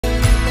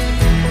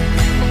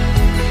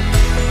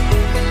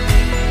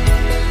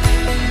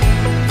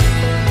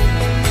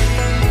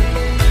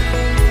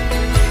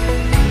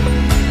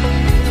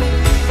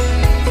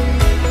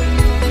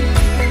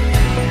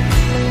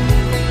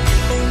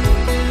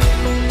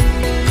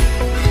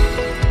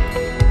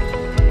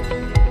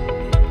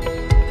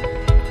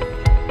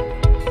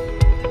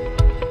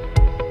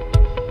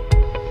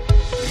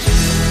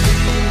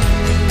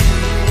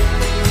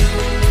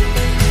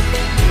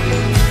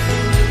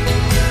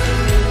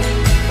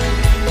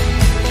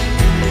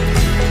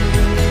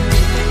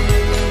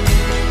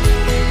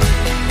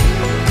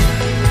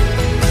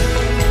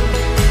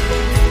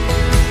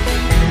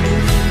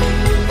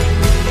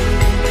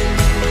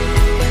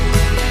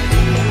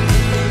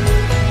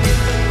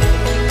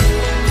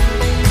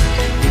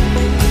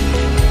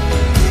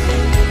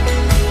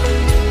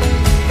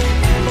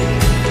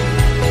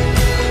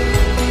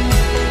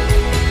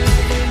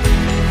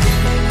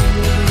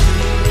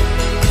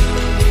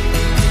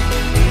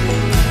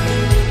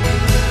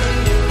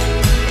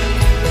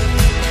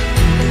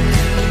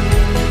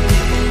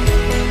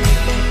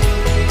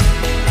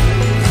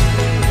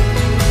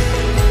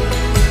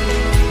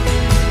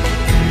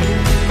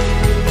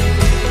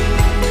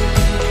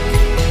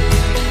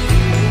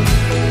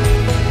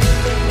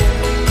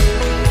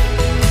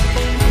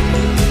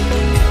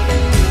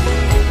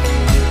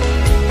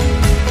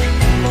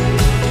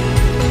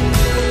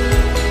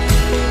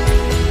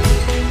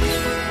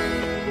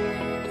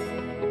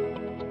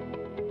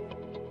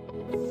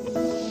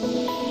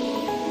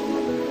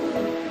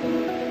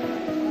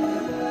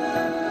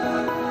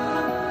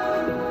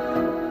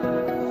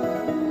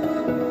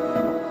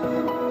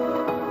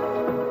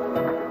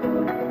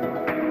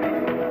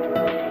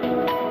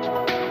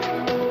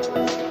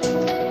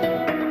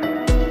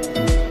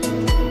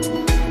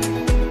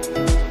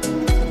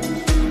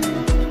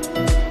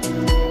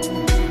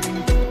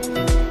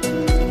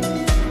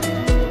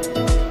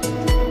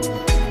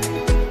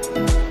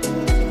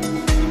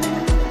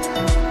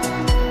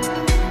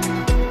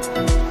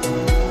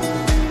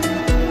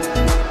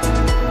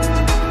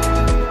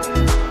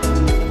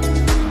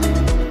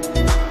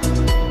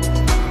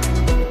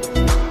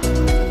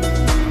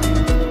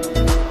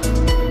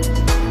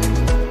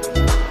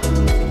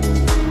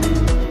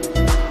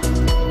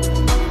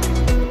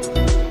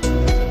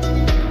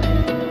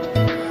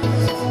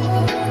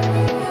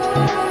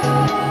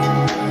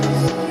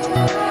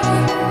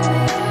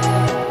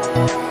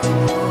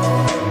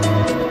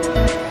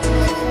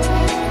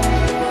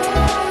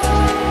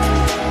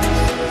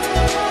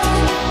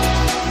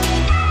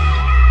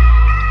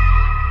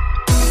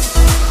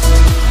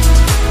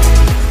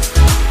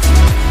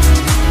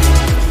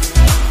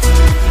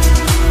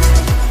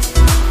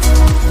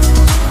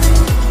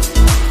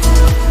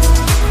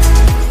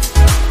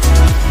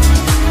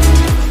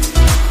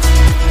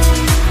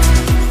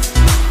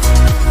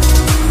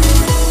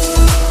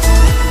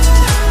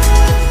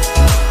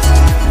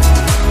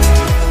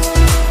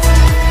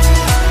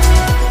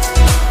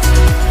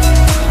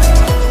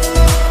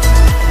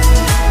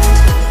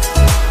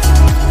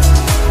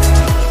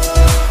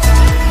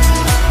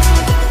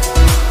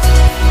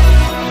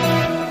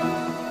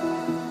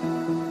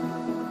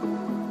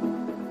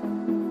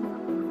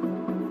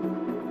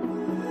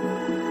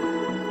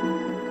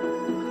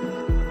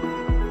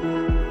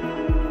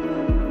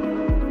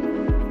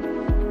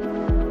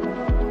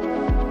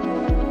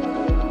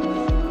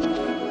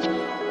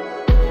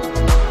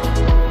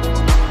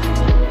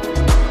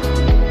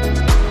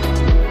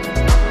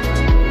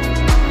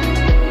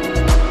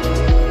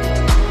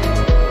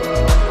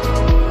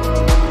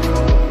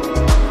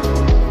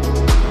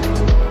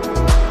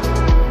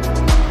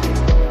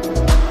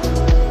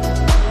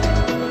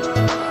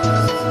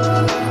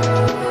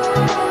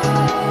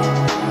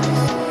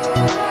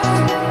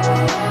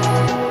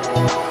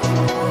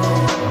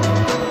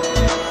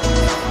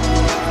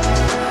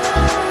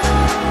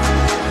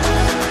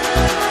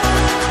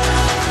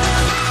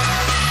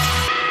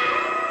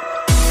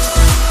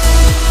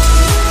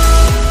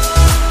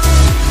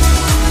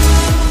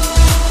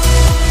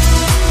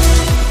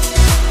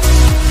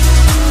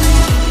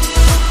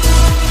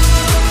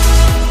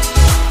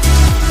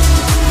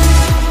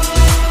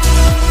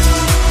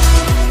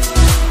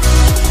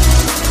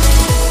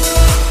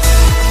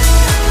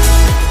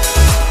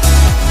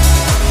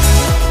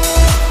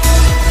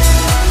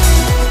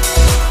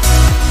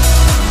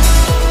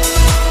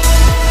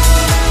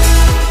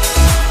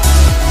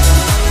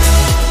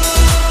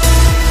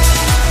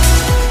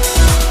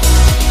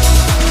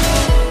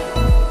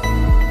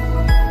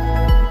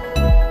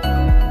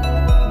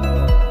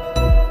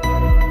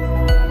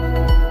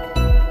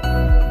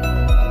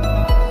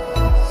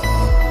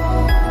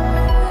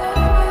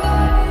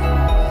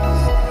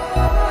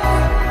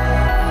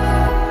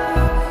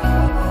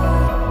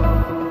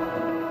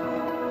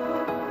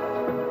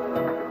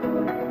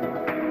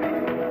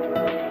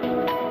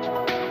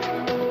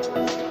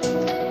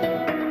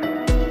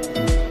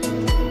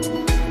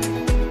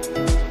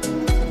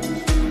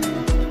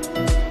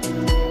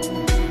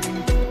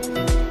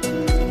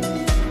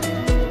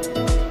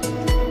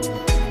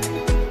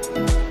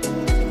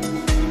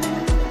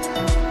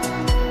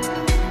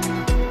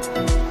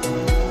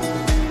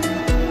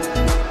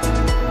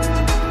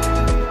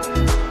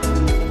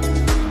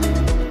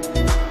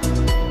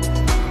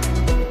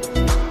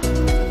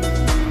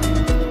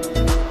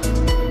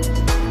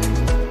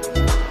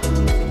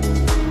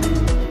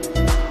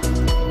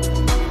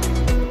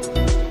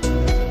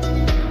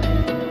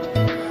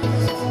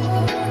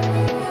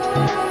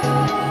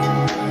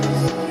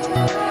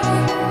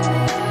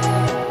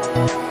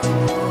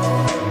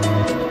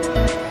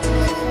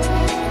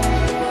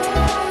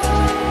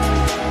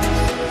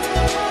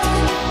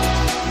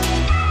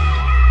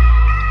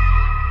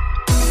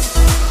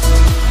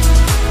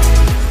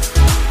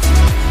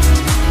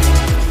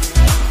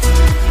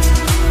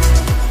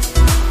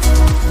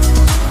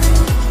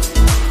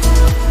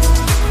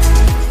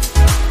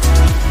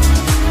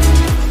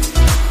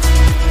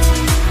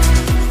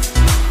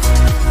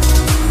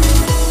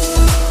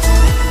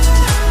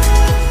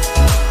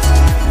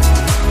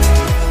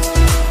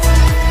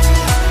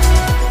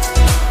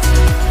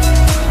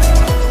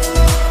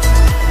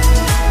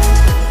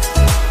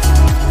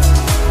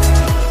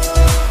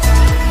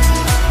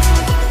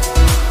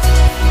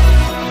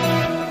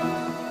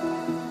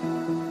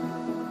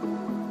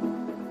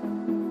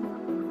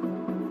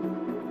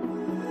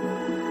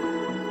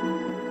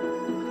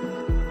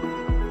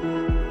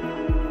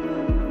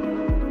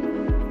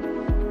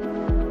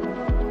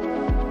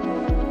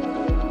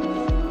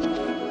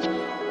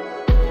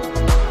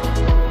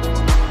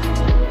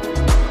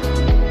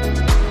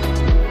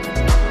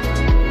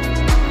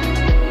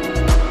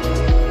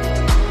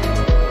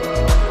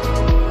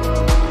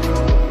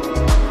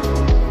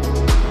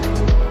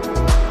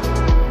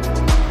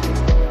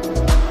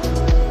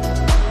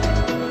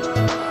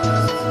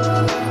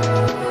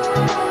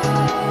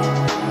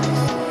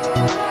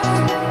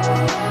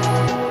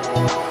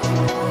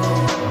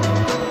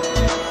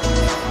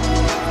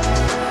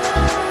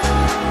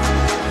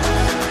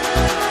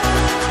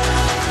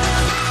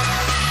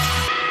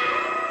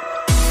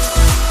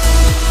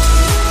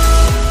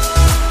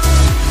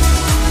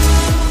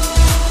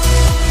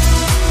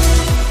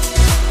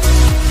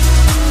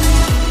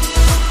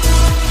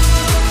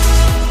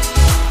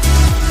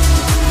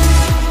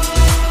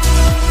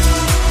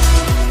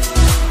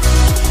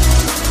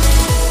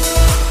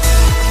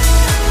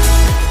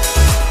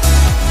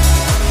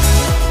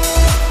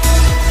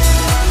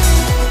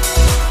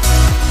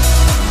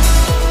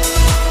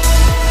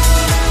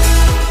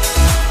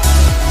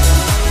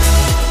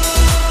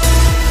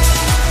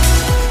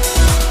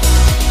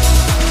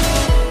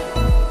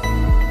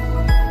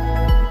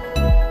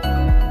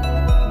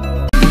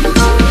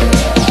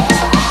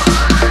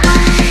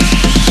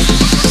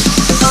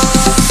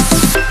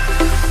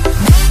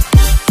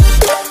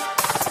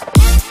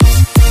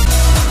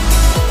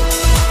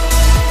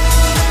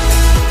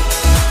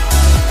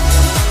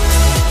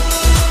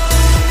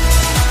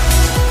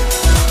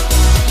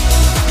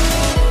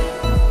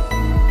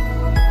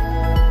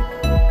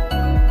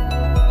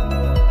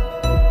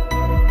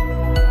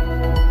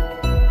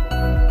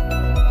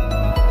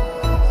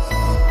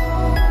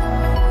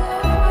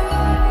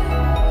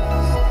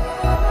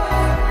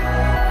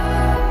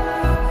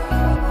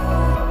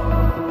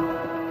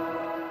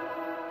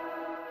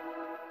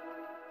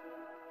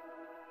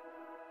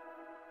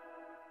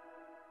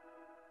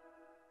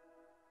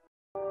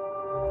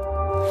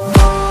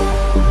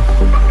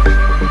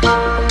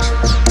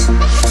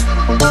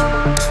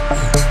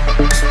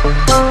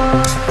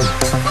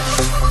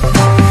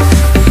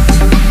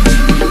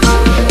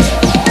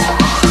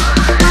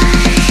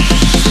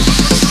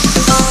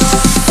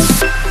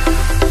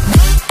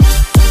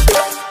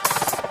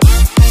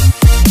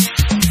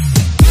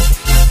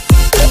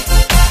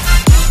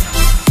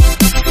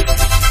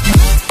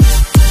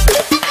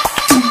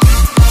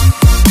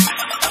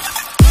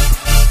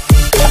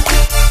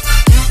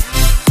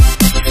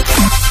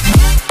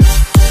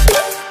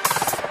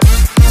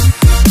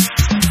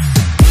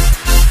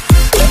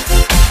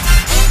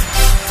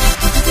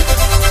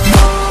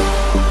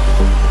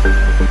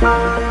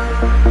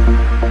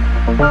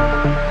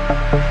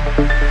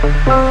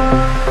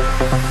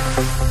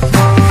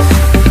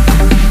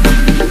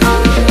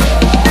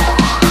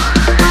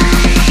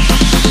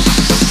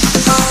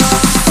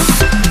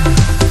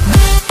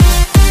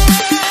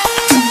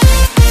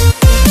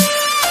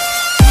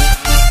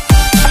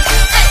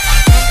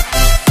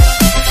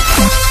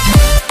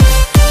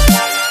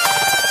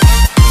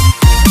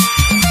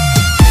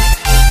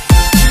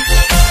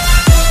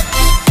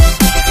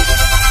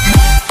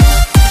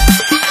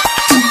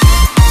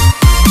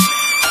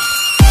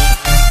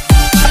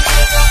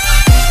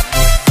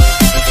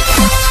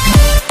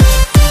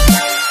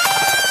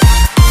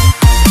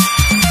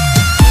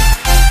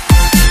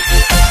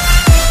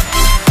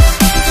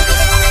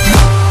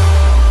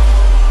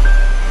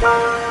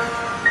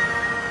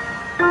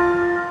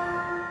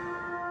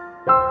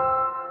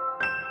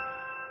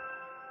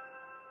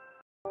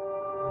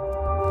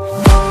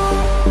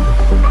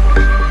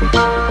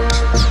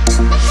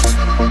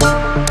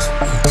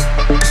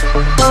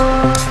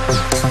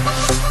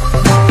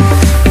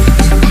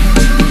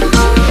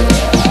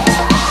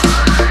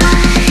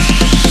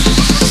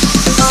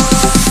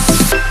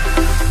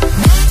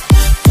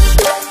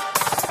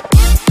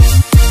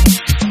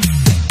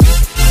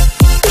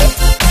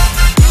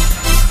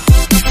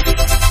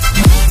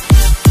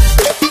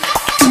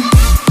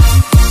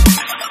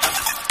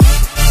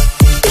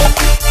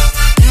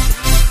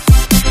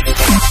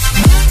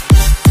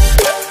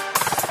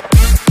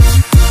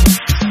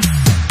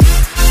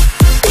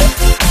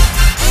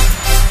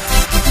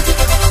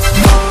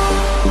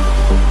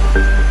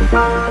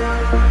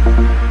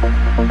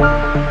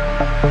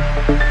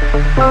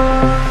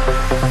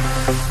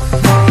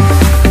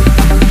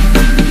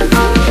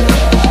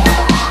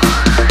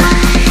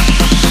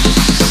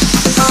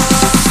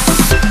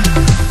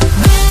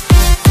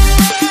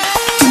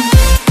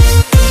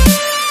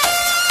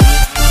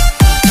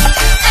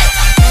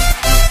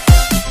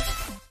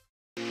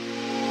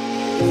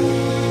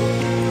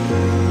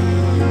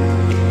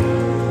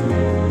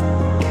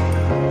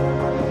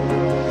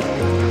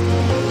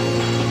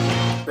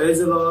Praise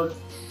the Lord.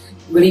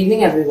 Good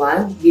evening,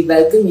 everyone. We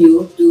welcome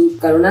you to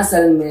Karuna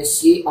Sadan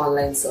Ministry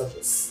online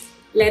service.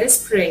 Let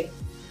us pray.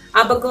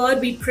 Abba God,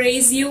 we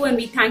praise you and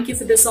we thank you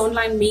for this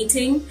online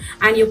meeting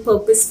and your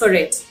purpose for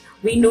it.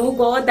 We know,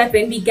 God, that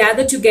when we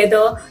gather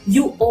together,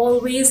 you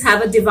always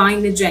have a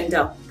divine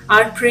agenda.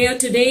 Our prayer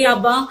today,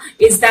 Abba,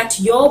 is that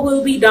your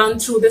will be done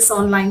through this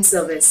online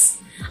service.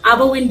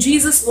 Abba, when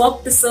Jesus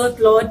walked this earth,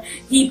 Lord,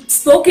 he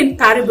spoke in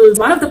parables.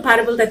 One of the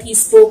parables that he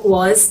spoke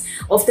was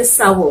of the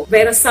sower,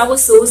 where a sower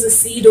sows a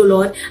seed, O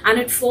Lord, and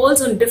it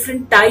falls on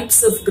different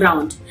types of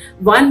ground.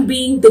 One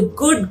being the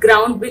good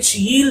ground which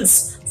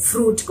yields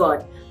fruit,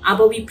 God.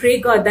 Abba, we pray,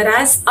 God, that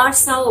as our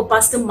sower,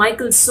 Pastor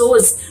Michael,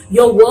 sows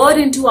your word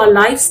into our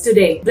lives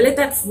today, let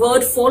that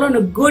word fall on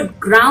a good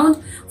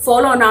ground,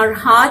 fall on our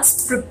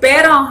hearts,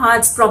 prepare our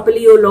hearts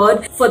properly, O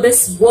Lord, for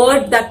this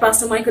word that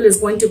Pastor Michael is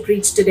going to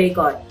preach today,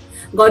 God.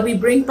 God, we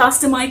bring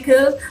Pastor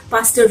Michael,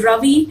 Pastor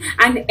Ravi,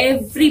 and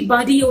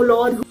everybody, oh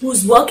Lord,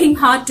 who's working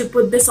hard to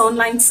put this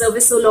online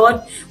service, oh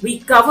Lord. We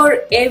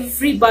cover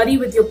everybody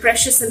with your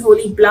precious and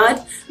holy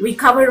blood. We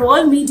cover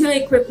all media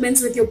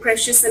equipments with your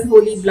precious and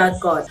holy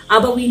blood, God.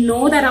 Abba, we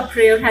know that our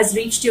prayer has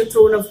reached your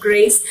throne of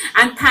grace,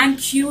 and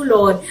thank you,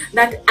 Lord,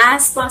 that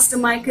as Pastor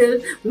Michael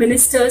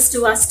ministers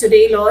to us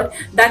today, Lord,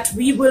 that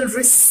we will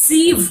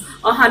receive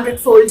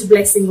 100-fold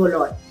blessing, oh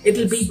Lord. It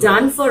will be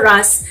done for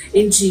us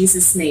in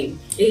Jesus' name.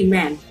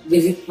 Amen.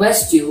 We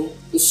request you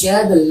to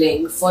share the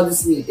link for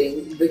this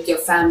meeting with your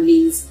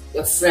families,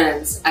 your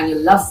friends, and your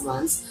loved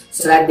ones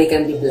so that they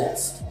can be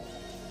blessed.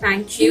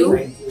 Thank you.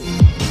 Thank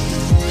you.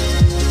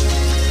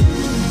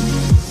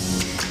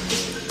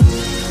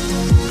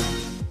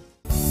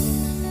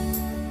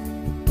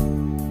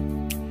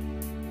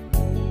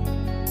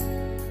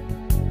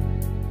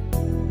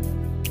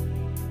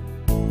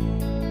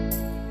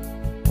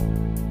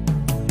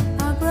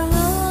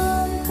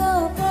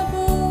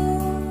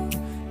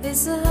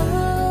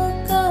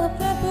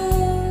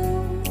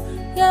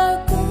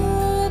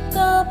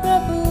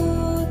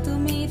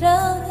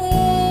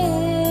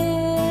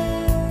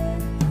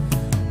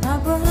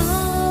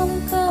 Abraham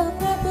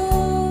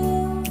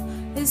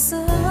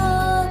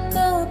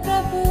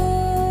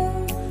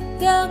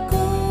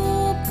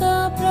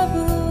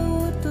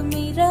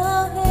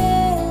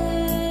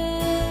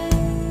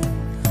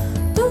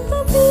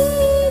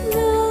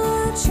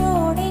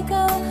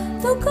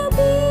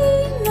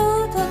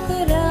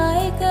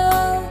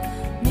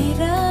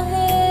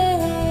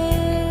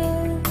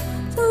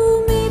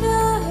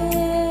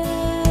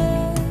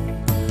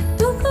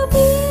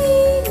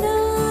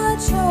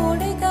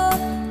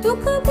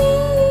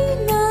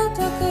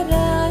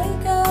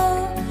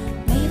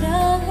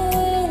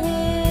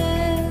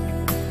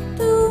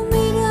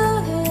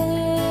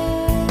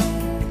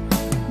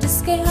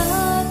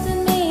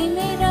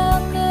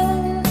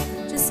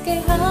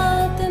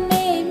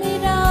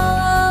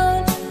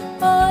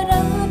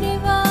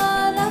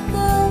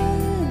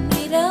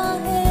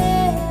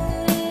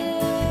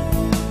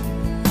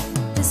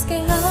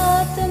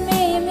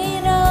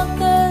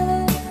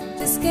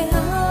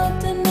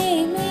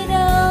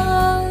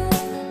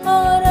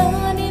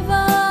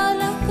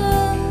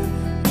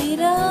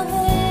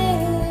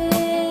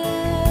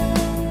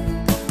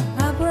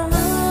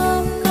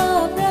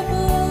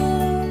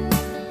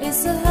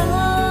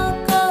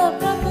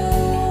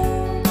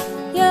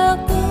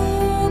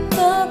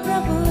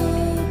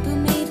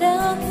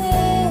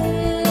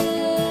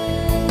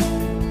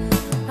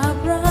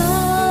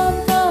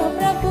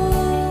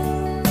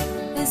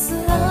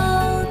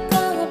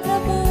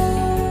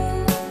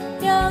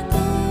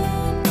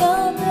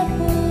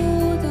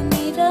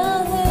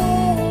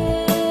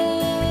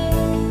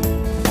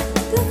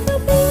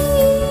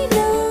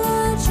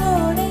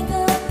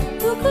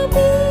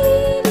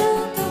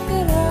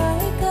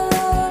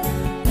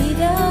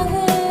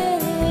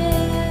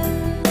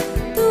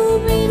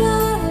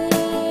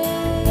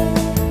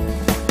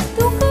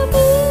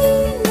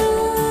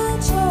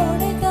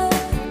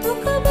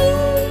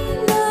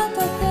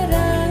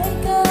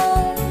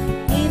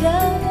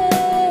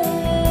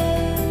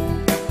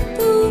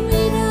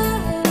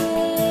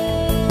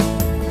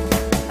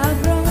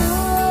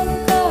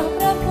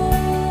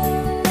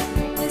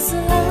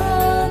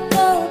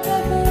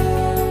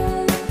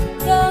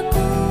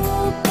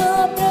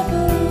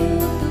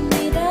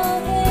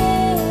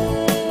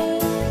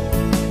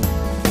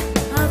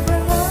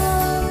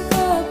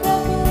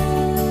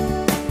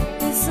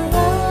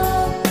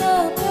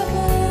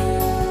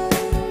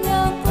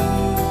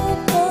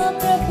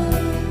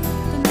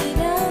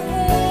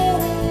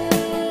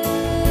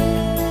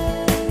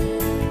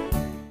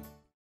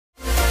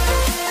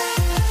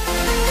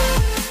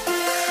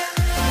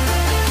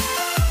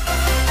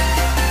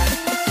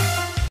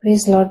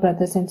Praise Lord,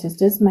 brothers and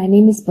sisters. My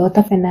name is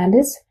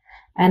Fernandes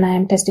and I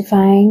am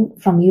testifying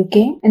from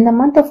UK. In the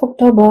month of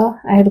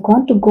October, I had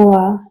gone to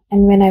Goa,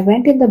 and when I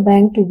went in the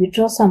bank to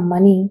withdraw some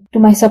money, to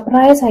my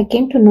surprise, I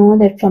came to know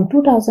that from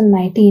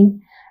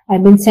 2019,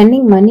 I've been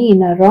sending money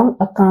in a wrong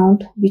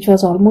account, which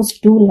was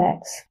almost 2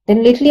 lakhs.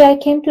 Then lately I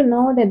came to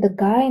know that the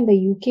guy in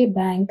the UK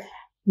bank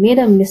made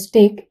a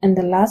mistake in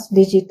the last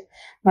digit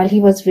while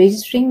he was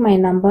registering my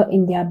number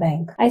in their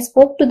bank. I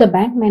spoke to the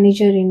bank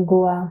manager in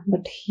Goa,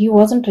 but he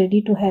wasn't ready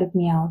to help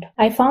me out.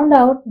 I found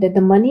out that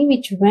the money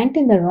which went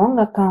in the wrong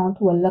account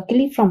were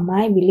luckily from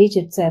my village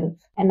itself.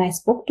 And I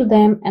spoke to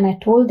them and I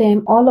told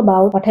them all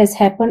about what has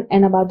happened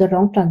and about the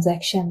wrong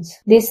transactions.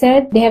 They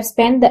said they have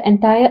spent the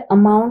entire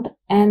amount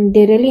and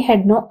they really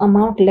had no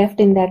amount left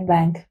in that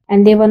bank.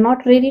 And they were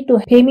not ready to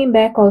pay me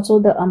back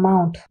also the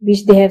amount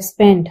which they have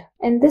spent.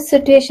 In this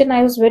situation,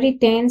 I was very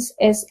tense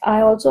as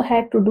I also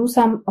had to do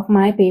some of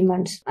my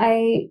payments.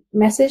 I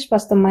messaged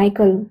Pastor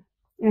Michael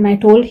and I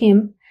told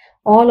him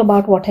all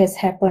about what has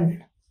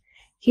happened.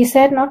 He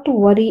said not to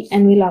worry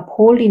and will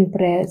uphold in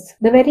prayers.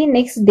 The very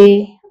next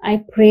day,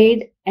 I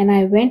prayed and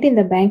I went in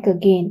the bank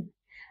again.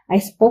 I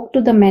spoke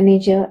to the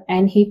manager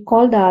and he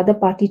called the other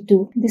party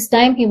too. This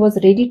time he was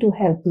ready to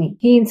help me.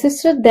 He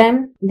insisted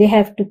them they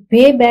have to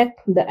pay back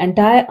the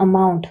entire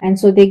amount, and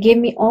so they gave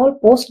me all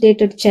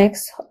post-dated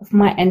checks of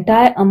my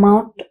entire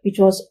amount, which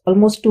was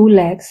almost 2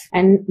 lakhs,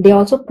 and they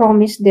also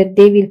promised that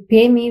they will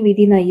pay me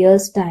within a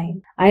year's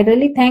time. I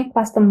really thank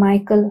Pastor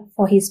Michael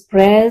for his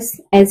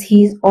prayers, as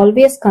he is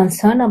always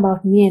concerned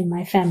about me and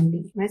my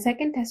family. My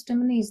second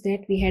testimony is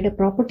that we had a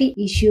property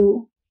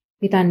issue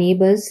with our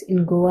neighbors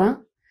in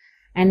Goa.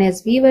 And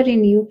as we were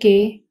in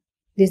UK,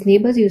 these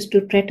neighbors used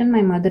to threaten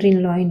my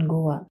mother-in-law in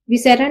Goa. We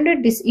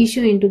surrendered this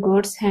issue into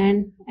God's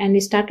hand and we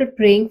started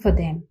praying for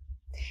them.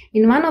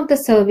 In one of the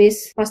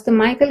service, Pastor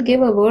Michael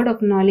gave a word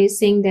of knowledge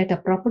saying that a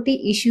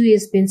property issue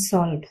has been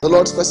solved. The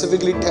Lord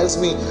specifically tells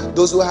me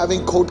those who are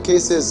having court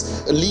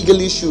cases,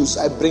 legal issues,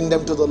 I bring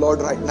them to the Lord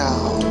right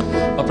now.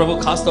 और प्रभु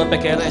खास तौर पे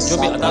कह रहे हैं जो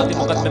भी अदालती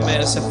मुकदमे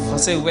में से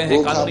फंसे हुए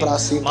हैं,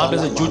 कानूनी मामले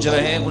से जूझ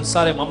रहे हैं, उन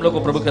सारे मामलों को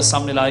प्रभु के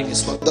सामने लाएंगे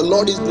इस वक्त. The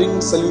Lord is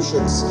bringing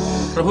solutions.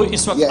 प्रभु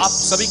इस वक्त आप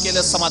सभी के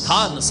लिए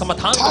समाधान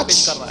को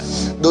पेश कर रहा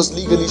है. Those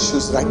legal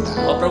issues right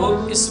now. और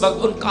प्रभु इस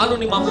वक्त उन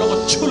कानूनी मामलों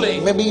को छू ले.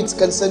 Maybe it's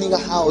concerning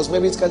a house,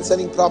 maybe it's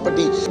concerning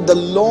property. The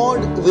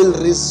Lord will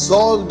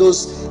resolve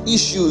those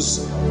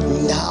issues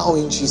now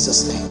in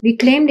Jesus' name. We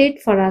claimed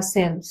it for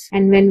ourselves.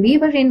 And when we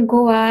were in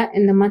Goa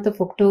in the month of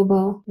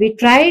October, we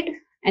tried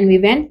and we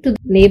went to the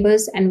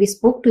neighbors and we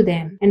spoke to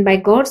them. And by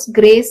God's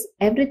grace,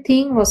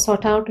 everything was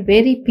sorted out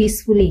very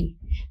peacefully.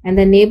 And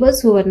the neighbors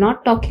who were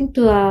not talking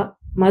to our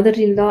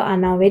mother-in-law are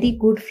now very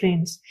good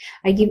friends.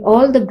 I give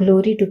all the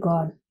glory to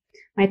God.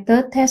 My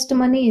third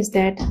testimony is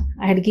that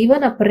I had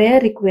given a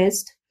prayer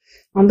request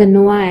on the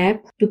Noah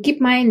app to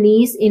keep my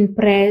niece in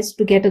prayers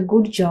to get a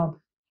good job.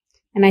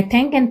 And I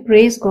thank and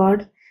praise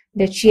God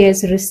that she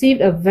has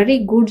received a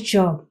very good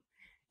job.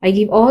 I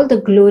give all the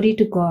glory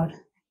to God.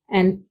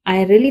 And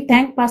I really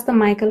thank Pastor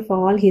Michael for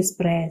all his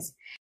prayers.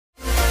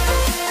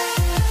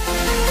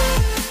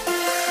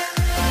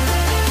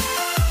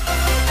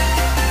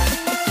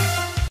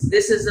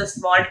 This is a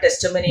small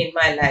testimony in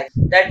my life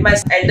that my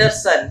elder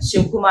son,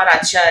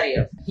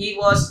 Shubhvaarta, he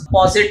was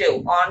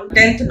positive on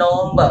 10th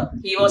November.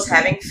 He was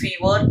having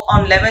fever.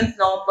 On 11th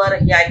November,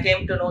 I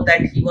came to know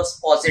that he was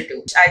positive.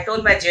 I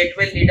told my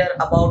J12 leader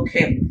about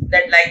him,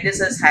 that like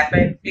this has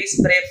happened, please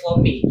pray for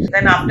me.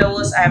 Then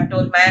afterwards, I have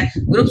told my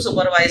group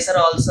supervisor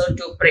also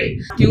to pray.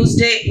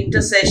 Tuesday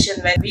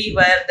intercession when we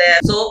were there,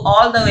 so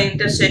all the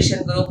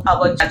intercession group,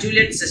 our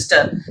Juliet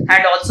sister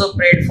had also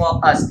prayed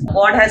for us.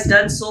 God has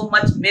done so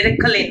much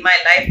miracle in my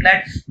life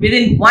that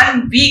within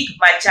 1 week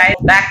my child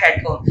back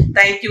at home.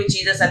 Thank you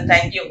Jesus and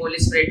thank you Holy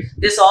Spirit.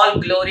 This all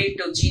glory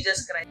to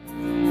Jesus Christ.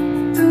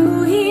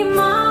 तू ही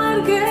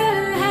मार्ग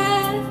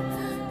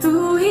है,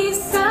 तू ही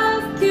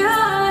सत्य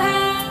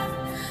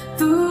है,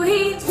 तू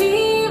ही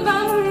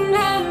जीवन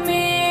है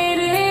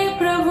मेरे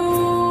प्रभु.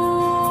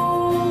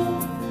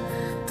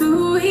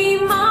 तू ही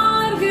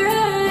मार्ग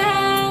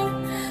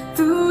है,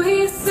 तू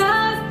ही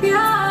सत्य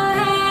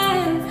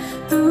है,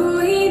 तू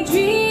ही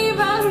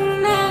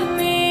जीवन है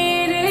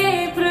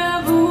मेरे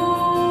प्रभु.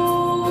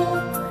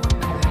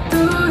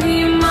 तू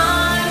ही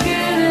मार्ग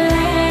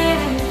है,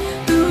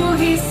 तू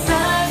ही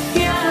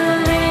सत्य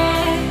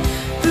है,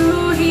 तू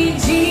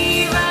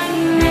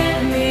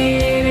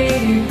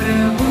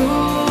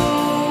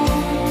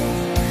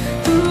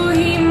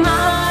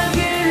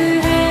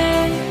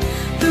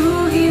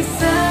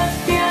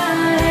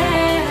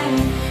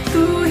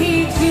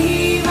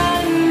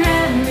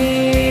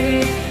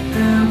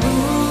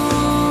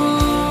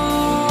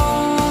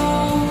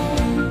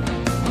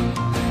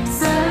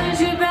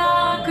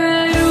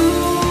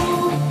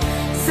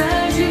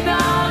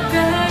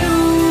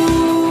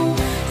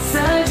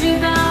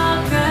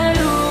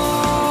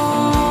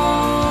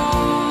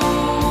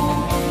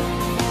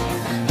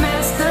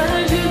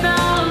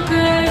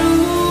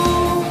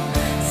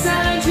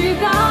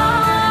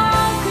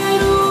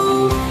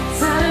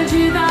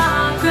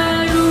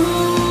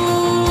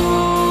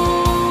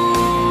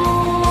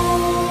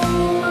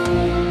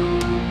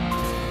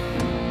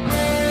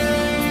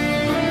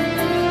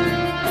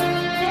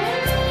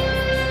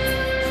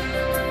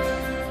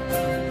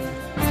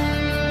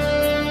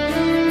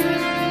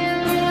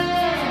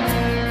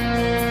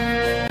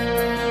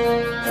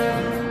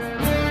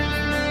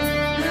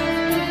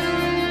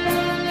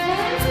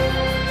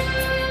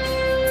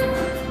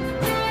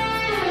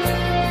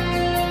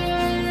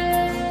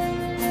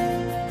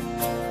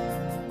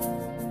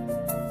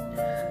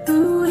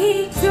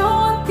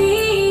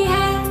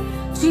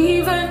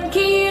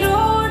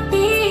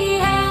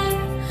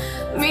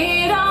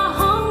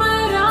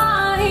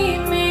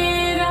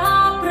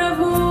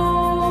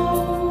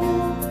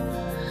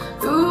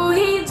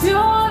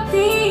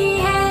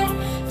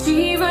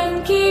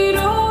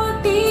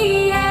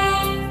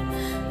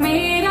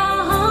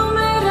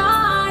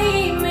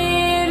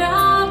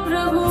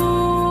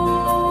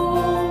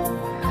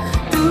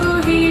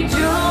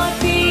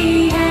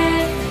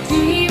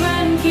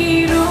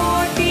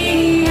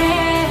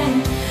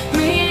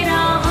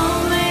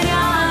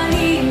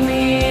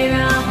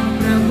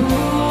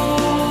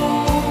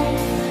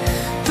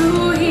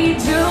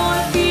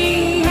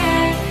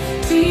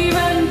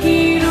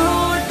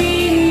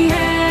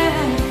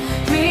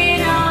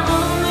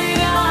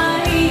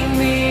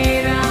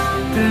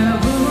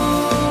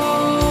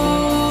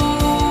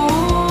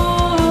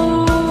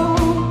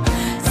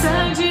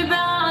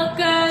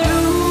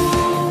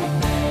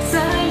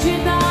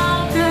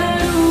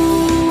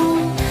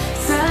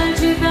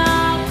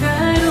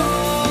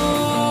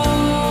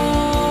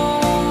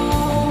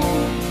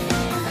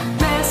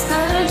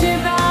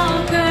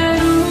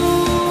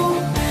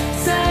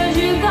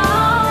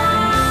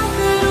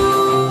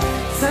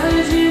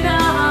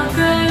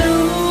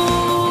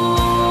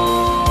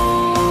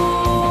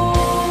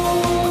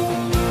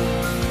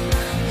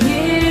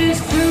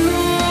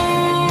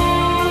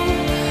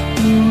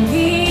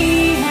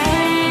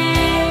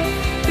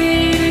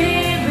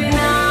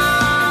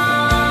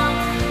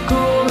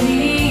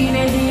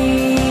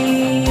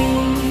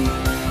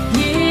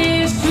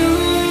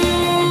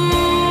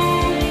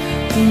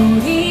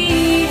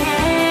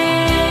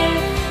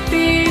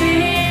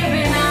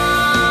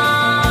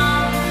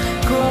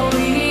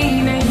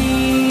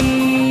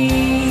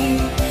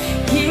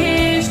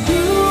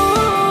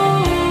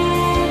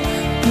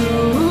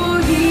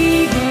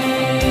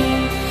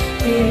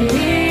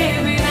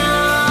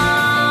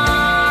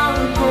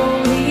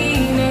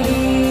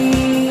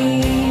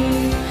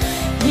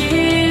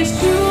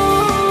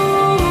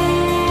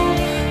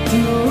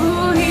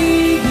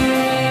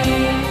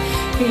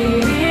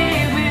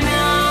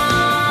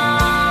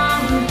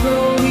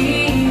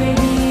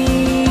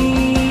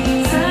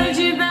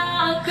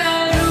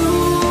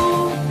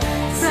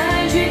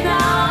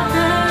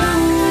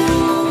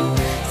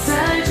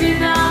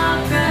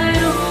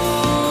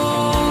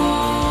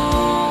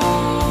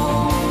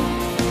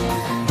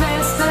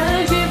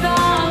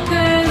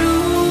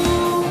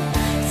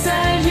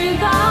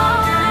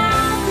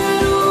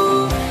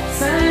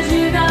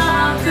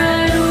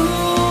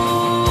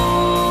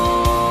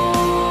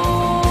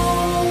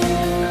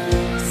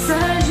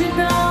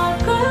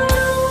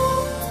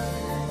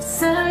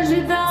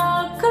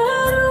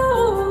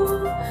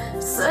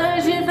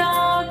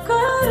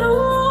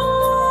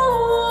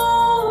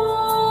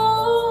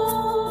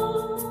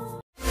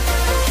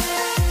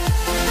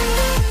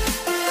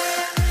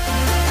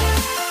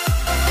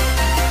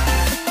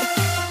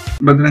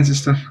brother and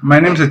sister. My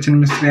name is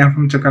Ministries. I am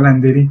from Chakala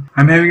Andheri.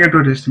 I am having a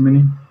two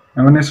testimony.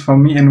 One is for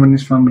me and one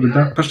is for my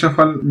brother. First of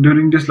all,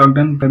 during this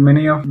lockdown,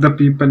 many of the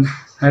people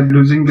had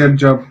losing their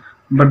job,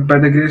 but by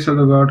the grace of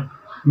the God,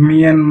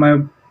 me and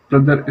my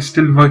brother is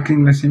still working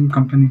in the same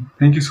company.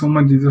 Thank you so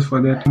much, Jesus,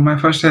 for that. My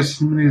first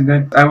testimony is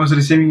that I was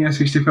receiving a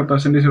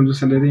 65% of the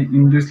salary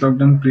in this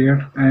lockdown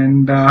period,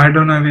 and I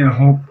don't have any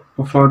hope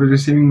for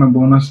receiving my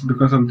bonus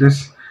because of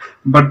this.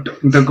 But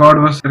the God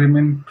was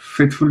remained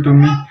faithful to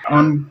me.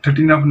 On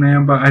 13th of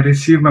November, I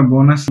received my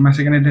bonus. My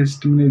second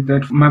testimony is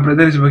that my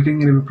brother is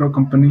working in a Wipro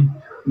company.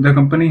 The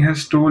company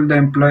has told the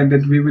employee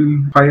that we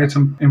will fire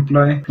some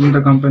employee from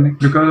the company.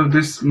 Because of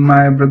this,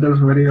 my brother was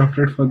very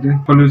afraid for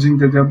losing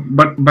the job.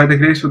 But by the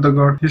grace of the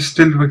God, he's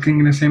still working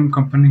in the same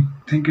company.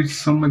 Thank you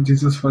so much,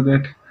 Jesus, for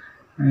that.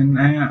 And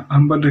I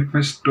humble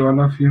request to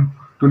all of you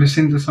to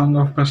listen to the song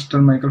of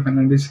Pastor Michael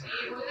Fernandes,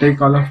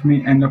 Take All of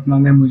Me and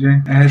Apna De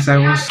Mujhe. As I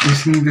was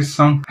listening this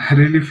song, I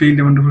really feel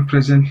the wonderful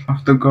presence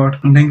of the God.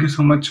 And thank you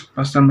so much,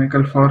 Pastor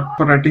Michael, for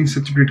writing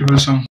such a beautiful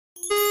song.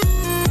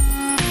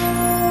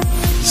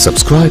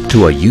 Subscribe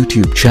to our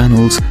YouTube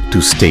channels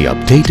to stay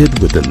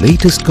updated with the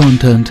latest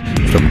content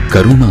from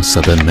Karuna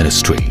Sadan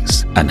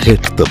Ministries and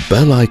hit the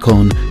bell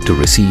icon to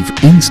receive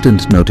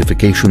instant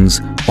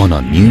notifications on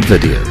our new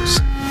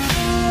videos.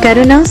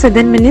 करुणा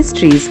सदन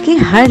ministries के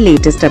हर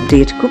latest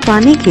update को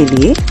पाने के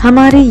लिए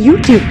हमारे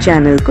YouTube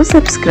channel को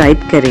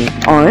subscribe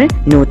करें और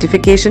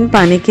नोटिफिकेशन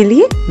पाने के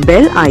लिए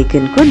बेल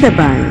आइकन को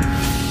दबाएं।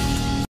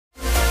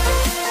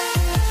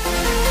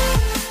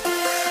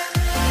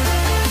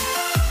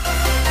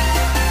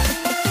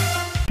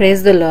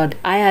 Praise the Lord.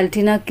 I,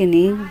 Altina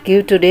Kinney,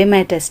 give today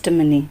my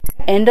testimony.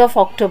 End of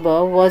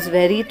October was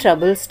very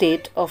troubled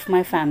state of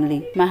my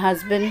family. My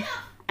husband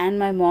and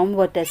my mom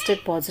were tested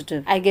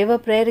positive. I gave a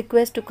prayer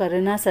request to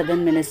Karuna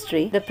Sadan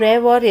Ministry, the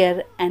prayer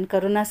warrior and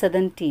Karuna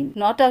Sadan team.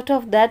 Not out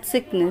of that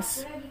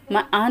sickness,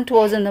 my aunt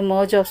was on the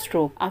merge of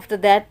stroke. After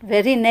that,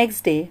 very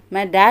next day,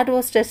 my dad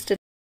was tested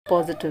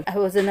positive. I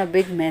was in a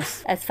big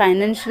mess as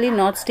financially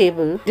not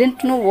stable,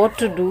 didn't know what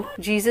to do.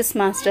 Jesus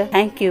Master,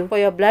 thank you for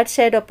your blood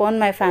shed upon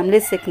my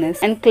family's sickness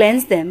and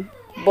cleansed them,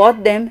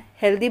 brought them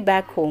healthy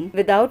back home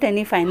without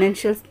any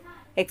financial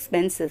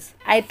expenses.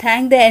 I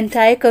thank the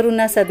entire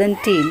Karuna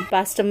Sadan team,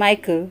 Pastor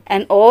Michael,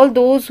 and all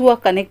those who are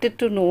connected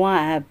to Noah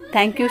app.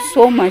 Thank you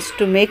so much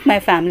to make my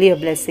family a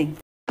blessing.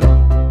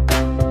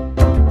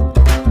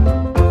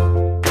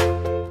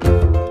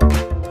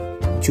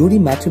 Jodi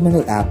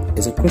Matrimonial app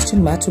is a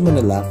Christian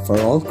matrimonial app for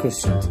all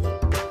Christians.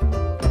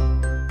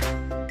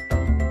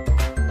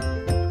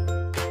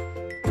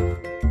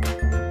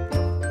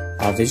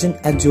 Our vision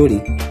at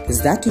Jodi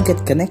is that you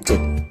get connected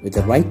with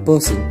the right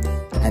person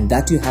and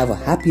that you have a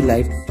happy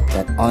life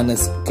that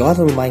honors God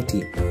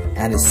Almighty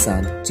and His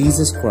Son,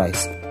 Jesus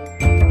Christ.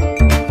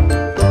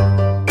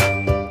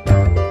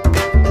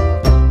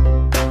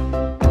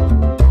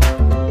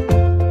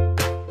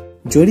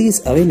 Jodi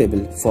is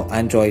available for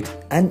Android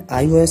and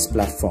iOS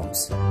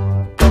platforms.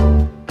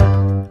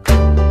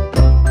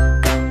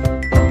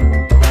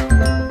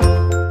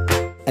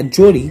 At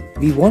Jodi,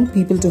 we want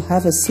people to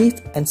have a safe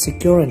and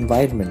secure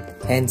environment.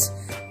 Hence,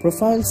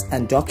 profiles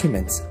and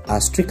documents are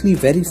strictly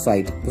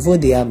verified before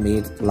they are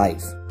made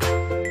live.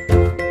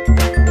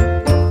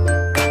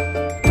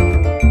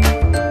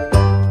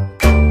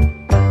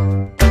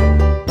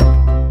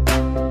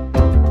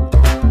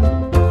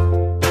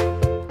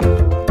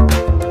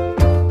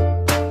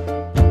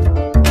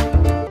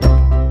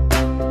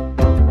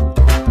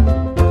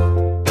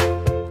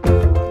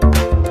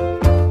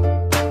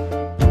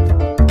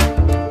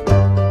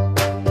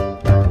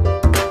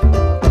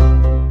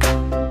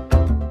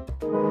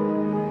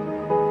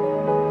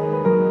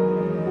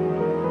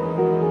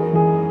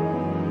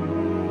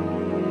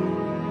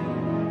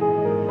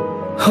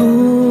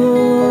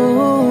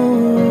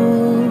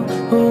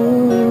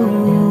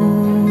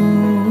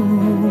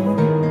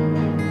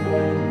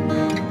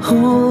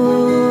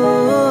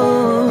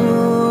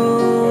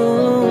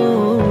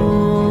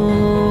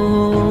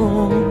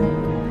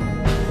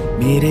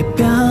 मेरे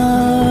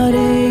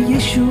प्यारे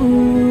यीशु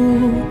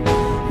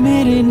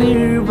मेरे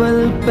निर्बल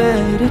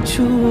पैर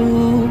छू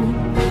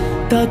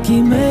ताकि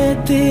मैं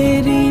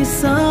तेरी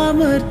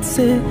सामर्थ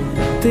से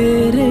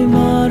तेरे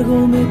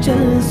मार्गों में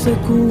चल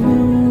सकूं।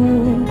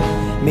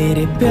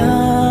 मेरे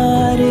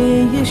प्यारे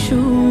यीशु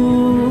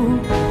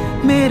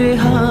मेरे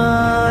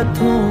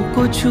हाथों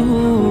को छू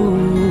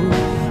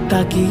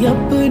ताकि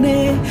अपने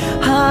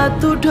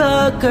हाथ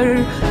उठाकर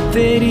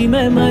तेरी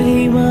मैं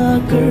महिमा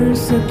कर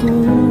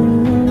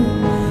सकूं।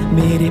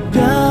 मेरे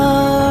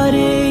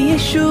प्यारे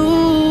यीशु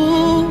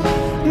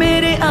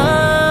मेरे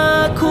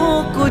आँखों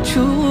को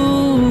छू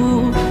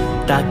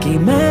ताकि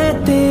मैं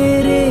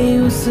तेरे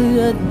उस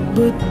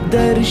अद्भुत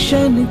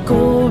दर्शन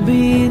को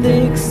भी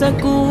देख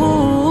सकूं।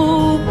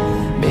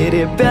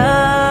 मेरे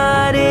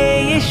प्यारे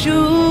यीशु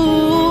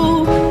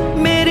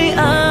मेरे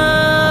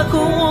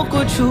आँखों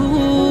को छू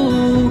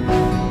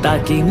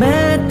ताकि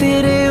मैं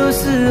तेरे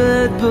उस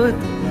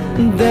अद्भुत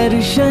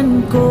दर्शन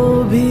को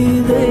भी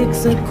देख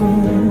सकूं।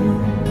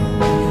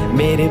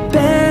 मेरे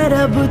पैर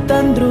अब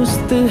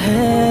तंदुरुस्त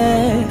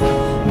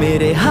है,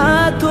 मेरे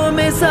हाथों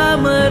में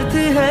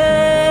सामर्थ्य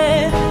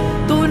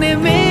है। तूने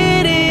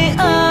मेरे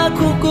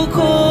आँखों को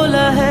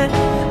खोला है,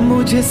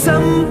 मुझे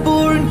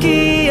संपूर्ण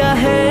किया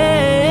है।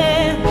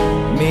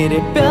 मेरे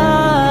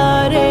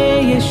प्यारे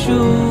यीशु,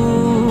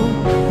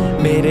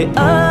 मेरे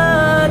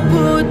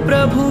अद्भुत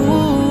प्रभु,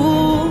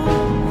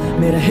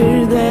 मेरा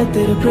हृदय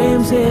तेरे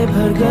प्रेम से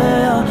भर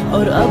गया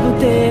और अब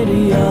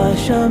तेरी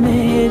आशा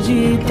में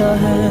जीता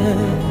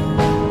है।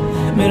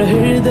 मेरा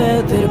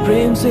हृदय तेरे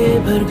प्रेम से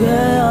भर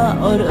गया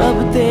और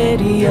अब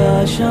तेरी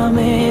आशा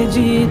में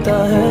जीता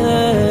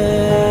है।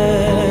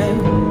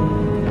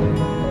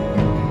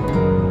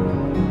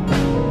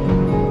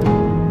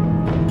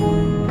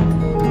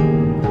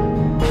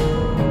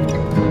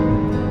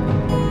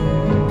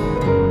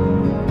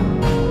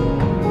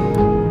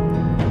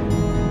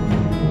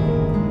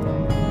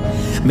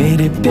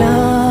 मेरे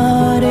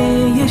प्यारे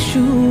यीशु,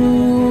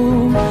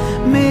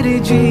 मेरे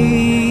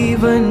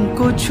जीवन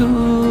को छू,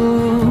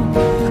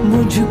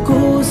 मुझको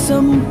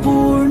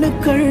संपूर्ण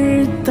कर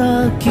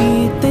ताकि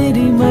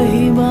तेरी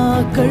महिमा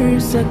कर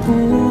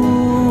सकूं।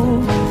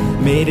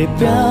 मेरे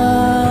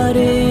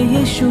प्यारे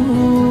यीशु,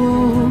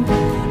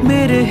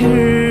 मेरे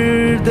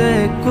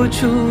हृदय को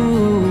छू,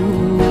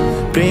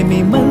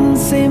 प्रेमी मन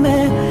से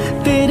मैं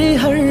तेरे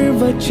हर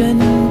वचन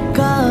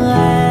का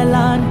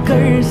ऐलान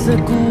कर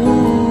सकूं।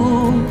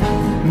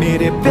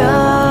 मेरे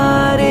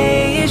प्यारे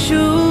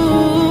यीशु,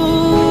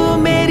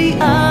 मेरी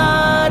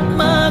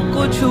आत्मा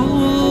को छू,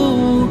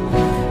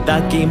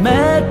 ताकि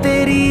मैं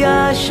तेरी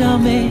आशा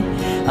में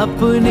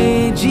अपने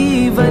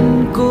जीवन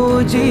को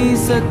जी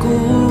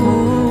सकूं।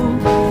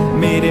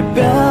 मेरे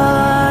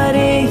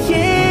प्यारे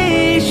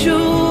यीशु,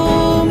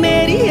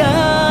 मेरी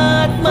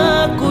आत्मा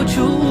को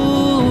छू,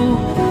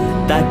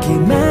 ताकि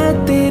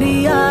मैं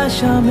तेरी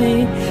आशा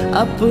में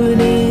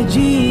अपने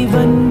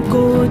जीवन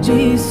को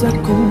जी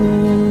सकूं।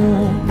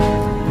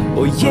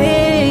 ओ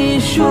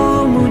यीशु,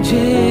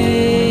 मुझे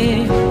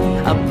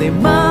अपने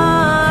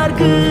मार्ग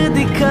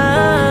दिखा,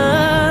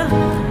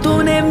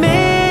 तूने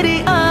मेरी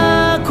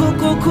आँखों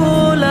को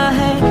खोला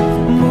है,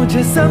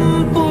 मुझे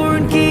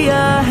संपूर्ण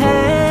किया है।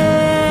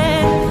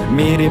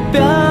 मेरे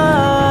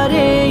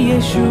प्यारे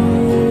यीशु,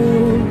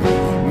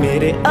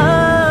 मेरे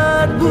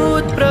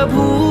अद्भुत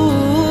प्रभु,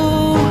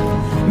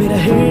 मेरा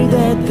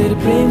हृदय तेरे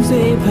प्रेम से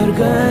भर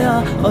गया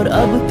और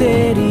अब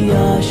तेरी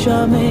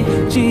आशा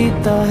में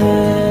जीता है।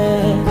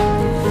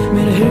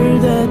 मेरा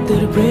हृदय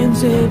तेरे प्रेम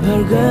से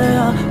भर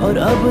गया और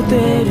अब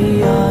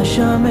तेरी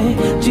आशा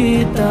में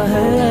जीता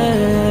है।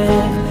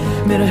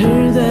 मेरा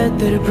हृदय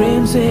तेरे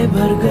प्रेम से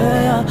भर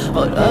गया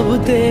और अब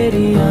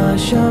तेरी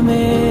आशा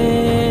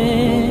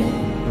में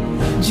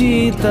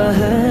जीता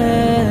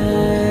है।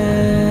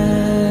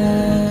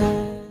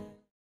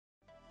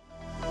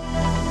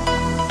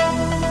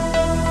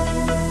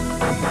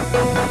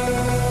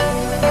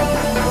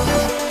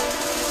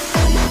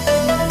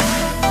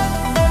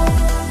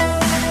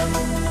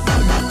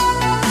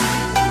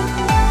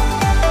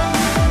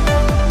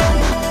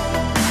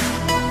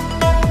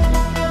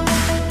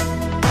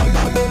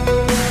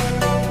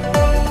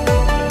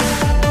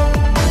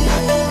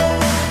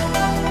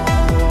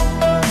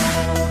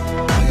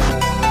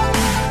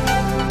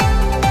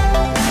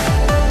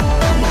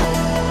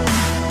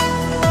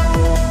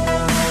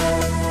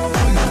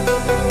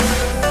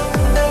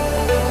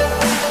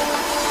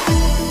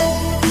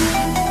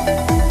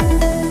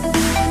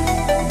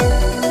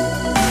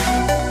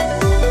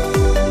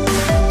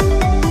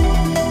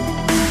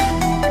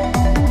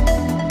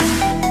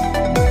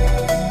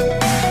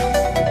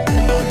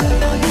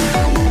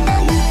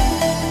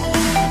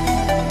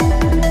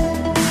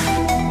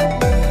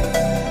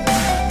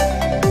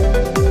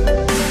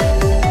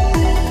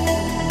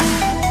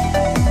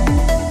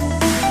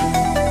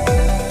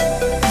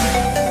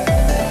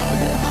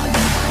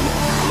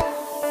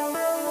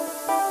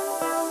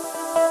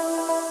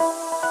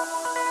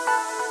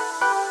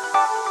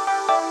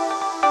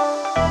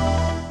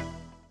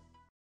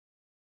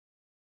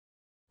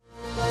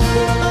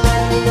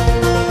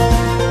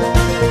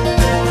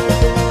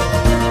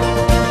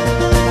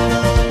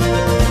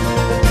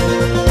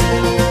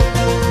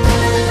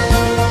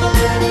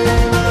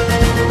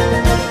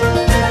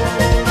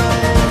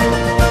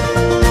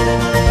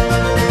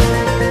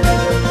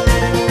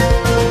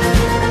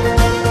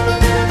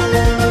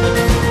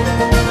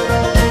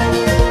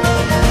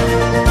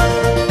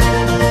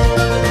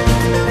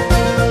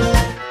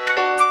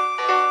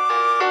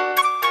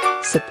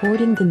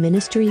 Supporting the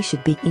ministry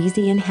should be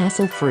easy and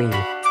hassle-free,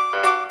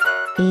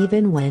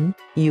 even when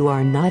you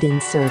are not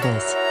in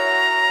service.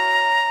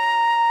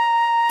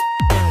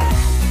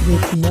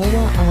 With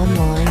Noah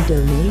Online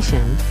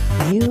Donation,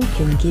 you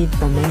can give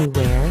from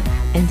anywhere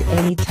and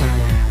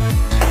anytime.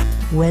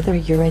 Whether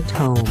you're at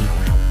home,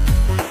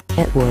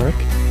 at work,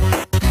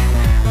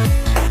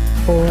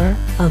 or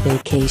a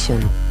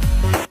vacation.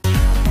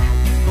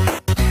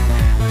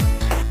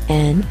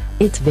 And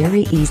it's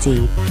very easy.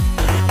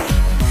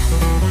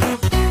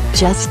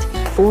 Just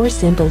 4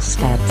 simple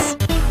steps.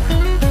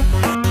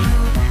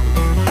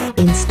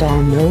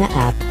 Install Noah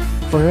app.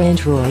 for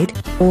Android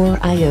or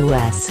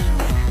iOS.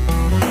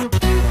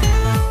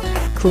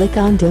 Click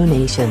on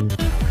Donation.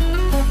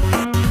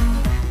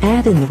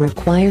 Add in the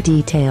required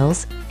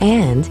details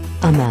and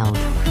amount.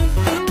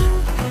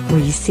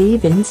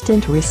 Receive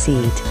instant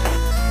receipt.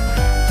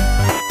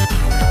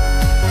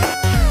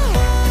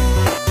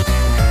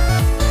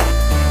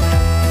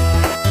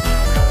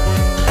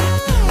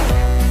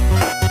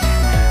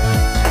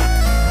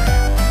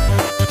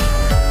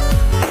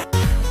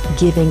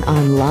 Giving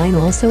online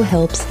also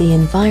helps the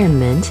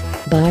environment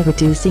by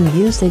reducing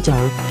usage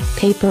of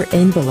paper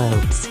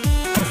envelopes.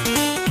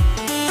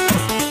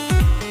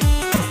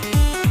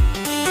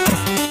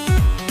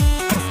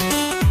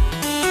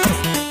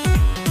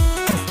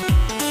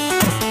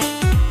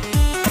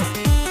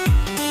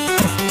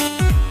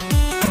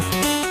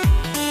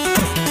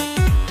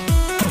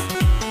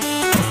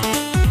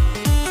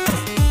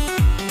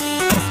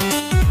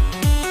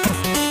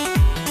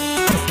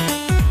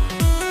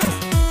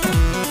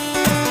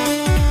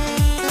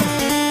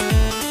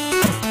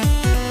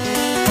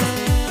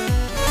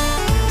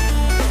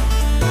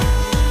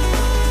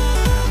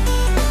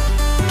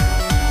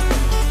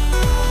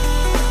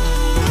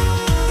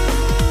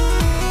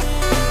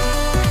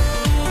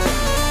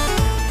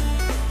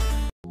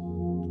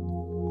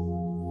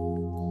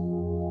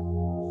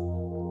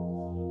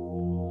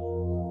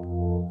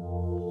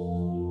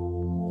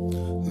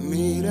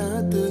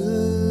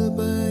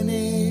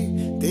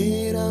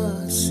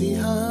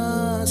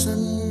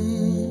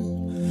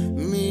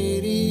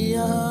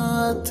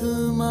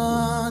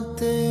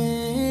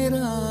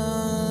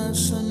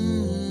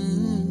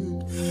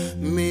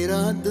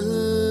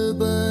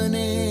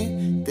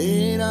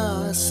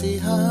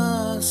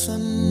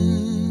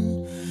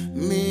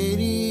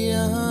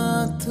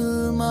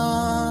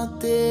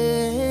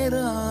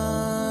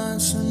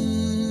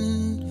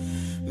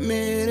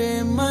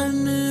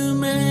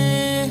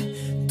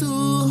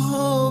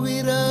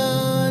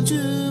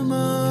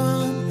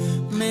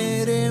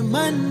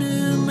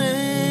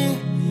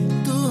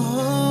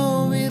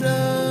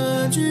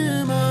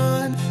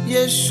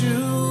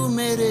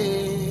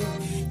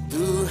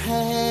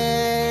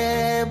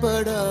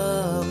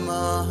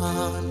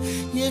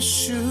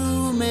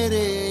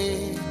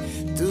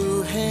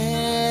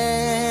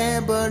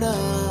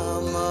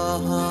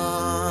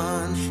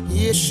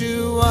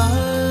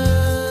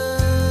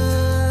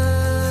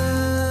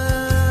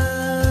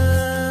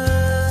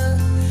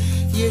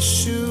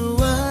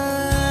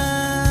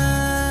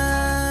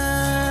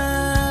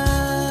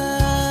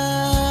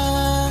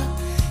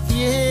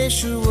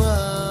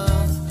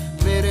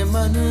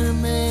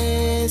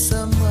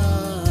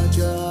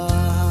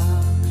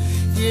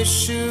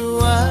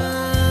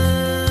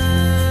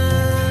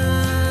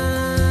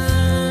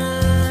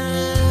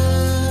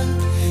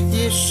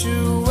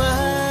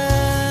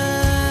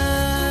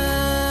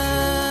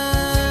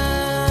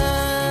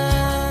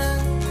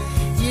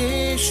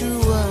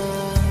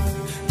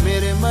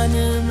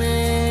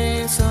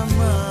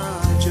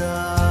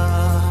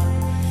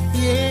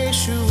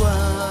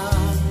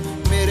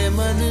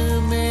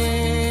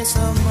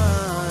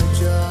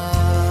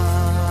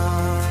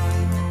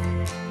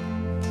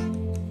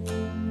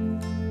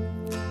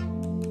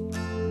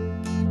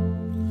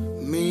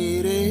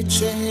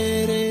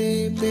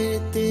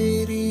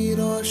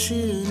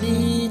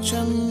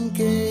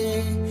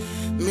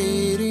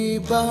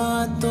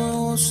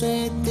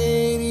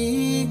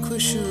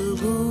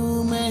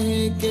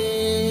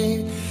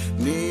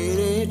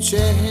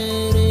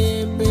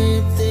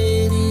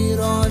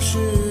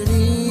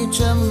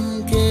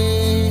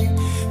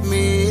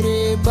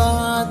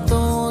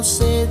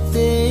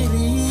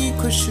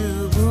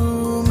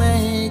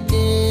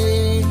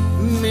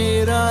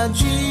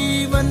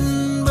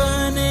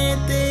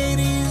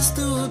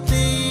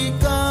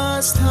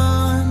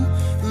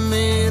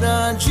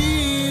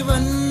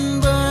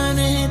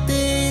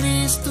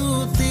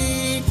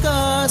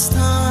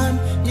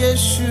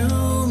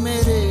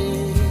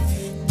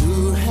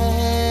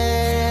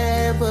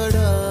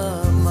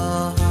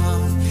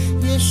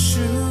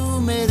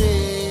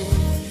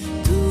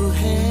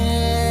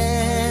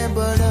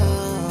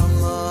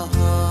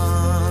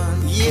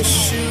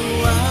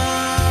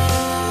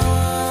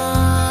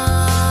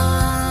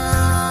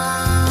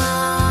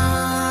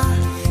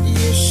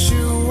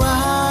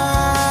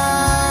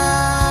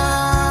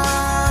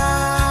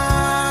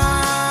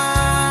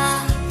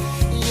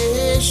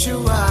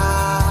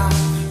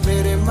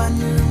 मेरे मन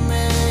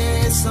में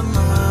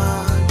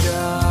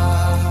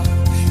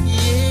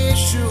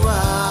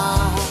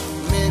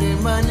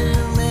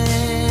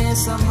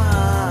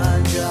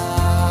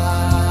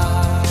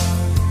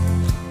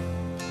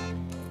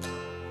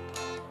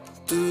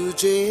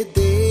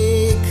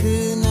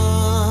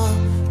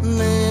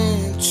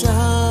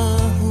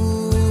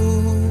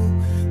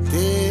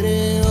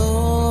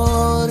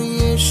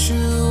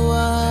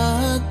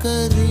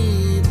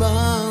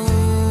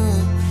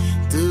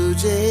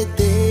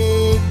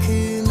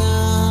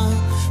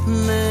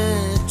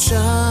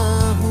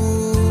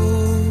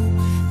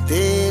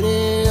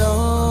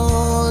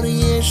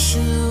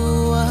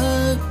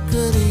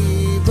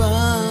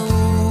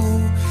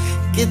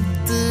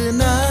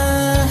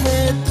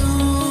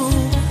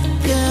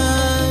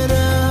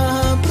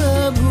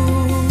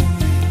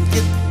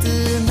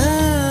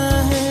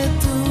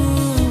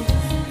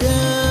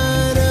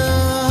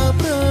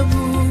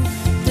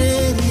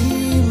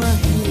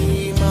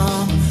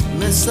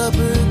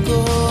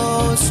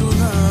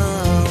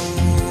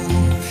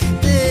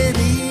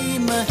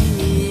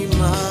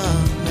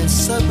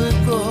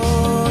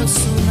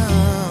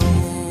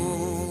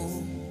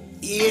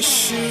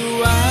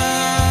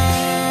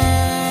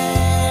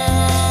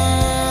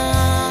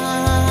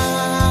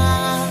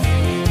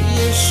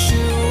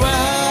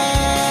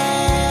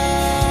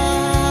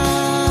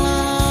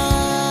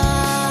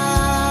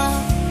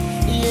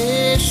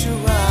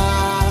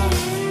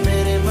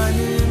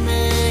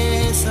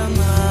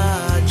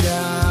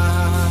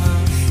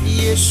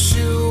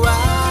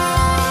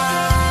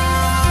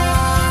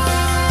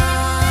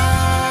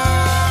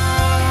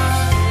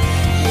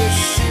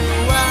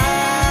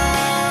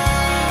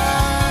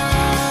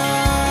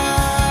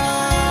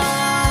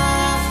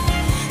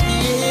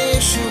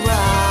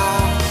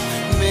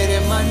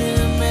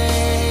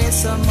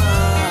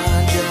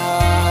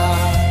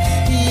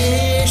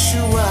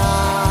यीशुआ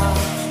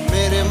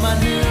मेरे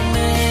मन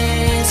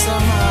में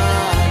समा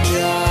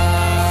जा।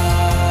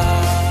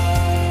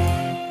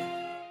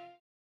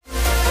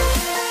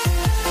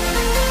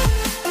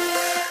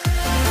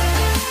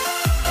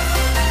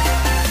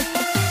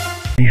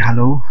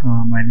 Hello,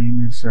 my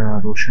name is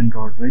Roshan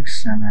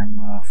Rodrigues and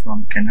I'm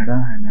from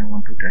Canada and I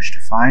want to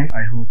testify.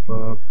 I hope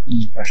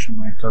Pastor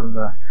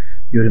Michael,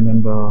 you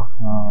remember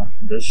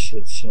this.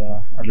 It's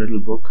a little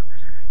book.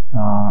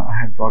 I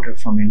had brought it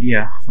from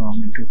India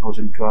in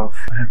 2012.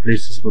 I had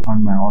placed this book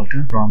on my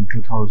altar. From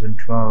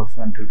 2012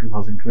 until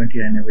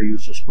 2020, I never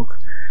used this book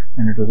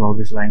and it was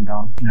always lying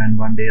down. And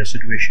one day a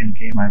situation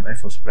came. My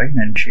wife was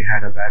pregnant. She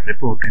had a bad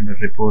report. In the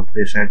report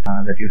they said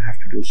that you have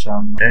to do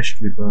some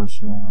test because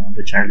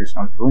the child is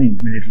not growing.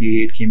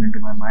 Immediately it came into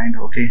my mind,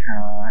 okay,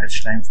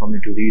 it's time for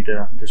me to read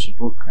this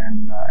book,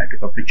 and I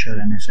took a picture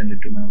and I sent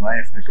it to my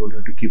wife. I told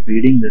her to keep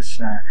reading this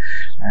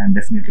and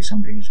definitely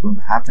something is going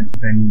to happen.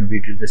 When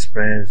we did this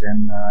prayers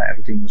and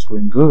everything was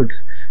going good,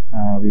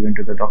 we went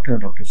to the doctor. The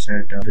doctor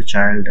said the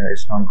child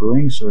is not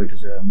growing, so it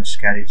is a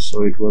miscarriage.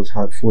 So it was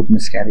her 4th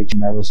miscarriage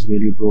and I was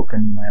really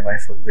broken. My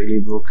wife was really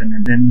broken,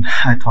 and then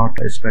I thought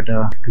it's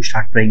better to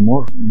start praying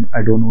more.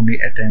 I don't only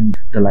attend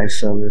the live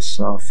service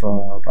of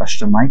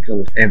Pastor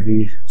Michael.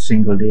 Every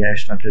single day I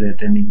started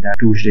attending that.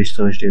 Tuesdays,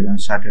 Thursdays and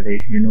Saturday.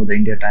 You know, the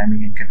India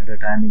timing and Canada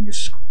timing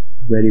is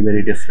very,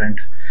 very different.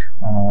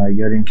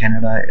 Here in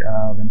Canada,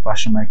 when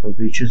Pastor Michael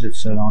preaches,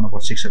 it's around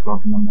about 6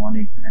 o'clock in the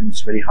morning, and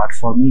it's very hard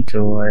for me.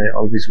 So I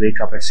always wake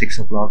up at 6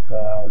 o'clock,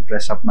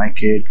 dress up my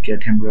kid,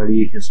 get him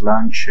ready, his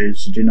lunch,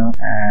 his dinner,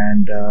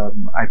 and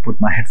I put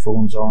my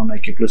headphones on. I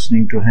keep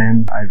listening to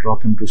him. I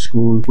drop him to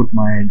school, put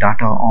my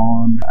data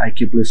on. I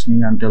keep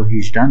listening until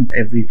he's done.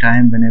 Every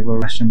time, whenever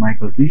Pastor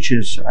Michael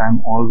preaches,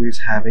 I'm always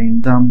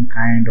having some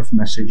kind of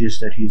messages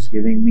that he's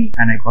giving me.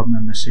 And I got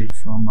my message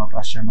from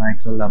Pastor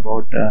Michael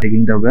about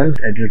digging the well.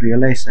 I did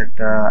realize that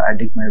I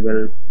dig my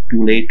well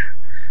too late,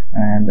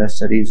 and that's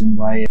the reason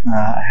why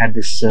I had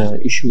this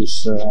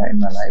issues in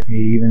my life.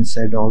 He even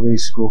said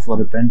always go for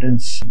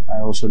repentance.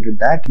 I also did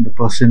that. The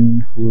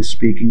person who is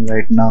speaking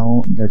right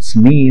now, that's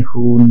me,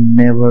 who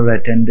never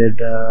attended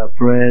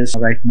prayers.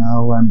 Right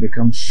now I'm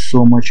become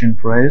so much in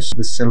prayers.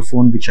 The cell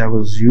phone which I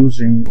was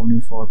using only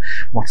for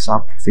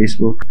WhatsApp,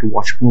 Facebook, to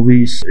watch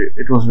movies,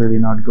 it was really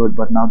not good.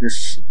 But now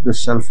this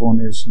cell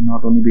phone is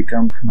not only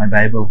become my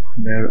Bible,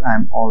 where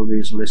I'm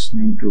always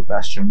listening to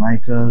Pastor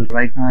Michael.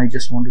 Right now I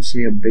just want to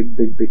say a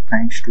big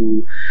thanks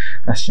to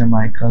Pastor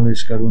Michael,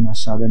 his Karuna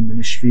Sadan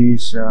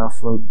Ministries,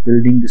 for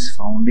building this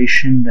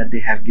foundation that they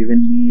have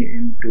given me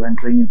into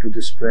entering into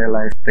this prayer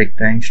life. Big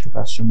thanks to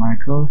Pastor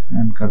Michael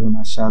and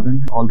Karuna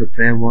Sadan, all the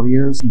prayer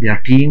warriors,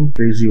 their team.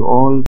 Praise you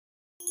all.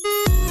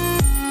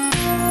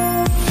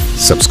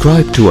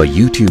 Subscribe to our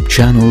YouTube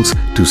channels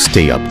to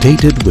stay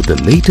updated with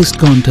the latest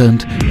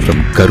content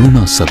from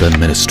Karuna Sadan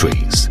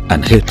Ministries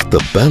and hit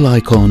the bell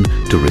icon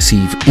to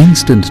receive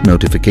instant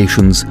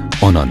notifications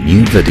on our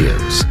new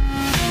videos.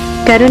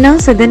 करुणा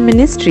सदन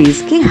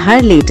ministries के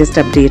हर latest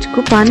update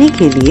को पाने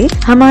के लिए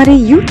हमारे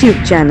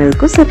YouTube channel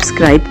को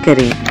subscribe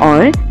करें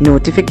और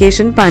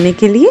नोटिफिकेशन पाने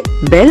के लिए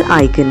बेल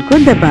आइकन को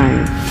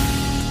दबाएं।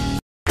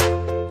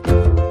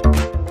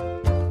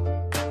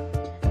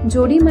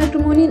 जोड़ी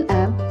मैट्रिमोनियल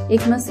ऐप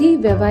एक मसीह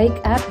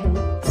वैवाहिक ऐप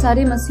है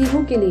सारे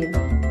मसीहों के लिए।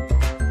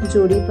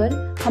 जोड़ी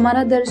पर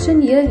हमारा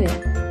दर्शन यह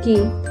है कि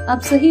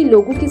आप सही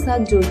लोगों के साथ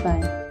जुड़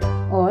पाएं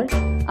और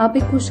आप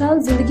एक खुशहाल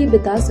जिंदगी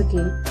बिता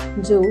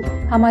सकें जो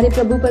हमारे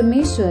प्रभु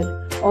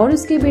परमेश्वर और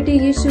उसके बेटे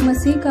यीशु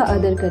मसीह का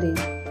आदर करें।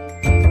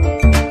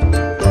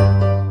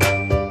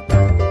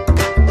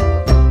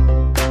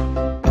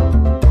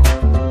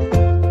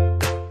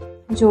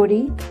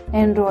 जोड़ी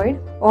एंड्रॉयड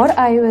और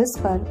iOS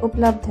पर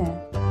उपलब्ध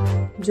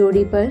है।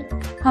 जोड़ी पर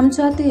हम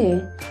चाहते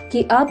हैं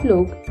कि आप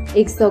लोग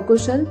एक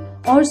सकुशल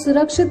और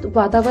सुरक्षित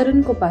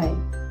वातावरण को पाएं।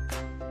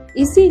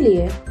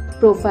 इसीलिए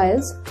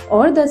प्रोफाइल्स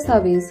और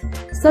दस्तावेज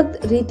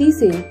सख्त रीति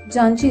से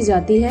जांची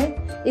जाती है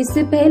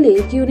इससे पहले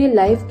कि उन्हें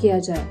लाइव किया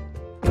जाए।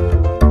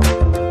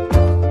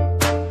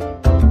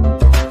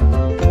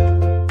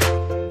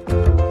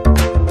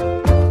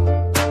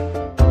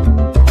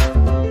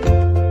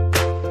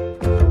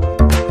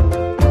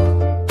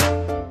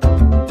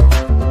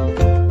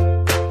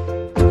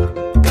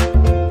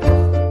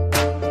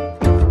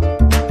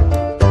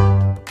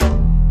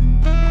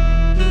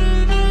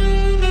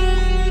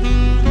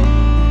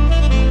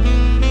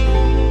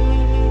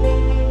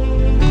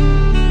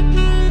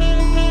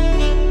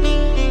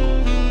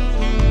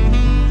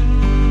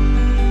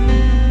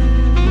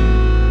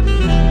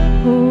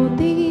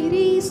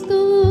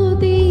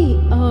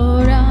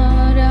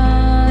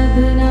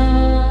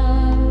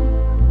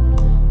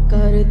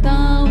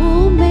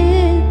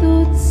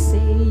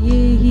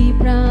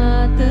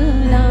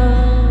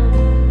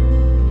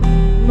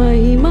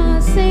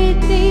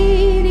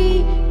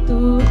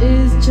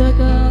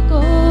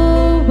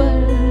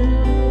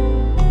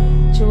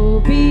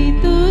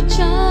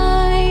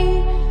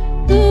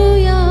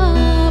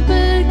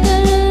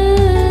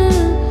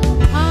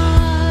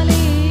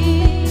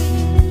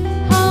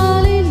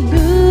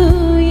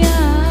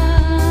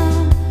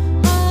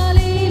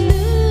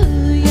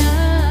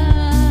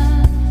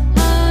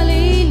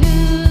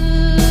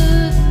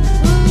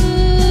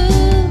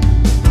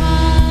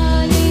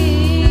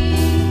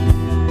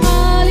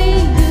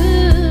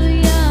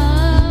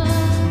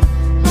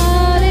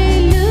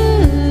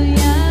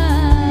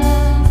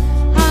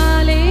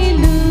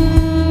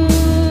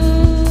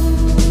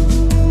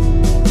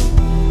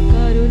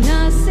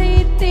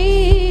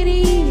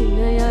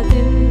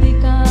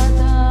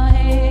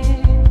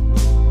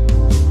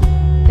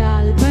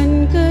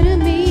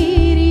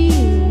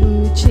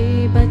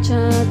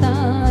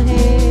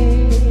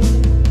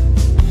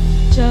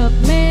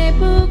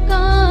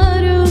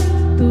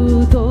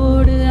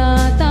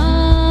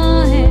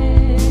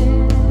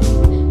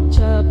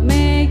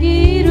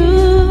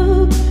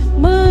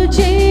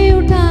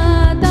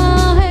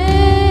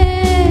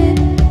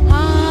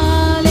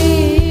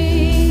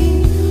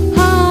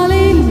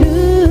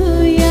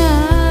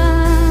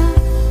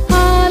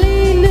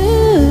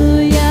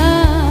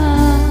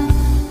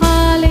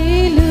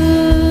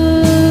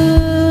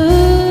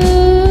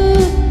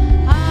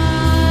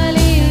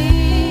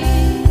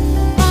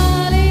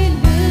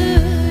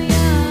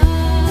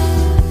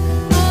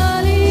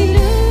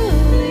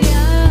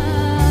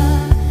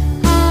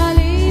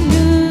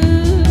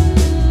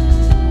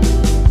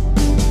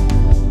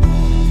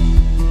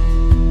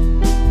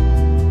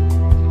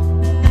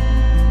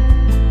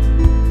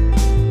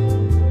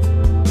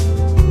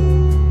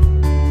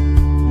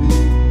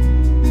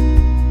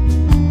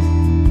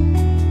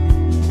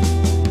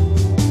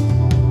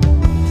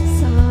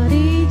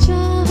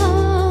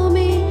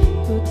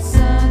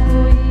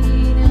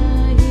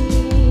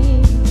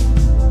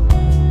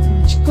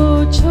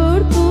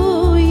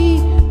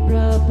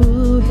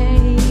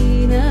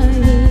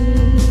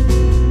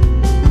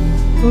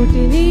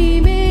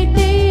 घुटने में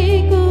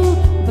टेकूं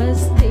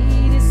बस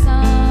तेरे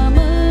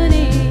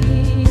सामने।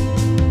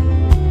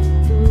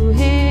 तू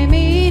है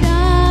मेरा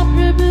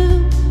प्रभु,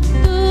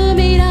 तू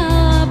मेरा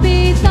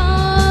पिता।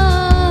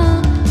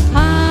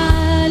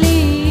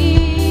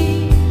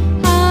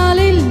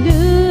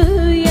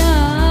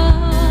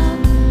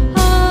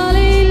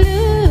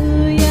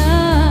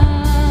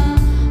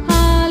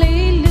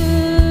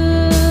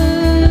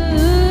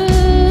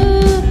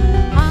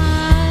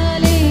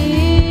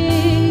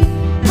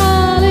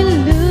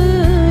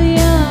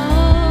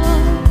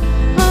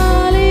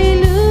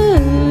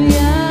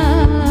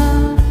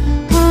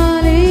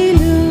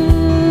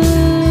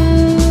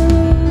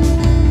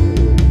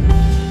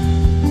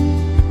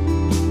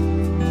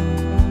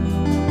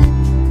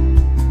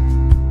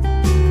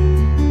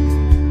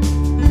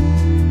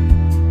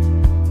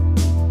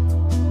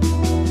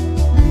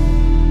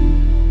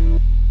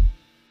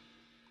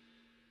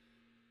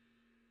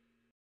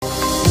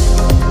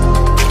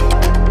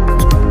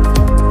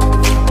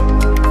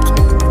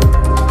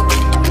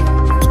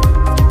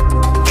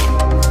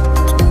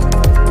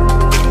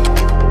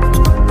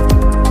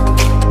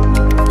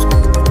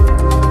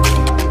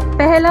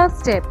 पहला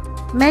स्टेप,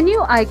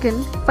 मेन्यू आइकन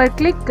पर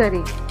क्लिक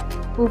करें,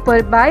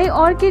 ऊपर बाएं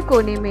ओर के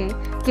कोने में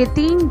के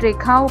 3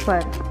 रेखाओं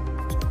पर।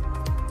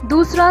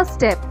 दूसरा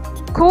स्टेप,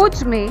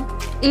 खोज में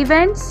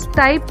इवेंट्स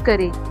टाइप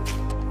करें,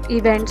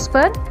 इवेंट्स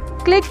पर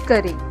क्लिक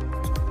करें।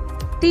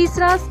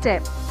 तीसरा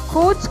स्टेप,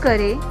 खोज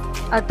करें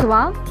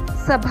अथवा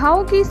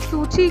सभाओं की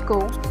सूची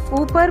को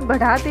ऊपर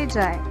बढ़ाते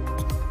जाएं।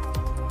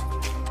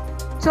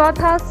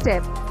 चौथा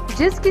स्टेप,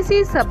 जिस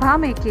किसी सभा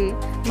में के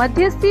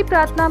मध्यस्थी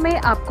प्रार्थना में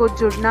आपको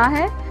जुड़ना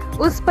है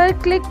उस पर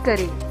क्लिक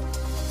करें।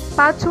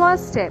 पांचवा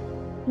स्टेप,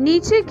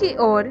 नीचे की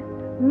ओर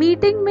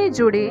मीटिंग में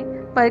जुड़े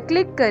पर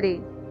क्लिक करें।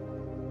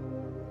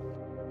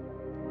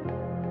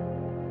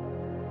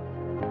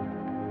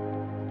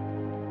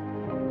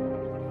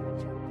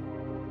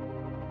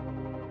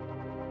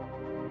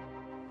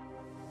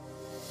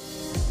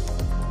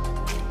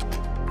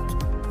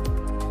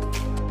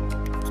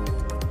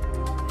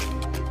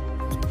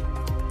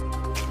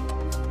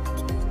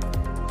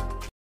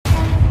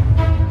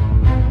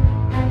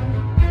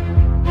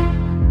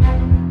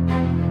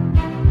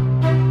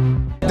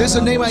 There's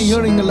a name I'm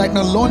hearing like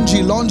now, Lonji.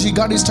 Lonji,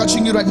 God is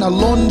touching you right now.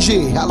 Lonji.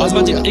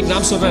 Hallelujah. एक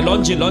नाम सुन रहा है,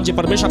 Lonji. Lonji,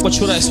 परमेश्वर आपको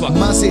छू रहा है इस वक्त.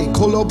 Mase,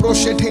 Kolhapur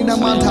Shetena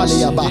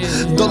Mantaliyaba.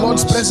 The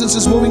Lord's presence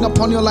is moving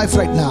upon your life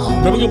right now.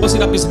 प्रभु की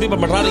उपस्थिति आपकी जिंदगी पर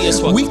मंडरा रही है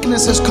इस वक्त.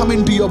 Weakness has come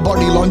into your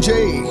body,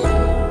 Lonji.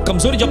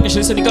 कमजोरी जो आपके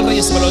शरीर से निकल रही है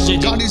इस वक्त, Lonji.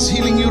 God is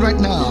healing you right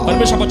now.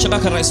 परमेश्वर आपको चंगा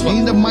कर रहा है इस वक्त.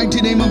 In the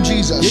mighty name of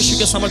Jesus. यीशु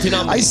के सामर्थ्य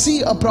नाम में. I see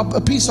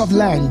a piece of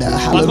land.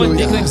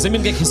 Hallelujah.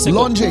 जमीन के एक हिस्से को.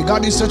 Lonji,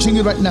 God is touching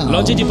you right now.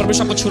 Lonji जी,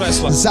 परमेश्वर आपको छू रहा है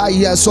इस वक्त.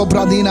 Zaya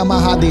Sobradina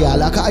Mahadia.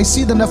 Like I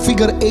see the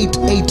figure 8,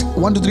 8.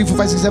 1, 2, 3, 4,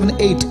 5, 6, 7,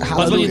 8.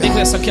 Hallelujah. देख रहे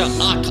हैं संख्या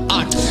 8,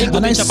 8.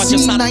 And I see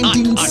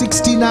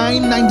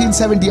 1969,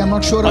 1970. I'm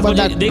not sure about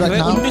that right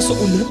now.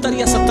 1969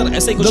 या 70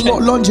 ऐसे कुछ है.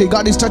 Lonji,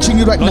 God is touching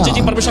you right now. Lonji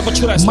जी, परमेश्वर आपको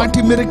छू रहा है इस वक्त.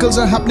 Mighty miracles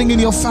are happening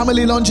in your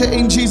family, Lonji,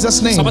 in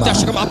Jesus' name. समझते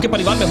आशीर्वाद आपके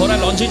परिवार में हो रहा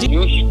है, Lonji ji.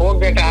 You spoke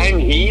that I am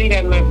healed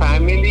and my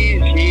family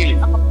is healed.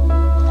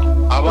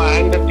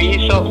 And the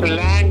piece of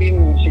land in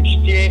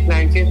 68,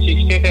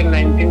 1968 and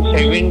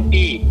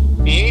 1970.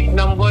 8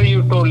 number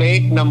you told,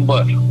 8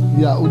 number.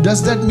 Yeah,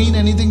 does that mean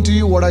anything to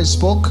you what I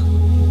spoke?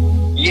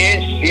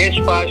 Yes, yes,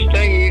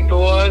 Pastor. It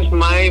was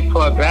my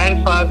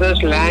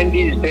grandfather's land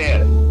is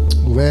there.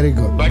 Very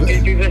good. But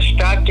it is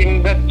stuck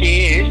in the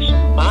case.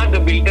 The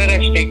builder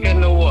has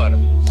taken over.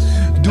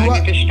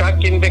 It is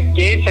stuck in the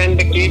case and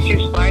the case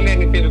is filed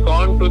and it is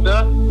gone to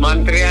the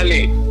Montreal.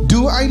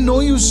 Do I know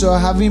you, sir?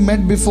 Have we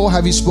met before?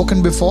 Have we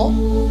spoken before?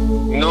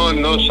 No,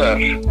 no, sir.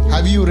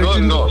 Have you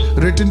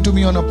written to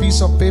me on a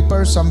piece of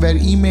paper, somewhere,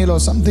 email or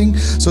something,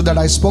 so that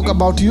I spoke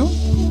about you?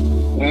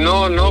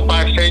 No, no,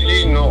 Pastor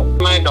Ji, no.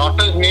 My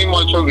daughter's name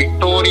also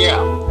Victoria.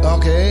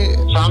 Okay.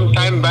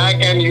 Sometime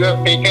back, and you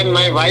have taken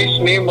my wife's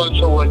name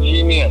also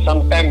Virginia.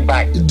 Sometime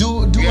back. Do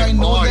I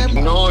know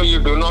them? No, you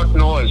do not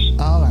know us.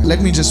 All right.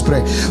 Let me just pray.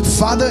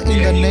 Father,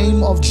 in the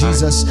name of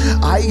Jesus,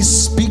 I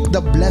speak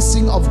the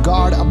blessing of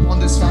God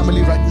upon this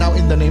family right now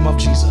in the name of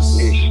Jesus.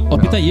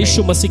 और पिता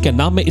यीशु मसीह के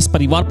नाम में इस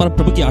परिवार पर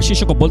प्रभु की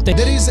आशीषों को बोलते हैं.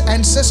 There is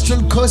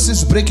ancestral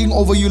curses breaking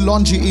over you,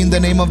 Lonji, in the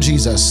name of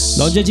Jesus.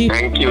 Lonji ji,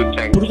 thank you.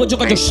 पूर्वजों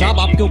का जो शाप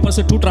आपके ऊपर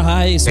से टूट रहा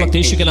है इस वक्त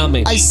यीशु के नाम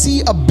में. I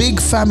see a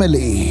big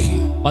family.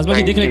 Paswan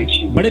ji देख रहे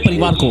हैं बड़े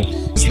परिवार को.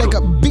 It's like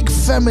a big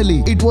family.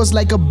 It was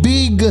like a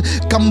big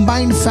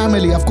combined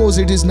family. Of course,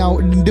 it is now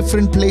in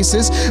different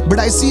places, but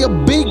I see a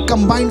big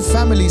combined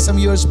family some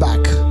years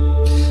back.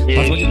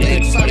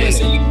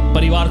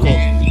 परिवार को.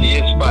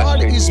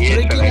 God is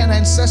breaking an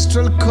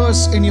ancestral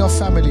curse in your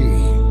family.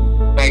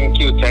 Thank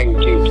you, thank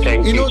you,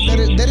 thank you. You know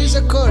there is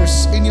a curse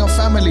in your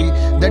family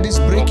that is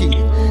breaking.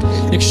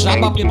 एक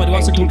श्राप आपके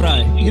परिवार से टूट रहा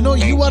है. You know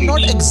you are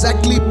not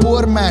exactly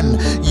poor man.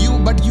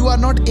 But you are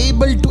not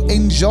able to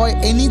enjoy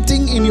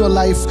anything in your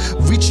life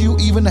which you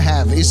even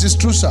have. Is this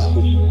true, sir?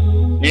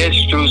 Yes,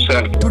 true,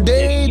 sir.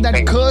 Today that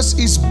curse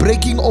is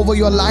breaking over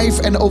your life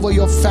and over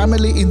your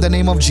family in the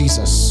name of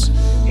Jesus.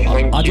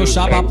 आज वो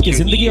शाप आपकी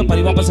जिंदगी और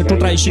परिवार पर से टूट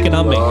रहा है यीशु के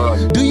नाम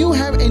में। Do you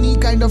have any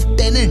kind of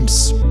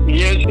tenants?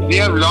 Yes, they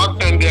have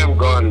locked and they have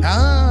gone.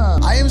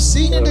 I am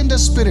seeing it in the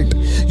spirit.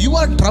 You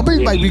are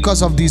troubled by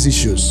because of these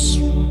issues.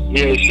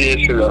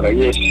 Yes, Lord.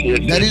 Yes.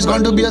 There is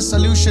going to be a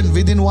solution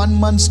within 1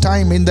 month's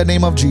time in the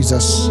name of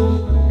Jesus.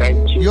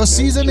 Thank you. Your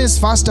season is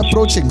fast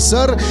approaching.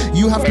 Sir,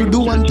 you have to do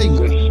one thing.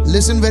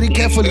 Listen very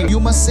carefully. You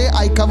must say,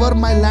 I cover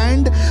my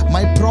land,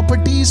 my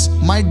properties,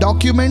 my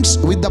documents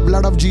with the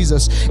blood of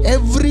Jesus.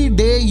 Every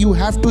day you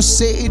have to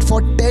say it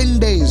for 10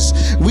 days.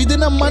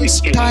 Within a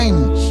month's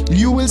time,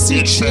 you will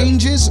see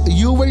changes.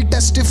 You will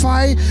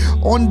testify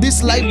on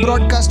this live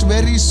broadcast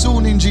very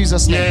soon in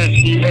Jesus' name.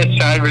 Yes,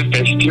 I will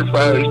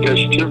testify.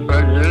 Yes.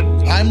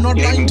 I'm not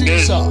lying to you,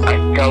 sir. I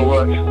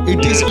cover.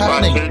 It is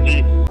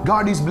happening.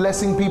 God is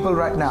blessing people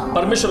right now.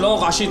 परमेश्वर लोगों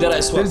को आशीष दे रहा है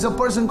इस There वक्त। is a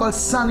person called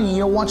Sunny.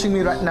 You're watching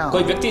me right now.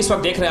 कोई व्यक्ति इस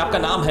वक्त देख रहे हैं, आपका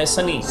नाम है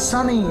Sunny.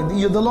 Sunny,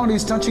 the Lord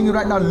is touching you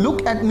right now.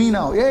 Look at me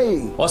now.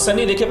 Hey. और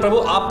सनी देखिए, प्रभु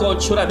आपको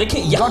छू रहा है।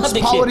 देखिए यहाँ God's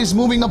देखिए। power is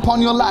moving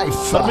upon your life.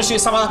 परमेश्वर की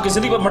समाज आपकी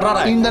जिंदगी पर मंडरा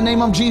रहा है। In the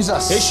name of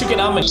Jesus. यीशु के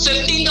नाम में।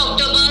 15th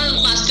October,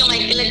 Pastor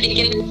Michael had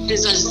taken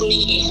results.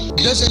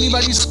 Does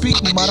anybody speak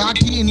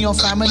Marathi in your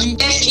family?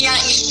 Yes,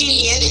 yeah, East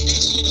Indian.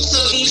 So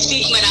we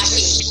speak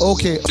Marathi.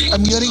 Okay,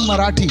 I'm hearing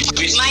Marathi.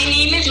 My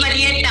name is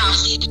Marietta.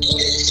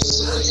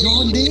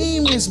 Your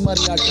name is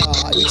Marietta.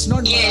 It's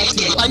not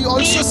Marathi. I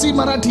also see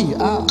Marathi.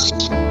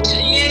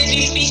 Yes,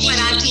 we speak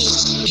Marathi.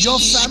 Your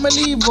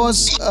family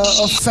was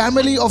a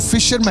family of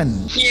fishermen.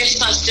 Yes,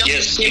 Pastor.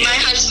 Yes. My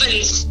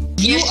husband's.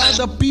 You are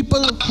the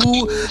people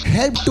who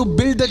helped to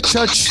build the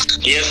church.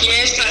 Yes,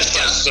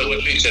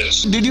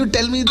 Pastor. Did you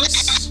tell me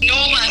this? No,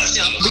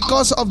 Pastor.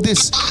 Because of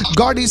this,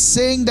 God is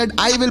saying that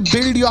I will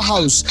build your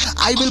house.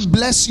 I will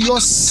bless your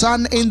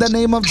son in the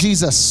name of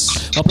Jesus.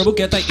 और प्रभु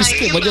कहता है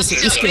इसके वजह से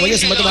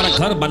मैं तुम्हारा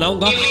घर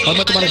बनाऊंगा और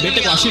मैं तुम्हारे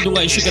बेटे को आशीष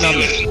दूंगा यीशु के नाम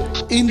में।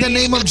 In the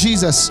name of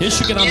Jesus.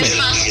 यीशु के नाम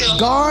में।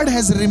 God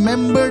has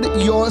remembered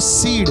your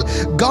seed.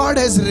 God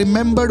has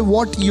remembered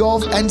what your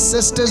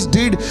ancestors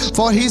did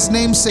for His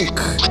name's sake.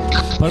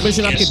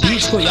 परमेश्वर ने आपके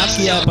बीज को याद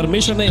किया है।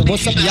 परमेश्वर ने वो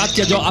सब याद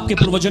किया जो आपके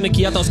पूर्वजों ने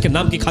किया था उसके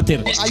नाम की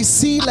खातिर। I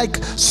see like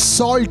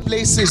salt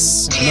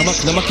places.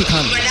 नमक की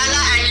Khan.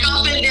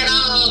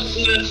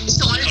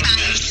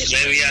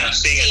 Where we are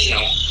staying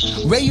now.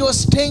 Where you are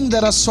staying,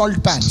 there are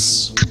salt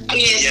pans.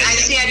 Yes, I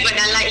stay at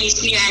Badala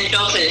East New and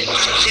Toffel.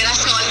 There are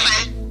salt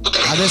pans.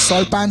 Are there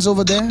salt pans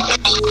over there?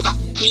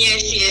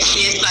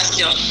 Yes,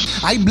 Pastor.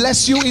 I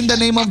bless you in the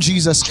name of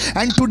Jesus.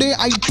 And today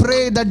I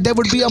pray that there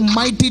would be a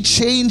mighty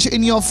change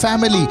in your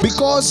family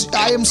because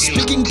I am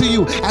speaking to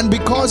you and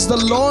because the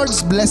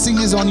Lord's blessing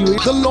is on you.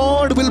 The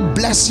Lord will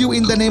bless you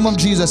in the name of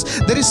Jesus.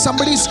 There is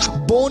somebody's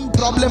bone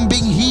problem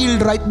being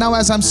healed right now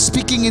as I'm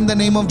speaking in the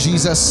name of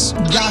Jesus.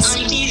 Yes.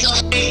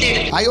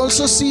 I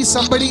also see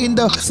somebody in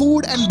the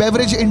food and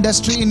beverage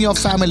industry in your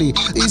family.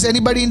 Is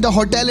anybody in the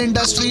hotel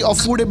industry or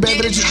food and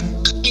beverage?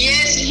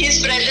 Yes,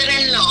 his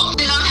brother-in-law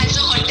has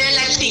a hotel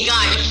at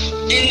Sigard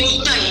in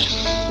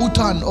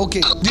Utan,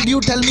 okay. Did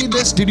you tell me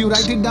this? Did you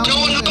write it down?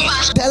 No,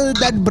 Tell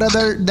that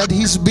brother that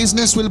his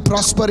business will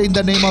prosper in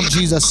the name of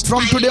Jesus.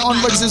 From today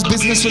onwards, his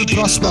business will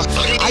prosper.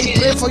 I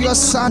pray for your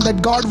son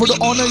that God would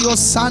honor your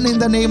son in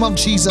the name of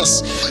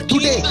Jesus.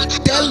 Today,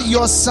 tell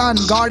your son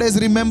God has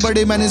remembered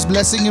him and is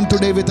blessing him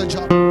today with a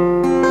job.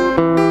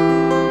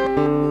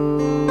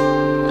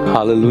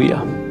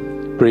 Hallelujah.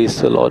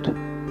 Praise the Lord.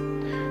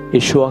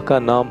 यीशुआ का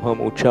नाम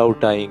हम ऊंचा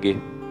उठाएंगे।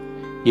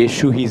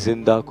 यीशु ही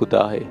जिंदा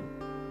खुदा है,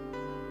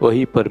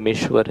 वही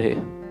परमेश्वर है।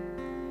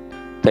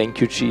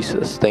 Thank you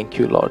Jesus, thank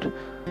you Lord.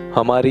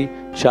 हमारी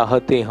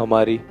चाहतें,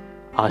 हमारी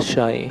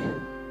आशाएं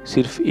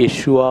सिर्फ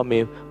यीशुआ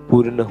में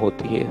पूर्ण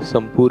होती है,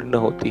 संपूर्ण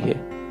होती है।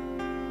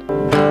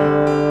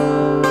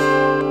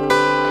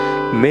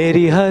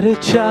 मेरी हर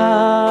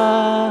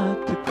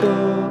चाहत को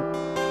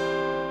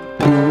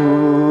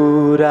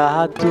पूरा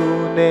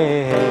तूने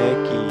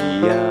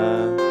किया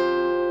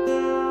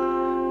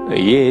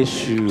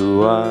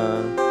यीशुआ।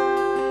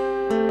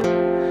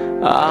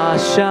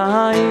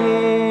 आशाएं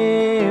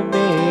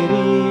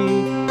मेरी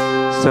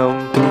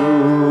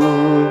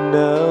संपूर्ण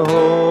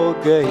हो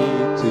गई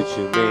तुझ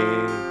में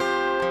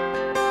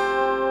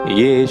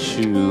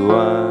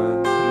यीशुआ।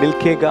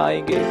 मिलके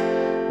गाएंगे।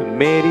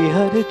 मेरी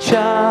हर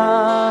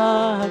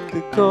चाहत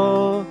को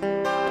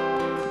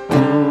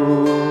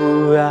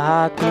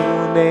पूरा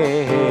तूने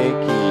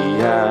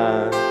किया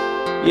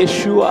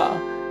यीशुआ,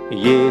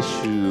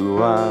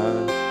 यीशुआ।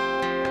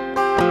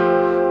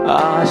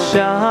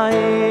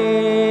 आशाएं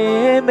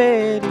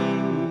मेरी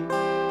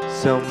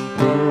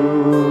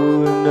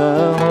संपूर्ण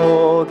हो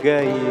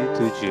गई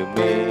तुझ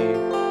में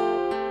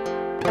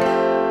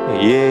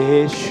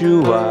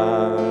यीशुआ।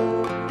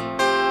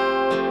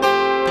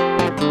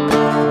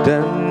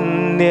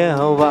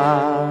 धन्यवाद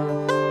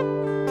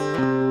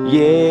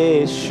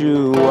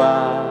यीशुआ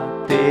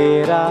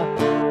तेरा,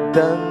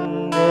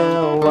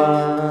 धन्यवाद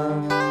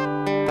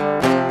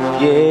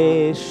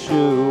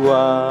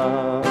यीशुआ,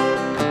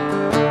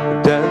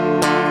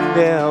 धन्यवाद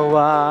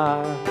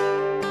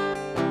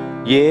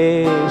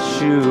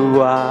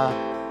यीशुआ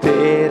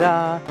तेरा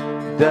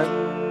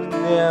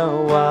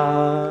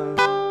धन्यवाद,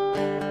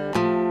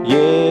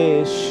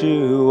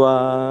 यीशुआ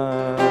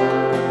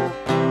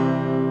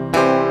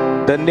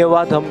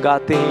धन्यवाद हम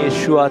गाते हैं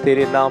यीशुआ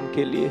तेरे नाम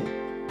के लिए।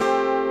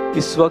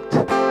 इस वक्त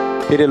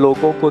तेरे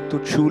लोगों को तू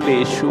छू ले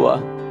यीशुआ।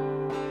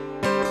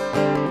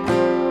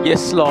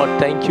 Yes Lord,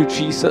 thank you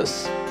Jesus.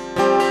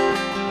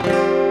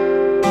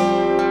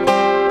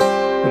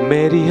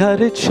 मेरी हर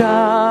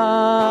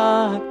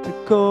चाहत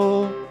को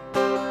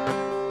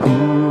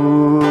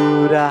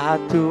पूरा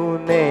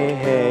तूने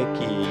है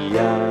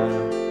किया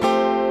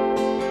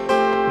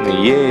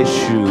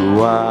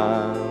यीशुआ।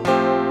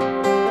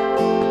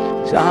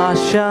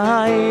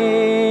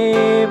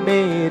 आशाएं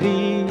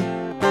मेरी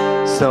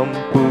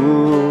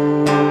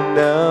संपूर्ण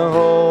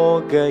हो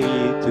गई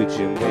तुझ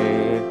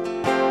में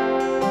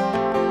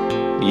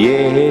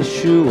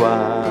यीशुआ।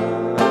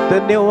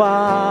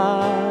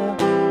 धन्यवाद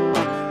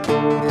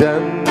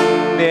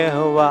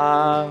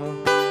धन्यवाद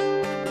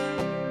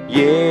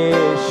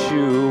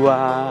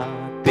यीशुआ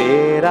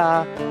तेरा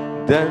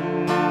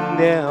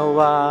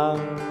धन्यवाद,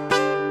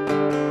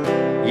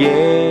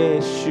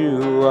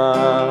 यीशुआ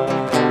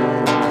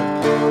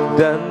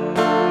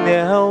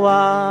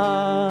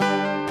धन्यवाद,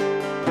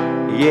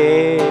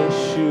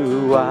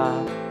 यीशुआ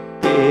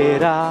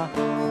तेरा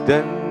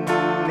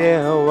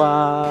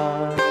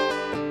धन्यवाद,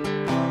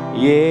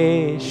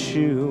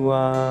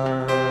 यीशुआ।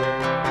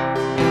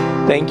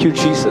 Thank you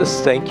Jesus,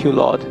 thank you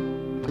Lord.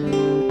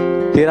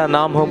 तेरा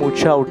नाम हम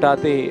ऊंचा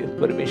उठाते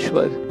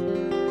परमेश्वर।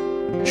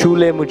 छू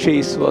ले मुझे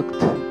इस वक्त।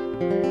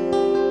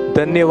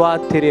 धन्यवाद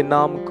तेरे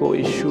नाम को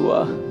यीशुआ।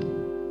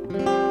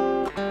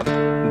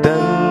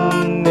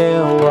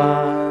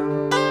 धन्यवाद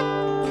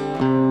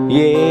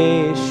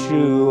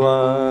यीशुआ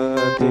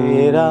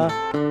तेरा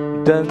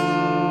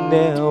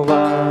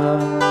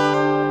धन्यवाद,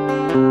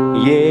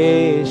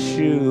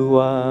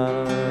 यीशुआ।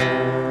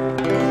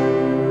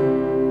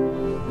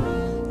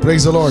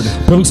 Praise the Lord.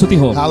 प्रभु की स्तुति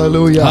हो।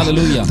 Hallelujah.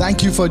 Hallelujah.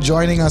 Thank you for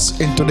joining us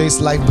in today's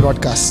live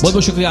broadcast. बहुत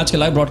बहुत शुक्रिया आज के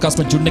लाइव ब्रॉडकास्ट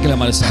में जुड़ने के लिए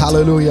हमारे साथ।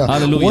 Hallelujah.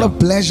 Hallelujah. What a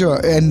pleasure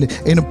and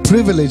in a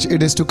privilege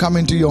it is to come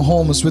into your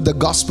homes with the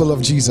gospel of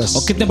Jesus.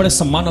 और कितने बड़े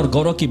सम्मान और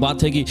गौरव की बात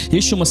है कि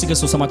यीशु मसीह के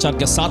सुसमाचार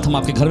के साथ हम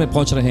आपके घर में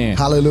पहुंच रहे हैं।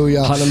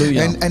 Hallelujah.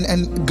 Hallelujah.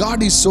 And God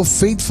is so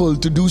faithful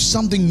to do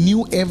something new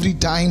every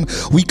time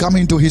we come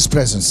into His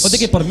presence. और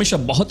देखिए परमेश्वर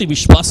बहुत ही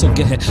विश्वास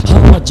योग्य है। हर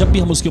बार जब भी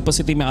हम उसकी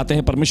उपस्थिति में आते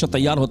हैं परमेश्वर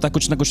तैयार होता है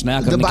कुछ ना कुछ नया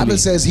करने के लिए। The Bible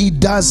says He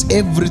does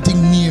everything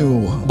new.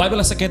 Bible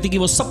ऐसा कहती है कि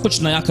वो सब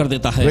कुछ नया कर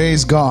देता है।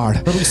 Praise God.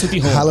 प्रभु की स्तुति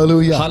हो।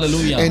 Hallelujah.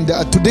 Hallelujah. And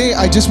today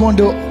I just want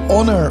to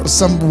honor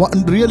some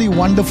really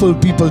wonderful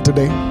people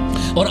today.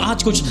 और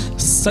आज कुछ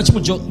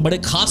सचमुच जो बड़े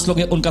खास लोग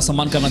हैं उनका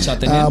सम्मान करना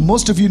चाहते हैं।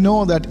 Most of you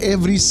know that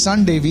every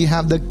Sunday we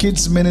have the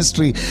kids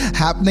ministry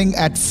happening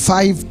at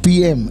 5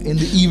 p.m. in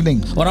the evening.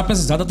 और आप में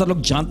से ज्यादातर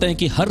लोग जानते हैं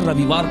कि हर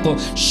रविवार को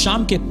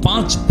शाम के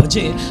 5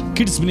 बजे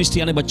किड्स मिनिस्ट्री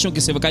यानी बच्चों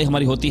की सेवकाई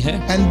हमारी होती है।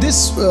 And this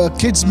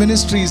kids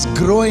ministry is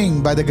growing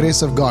by the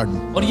grace of God.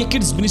 और ये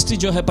किड्स मिनिस्ट्री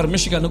जो है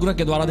परमेश्वर के अनुग्रह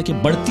के द्वारा देखिए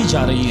बढ़ती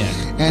जा रही है।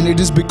 And it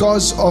is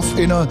because of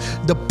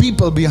the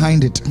people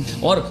behind it.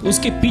 और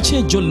उसके पीछे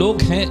जो लोग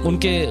हैं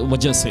उनके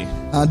वजह से।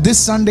 This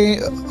Sunday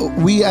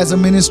we as a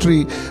ministry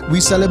we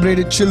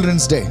celebrated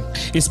Children's Day.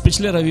 इस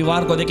पिछले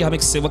रविवार को देखिए हम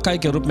एक सेवकाई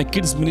के रूप में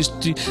किड्स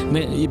मिनिस्ट्री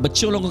में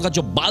बच्चों लोगों का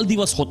जो बाल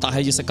दिवस होता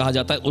है जिसे कहा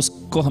जाता है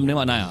उसको हमने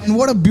मनाया। And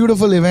what a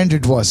beautiful event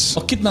it was.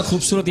 और कितना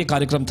खूबसूरत ये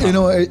कार्यक्रम था। You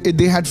know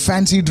they had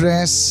fancy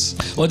dress.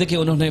 और देखिए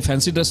उन्होंने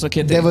फैंसी ड्रेस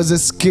रखे थे। There was a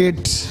skit.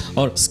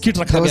 और स्किट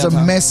रखा गया था। There was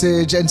a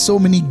message and so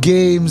many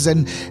games and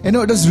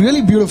it was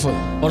really beautiful.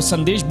 और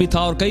संदेश भी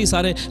था और कई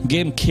सारे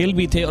गेम खेल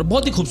भी थे और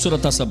बहुत ही खूबसूरत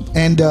था सब।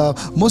 And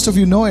most of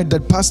you know it that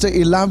Pastor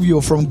Ilavio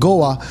from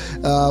Goa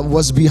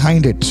was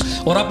behind it.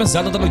 और आप में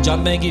ज्यादातर लोग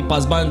जानते हैं कि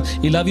पासवान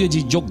इलावियो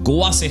जी जो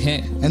गोवा से हैं।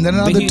 And then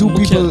another two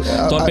people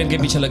तौर पे इनके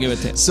पीछे लगे हुए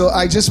थे। So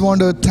I just want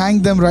to thank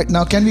them right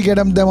now. Can we get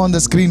them on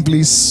the screen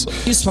please?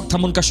 इस वक्त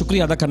हम उनका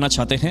शुक्रिया अदा करना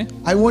चाहते हैं।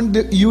 I want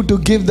you to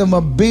give them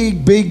a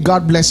big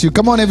God bless you.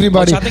 Come on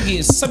everybody. चाहते हैं कि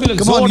सभी लोग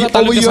Come on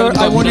over here.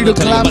 I want you to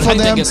clap for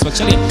them.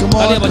 Come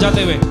on.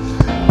 बजाते हुए।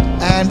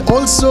 And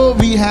also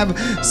we have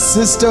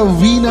Sister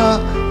Veena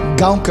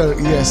Gaonkar,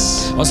 yes.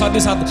 और साथ ही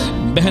साथ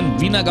बहन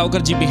वीना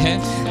गांवकर जी भी हैं।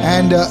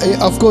 And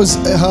of course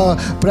her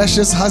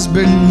precious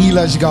husband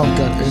Neelaj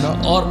Gaonkar, you know.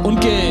 और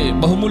उनके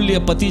बहुमूल्य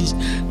पति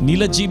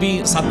नीलज जी भी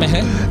साथ में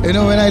हैं। You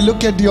know when I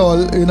look at you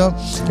all, you know,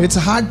 it's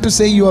hard to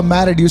say you are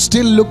married. You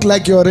still look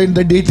like you are in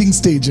the dating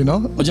stage, you know.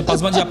 और जब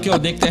पासवान जी आपकी ओर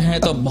देखते हैं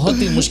तो बहुत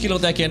ही मुश्किल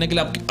होता है कहने के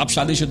लिए आप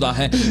शादीशुदा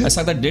हैं।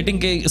 ऐसा लगता है डेटिंग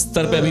के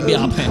स्तर पे अभी भी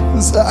आप हैं।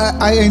 So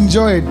I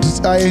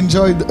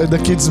enjoyed the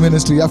kids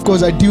ministry. Of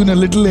course I tune a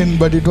little in,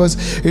 but it was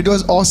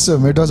awesome.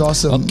 It was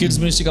awesome. और किड्स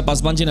मिनिस्ट्री का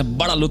पासवान जी ने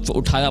बड़ा लुत्फ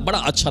उठाया, बड़ा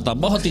अच्छा था,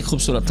 बहुत ही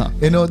खूबसूरत था।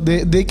 You know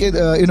they can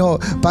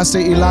Pastor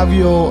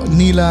Ilavio,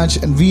 Neelaj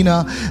and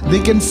Veena, they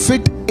can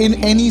fit in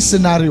any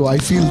scenario. I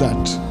feel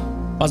that.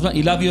 Paswan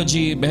इलावियो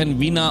जी, बहन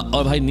वीना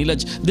और भाई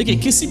नीलज देखिए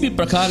किसी भी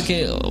प्रकार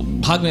के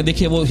भाग में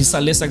देखिए वो हिस्सा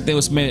ले सकते हैं,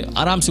 उसमें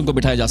आराम से उनको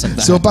बिठाया जा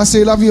सकता है। So Pastor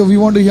Ilavio, we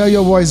want to hear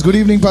your voice. Good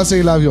evening, Pastor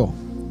Ilavio.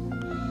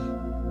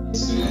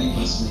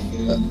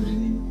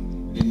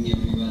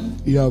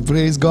 Yeah,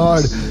 praise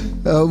God.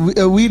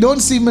 We don't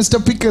see Mr.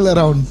 Pickle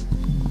around.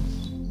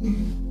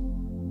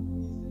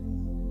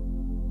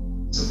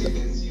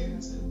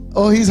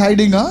 Oh, he's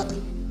hiding, huh?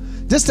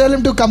 Just tell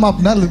him to come up,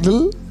 na,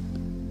 little.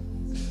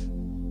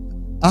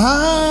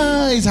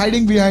 He's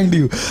hiding behind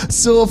you.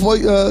 So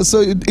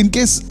in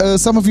case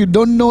some of you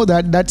don't know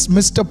that, that's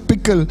Mr.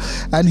 Pickle,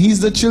 and he's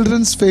the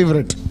children's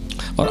favorite.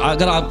 और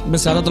अगर आप में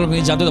ज़्यादातर लोग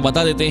नहीं जानते तो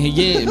बता देते हैं,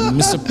 ये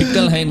मिस्टर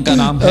पिकल है, इनका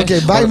नाम है. Okay,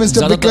 bye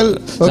Mr. Pickle.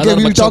 Okay,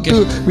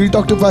 we'll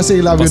talk to Pastor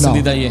Elavio now.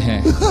 पसंदीदा ये है.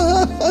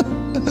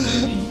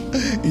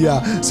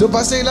 Yeah. So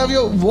Pastor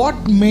Elavio, what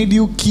made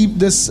you keep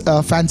this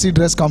fancy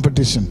dress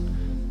competition?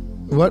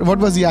 What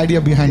was the idea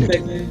behind it?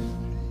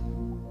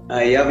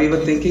 Yeah, we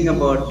were thinking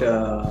about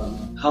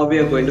how we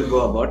are going to go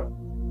about,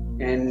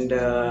 and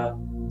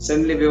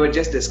suddenly we were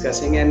just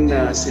discussing, and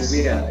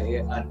Sylvia,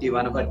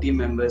 one of our team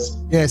members,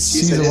 yes,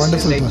 she's a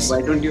wonderful person.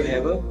 Why don't you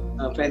have a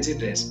fancy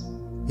dress?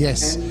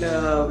 Yes. And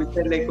we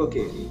said like,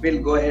 okay,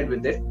 we'll go ahead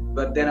with it.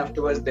 But then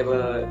afterwards there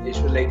were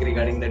issues like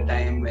regarding the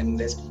time and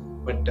this.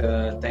 But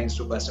thanks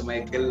to Pastor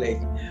Michael,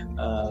 like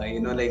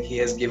he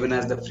has given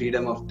us the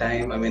freedom of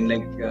time. I mean,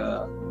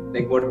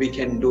 like what we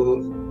can do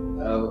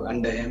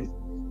under him.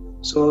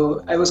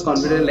 So I was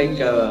confident, like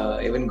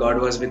even God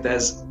was with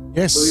us.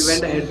 Yes. So we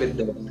went ahead with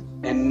that.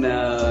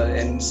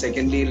 And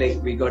secondly, like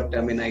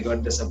I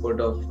got the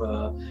support of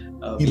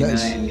Veena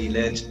and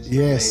Neelaj.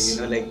 Yes.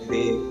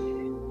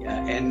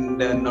 And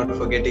not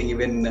forgetting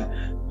even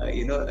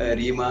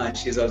Reema,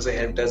 she's also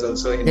helped us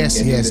also in yes,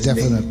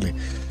 definitely.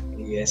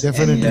 Yes,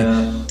 definitely.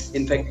 And,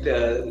 in fact,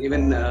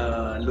 even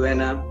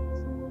Luana,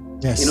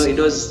 yes, it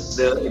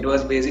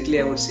was basically,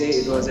 I would say,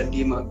 it was a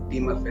team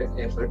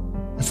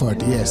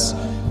effort. Yes.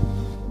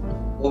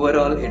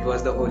 Overall, it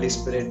was the Holy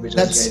Spirit which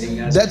was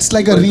guiding us. That's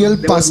like a real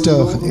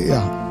pastor.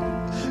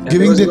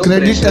 Giving the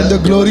credit and the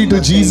glory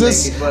to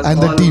Jesus and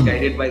the team.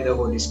 Guided by the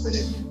Holy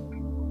Spirit.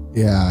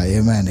 Yeah,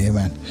 amen.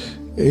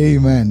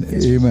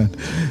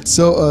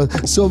 So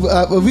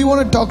we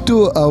want to talk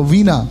to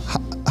Veena.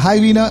 Hi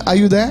Veena, are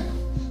you there?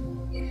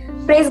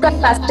 Praise God,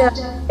 Pastor.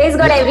 Praise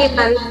God,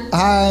 everyone.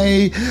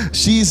 Hi,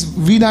 she's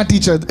Veena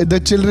teacher. The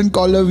children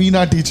call her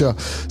Veena teacher.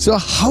 So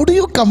how do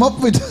you come up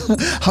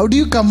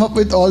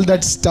with all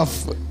that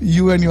stuff,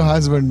 you and your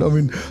husband? I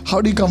mean,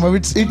 how do you come up?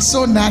 It's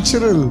so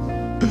natural.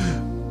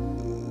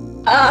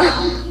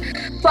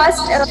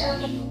 First,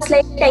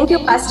 thank you,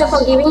 Pastor,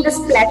 for giving this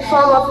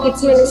platform of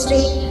Kids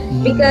Ministry,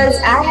 because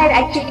I had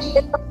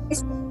actually,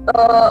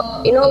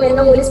 when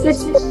the Holy Spirit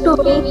spoke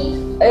to me,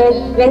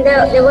 when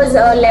there was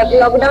a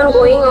lockdown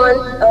going on,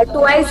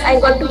 twice I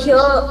got to hear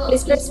Holy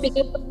Spirit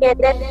speaking to me, and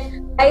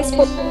then I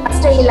spoke to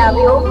Pastor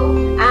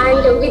Elavio,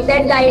 and with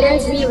that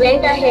guidance we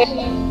went ahead,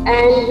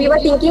 and we were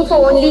thinking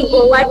for only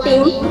Goa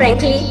team,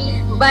 frankly,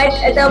 but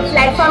the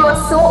platform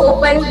was so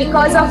open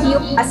because of you,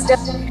 Pastor,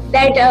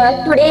 that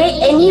today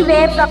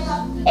anywhere from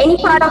any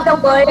part of the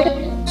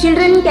world,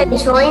 children can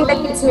join the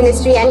Kids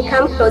Ministry and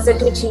come closer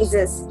to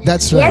Jesus.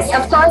 That's right. Yes,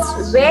 of course,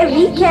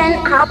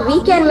 how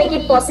we can make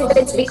it possible,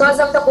 it's because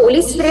of the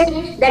Holy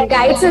Spirit that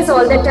guides us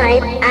all the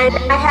time. And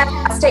I have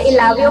Pastor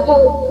Elavio,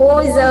 who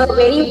is a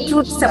very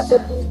true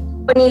support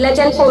for Neelaj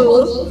and for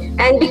me.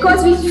 And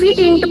because we fit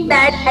into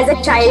that as a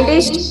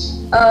childish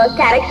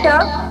character,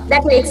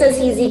 that makes us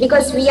easy,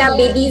 because we are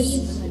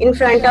babies in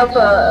front of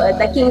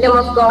the kingdom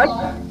of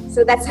God.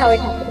 So that's how it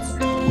happens.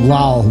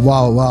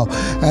 Wow.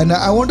 And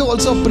I want to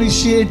also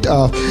appreciate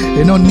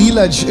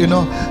Neelaj,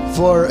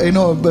 for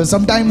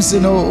sometimes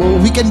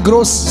we can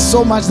grow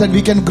so much that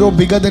we can grow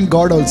bigger than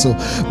God also.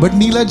 But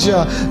Neelaj,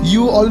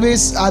 you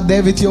always are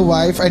there with your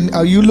wife, and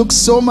you look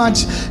so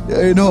much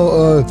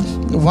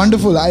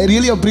wonderful. I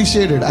really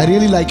appreciate it. I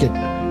really like it.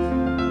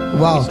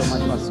 Wow. Thank you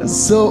so much,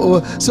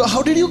 Pastor. So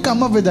how did you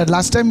come up with that?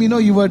 Last time,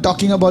 you were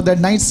talking about that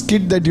nice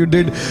skit that you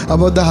did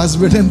about the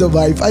husband and the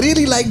wife. I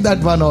really liked that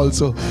one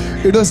also.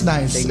 It was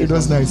nice. It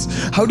was nice.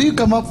 How do you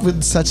come up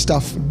with such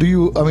stuff?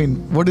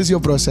 What is your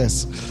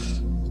process?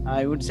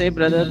 I would say,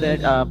 brother,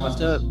 that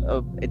Pastor,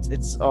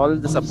 it's all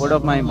the support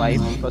of my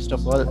wife, first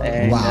of all.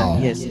 And wow.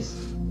 Yes,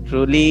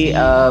 truly,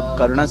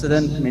 Karuna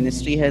Sadan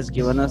Ministry has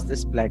given us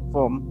this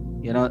platform.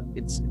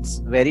 It's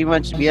very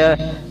much, we are,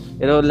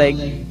 I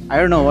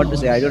don't know what to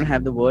say. I don't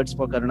have the words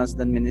for Karuna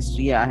Sadan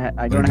Ministry.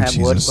 I don't have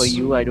words for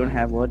you. I don't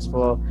have words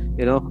for,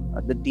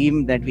 the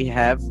team that we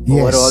have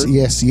overall.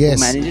 Yes. Who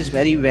manages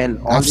very well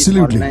all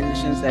Absolutely. these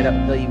organizations,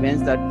 the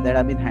events that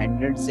have been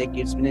handled, say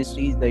Kids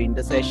Ministries, the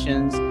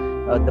intercessions,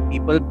 the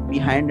people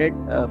behind it,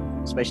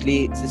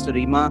 especially Sister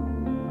Reema,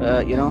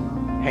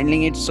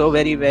 handling it so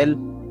very well.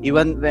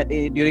 Even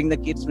during the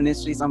Kids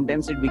Ministry,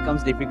 sometimes it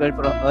becomes difficult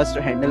for us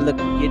to handle the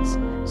kids.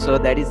 So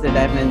that is the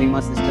time when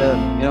Reema sister,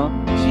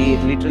 she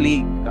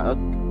literally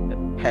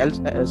helps,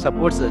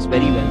 supports us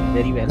very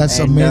well. That's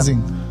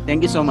amazing.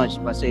 Thank you so much,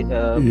 Pastor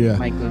Yeah.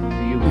 Michael.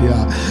 You.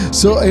 Yeah.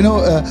 So,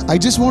 I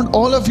just want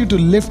all of you to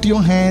lift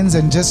your hands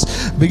and just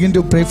begin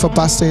to pray for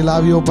Pastor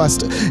Elavio,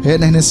 Pastor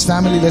and his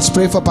family. Let's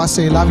pray for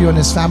Pastor Elavio and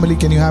his family.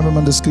 Can you have him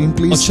on the screen, और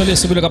please? चलिए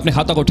सभी लोग अपने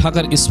हाथों को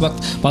उठाकर इस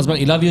वक्त पासवान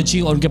इलावियो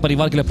जी और उनके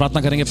परिवार के लिए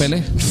प्रार्थना करेंगे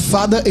पहले।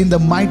 Father, in the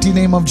mighty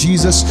name of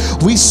Jesus,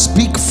 we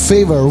speak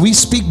favor, we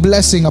speak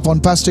blessing upon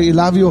Pastor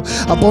Elavio,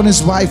 upon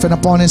his wife and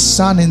upon his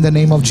son in the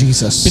name of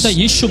Jesus. पिता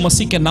यीशु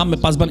मसीह के नाम में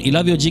पासवान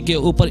इलावियो जी के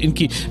ऊपर,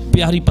 इनकी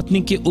प्यारी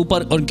पत्नी के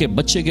ऊपर और उनके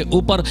बच्चे के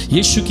ऊपर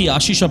यीशु की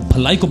आशीष और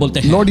भलाई को बोलते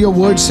हैं। Lord, your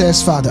word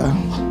says, Father,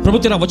 प्रभु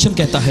तेरा वचन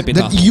कहता है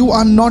पिता, that you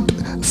are not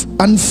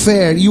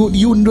unfair.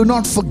 You do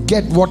not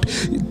forget what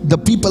the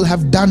people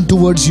have done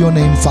towards your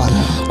name,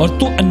 Father. और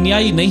तू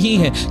अन्यायी नहीं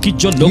है कि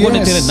जो लोगों ने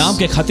Yes. तेरे नाम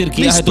के खातिर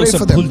किया Please है तो pray उसे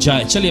for them. भूल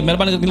जाए। चलिए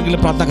मेहरबानी करके इनके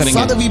लिए प्रार्थना करेंगे।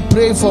 Father, we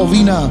pray for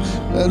Veena.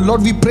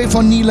 Lord, we pray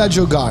for Neelaj,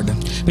 oh God.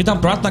 पिता हम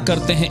प्रार्थना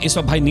करते हैं इस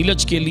वक्त भाई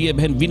नीलज के लिए,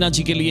 बहन वीना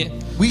जी के लिए।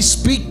 We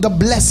speak the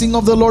blessing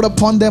of the Lord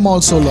upon them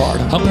also, Lord.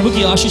 हम प्रभु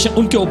की आशीष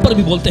उनके ऊपर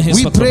भी बोलते हैं इस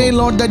We वक्त pray, Prabhu.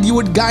 Lord, that you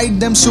would guide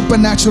them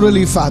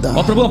supernaturally, Father.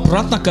 और प्रभु हम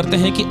प्रार्थना करते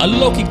हैं कि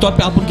अलौकिक तौर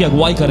पे आप उनकी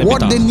अगुवाई करें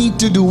What पिता। they need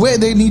to do, where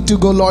they need to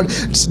go, Lord.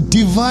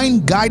 Divine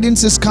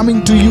guidance is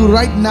coming to you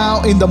right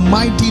now in the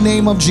mighty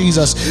name of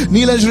Jesus.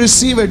 Neelaj,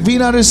 receive it.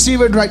 Veena,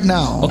 receive it right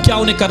now. और क्या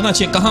उन्हें करना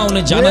चाहिए, कहाँ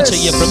उन्हें जाना Yes.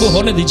 चाहिए, प्रभु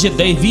होने दीजिए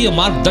दैवीय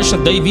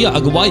मार्गदर्शन, दैवीय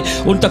अगुवाई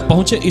उन तक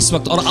पहुंचे इस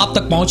वक्त और आप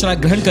तक पहुंच रहा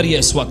है, ग्रहण करिए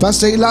इस वक्त।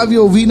 Pastor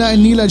Elavio, Veena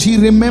and Neelaj, he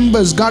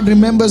remembers, God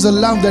remembers the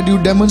love that you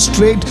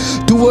demonstrate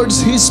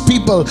towards his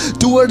people,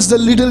 towards the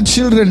little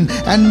children,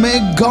 and may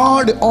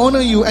God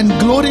honor you and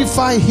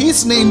glorify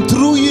his name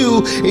through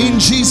you in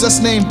Jesus'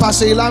 name.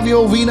 Pastor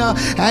Elavio, Veena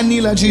and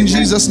Neelaj, in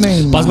Jesus'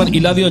 name. Paswan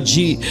इलावियो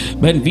जी,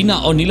 बहन वीना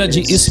और नीला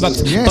जी, इस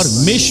वक्त Yes.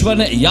 परमेश्वर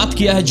ने याद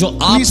किया है जो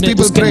आपने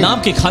people उसके pray.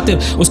 नाम के खातिर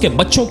उसके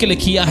बच्चों के लिए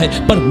किया है।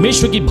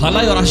 परमेश्वर की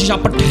भलाई और आशीष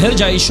आप पर ठहर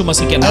जाए यीशु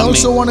मसीह के I नाम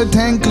also में। want to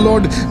thank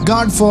Lord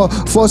God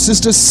for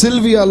Sister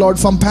Sylvia, Lord,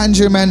 from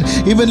Panjim, and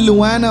even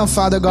Luana,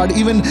 Father God,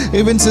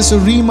 even Sister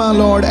Rima,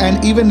 Lord,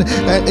 and even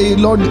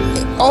Lord,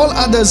 all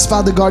others,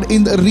 Father God,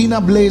 in the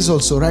arena blaze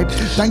also, right?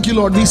 Thank you,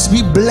 Lord.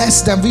 We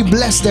bless them. We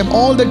bless them.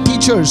 All the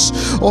teachers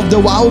of the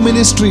Wow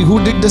Ministry who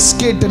did the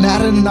skit, and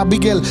Aaron and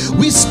Abigail.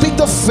 We speak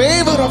the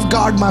favor of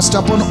God, Master,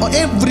 upon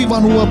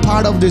everyone who are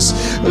part of this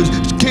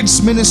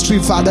kids ministry,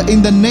 Father,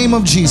 in the name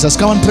of Jesus.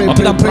 Come on, pray, और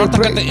pray, पिता pray, प्रार्थना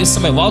pray. करते हैं इस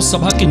समय वाव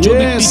सभा के जो भी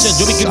Yes. टीचर,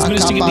 जो भी किड्स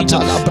मिनिस्ट्री के टीचर,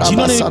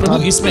 जिन्होंने भी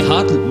प्रभु इसमें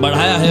हाथ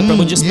बढ़ाया है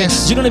प्रभु, जिसमें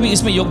जिन्होंने भी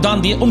इसमें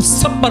योगदान दिए, उन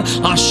सब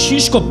पर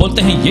आशीष को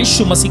बोलते हैं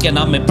यीशु मसीह के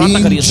नाम में। प्रार्थना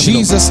In करिए सभी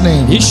लोग। Jesus'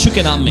 name. यीशु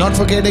के नाम में। Not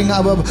forgetting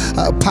our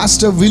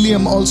Pastor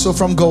William also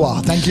from Goa.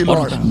 Thank you,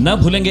 Lord. और न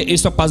भूलेंगे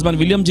इस वक्त पासवान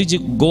विलियम जी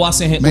गोवा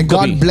से हैं, May उनको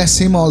God भी bless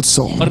him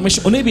also.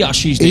 परमेश्वर उन्हें भी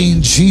आशीष दे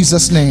In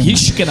Jesus' name.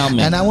 यीशु के नाम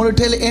में। And I want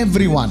to tell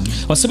everyone,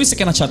 और सभी से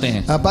कहना चाहते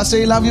हैं Pastor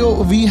Elavio,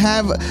 we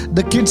have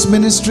the kids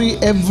ministry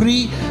every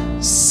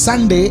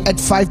Sunday at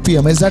 5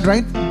 p.m. Is that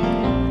right?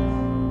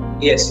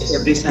 Yes,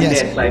 every Sunday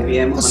Yes. at 5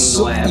 p.m. on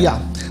So, Noah app. yeah.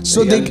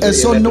 So You they have to-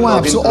 so you have to Noah log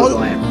app. in So through all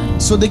Noah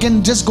app. so they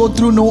can just go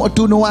through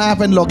Noah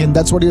app and log in.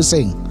 That's what you're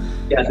saying.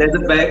 Yeah, there's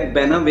a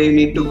banner where you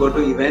need to go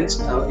to events.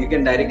 You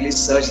can directly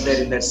search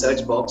there in that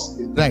search box.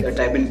 Right.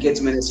 Type in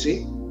kids ministry.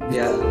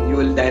 Yeah, you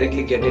will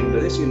directly get into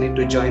this. You need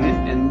to join in,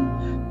 and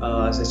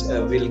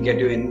we'll get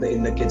you in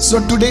the kids. So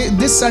today,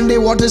 this Sunday,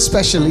 what is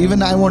special?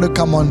 Even I want to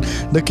come on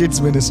the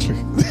kids ministry.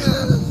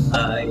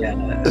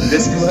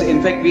 This is,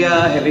 in fact, we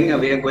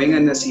are going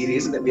on a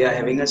series. We are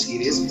having a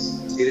series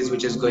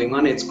which is going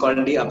on. It's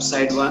called the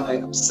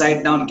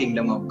upside down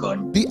kingdom of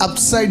God. The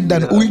upside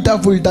down, ulta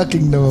pulta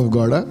kingdom of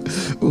God. Huh?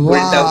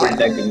 Wow.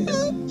 Ulta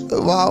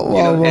kingdom.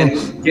 Wow.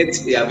 And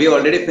kids, we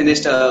already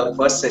finished our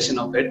first session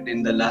of it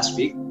in the last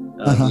week,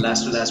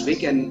 last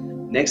week, and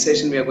next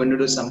session we are going to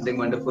do something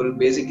wonderful.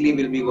 Basically,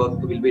 we'll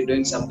be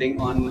doing something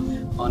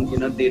on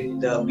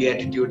the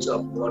beatitudes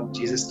of what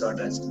Jesus taught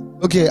us.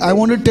 Okay, I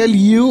want to tell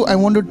you, I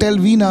want to tell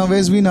Veena,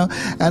 where's Veena?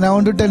 And I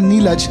want to tell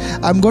Neelaj,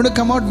 I'm going to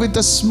come out with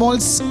a small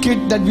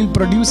skit that we'll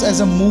produce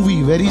as a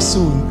movie very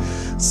soon.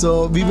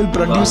 So we will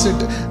produce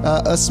it,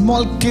 a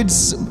small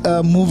kids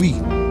movie.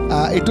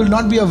 It will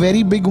not be a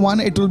very big one.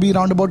 It will be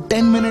around about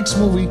 10 minutes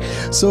movie.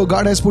 So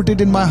God has put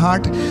it in my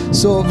heart.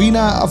 So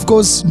Veena, of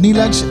course,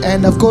 Neelaj,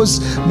 and of course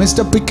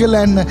Mr. Pickle,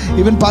 and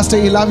even Pastor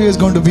Elavio is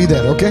going to be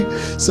there. Okay,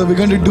 so we're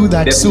going to do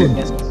that soon.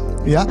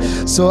 Yeah,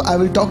 so I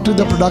will talk to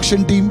the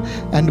production team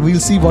and we'll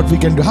see what we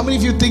can do. How many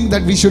of you think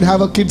that we should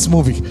have a kids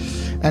movie?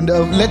 And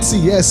let's see.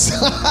 Yes,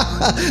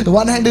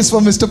 one hand is for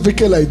Mr.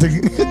 Pickle, I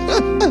think.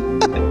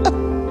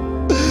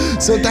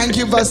 So thank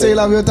you, Pastor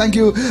Elavio. Thank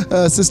you,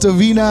 Sister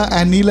Veena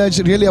and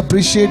Neelaj. Really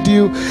appreciate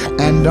you.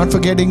 And not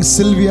forgetting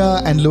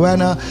Sylvia and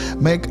Luana,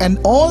 and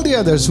all the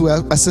others who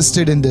have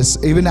assisted in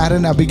this. Even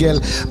Aaron, Abigail.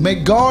 May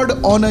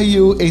God honor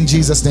you in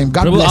Jesus' name.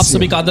 God प्रभु आप bless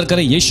सभी you. का आदर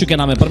करें यीशु के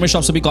नाम में। परमेश्वर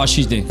आप सभी को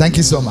आशीष दे। Thank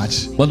you so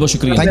much. बहुत बहुत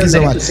शुक्रिया। Thank you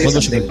so much. बहुत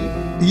बहुत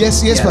शुक्रिया।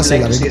 Yes, Yeah, Pastor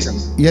I'd like to say Elavio.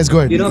 something. Yes, go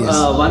ahead. You know,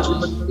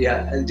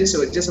 Yes.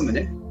 just a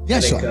minute. Yeah,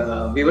 sure.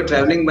 We were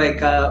traveling by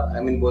car.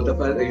 I mean, both of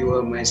us, you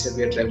or myself,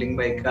 we are traveling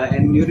by car,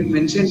 and you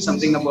mentioned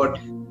something about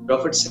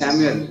Prophet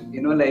Samuel.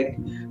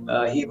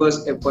 he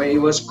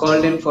was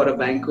called in for a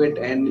banquet,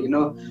 and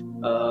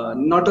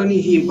not only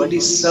he but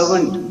his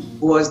servant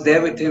who was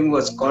there with him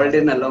was called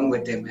in along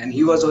with him, and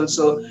he was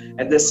also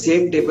at the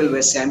same table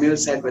where Samuel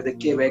sat,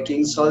 where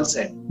King Saul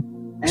sat.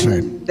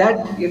 And that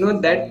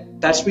that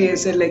touched me. I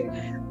said, like,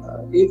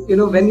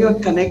 when you are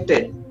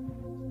connected,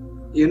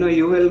 you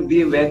will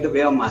be where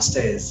your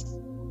master is.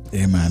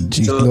 Amen.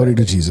 Glory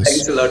to Jesus.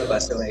 Thanks a lot,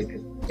 Pastor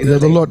Michael.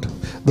 The Lord is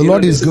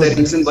good. This is the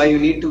reason why you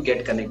need to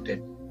get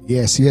connected.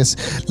 Yes.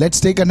 Let's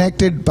stay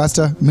connected,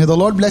 Pastor. May the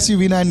Lord bless you,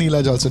 Veena and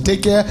Neelaj also.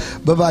 Take care.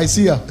 Bye-bye.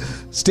 See ya.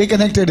 Stay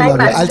connected.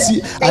 Bye,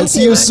 I'll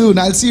see you soon.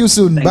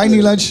 Bye,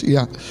 Neelaj.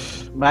 Yeah.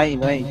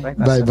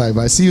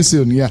 Bye. See you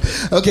soon. Yeah.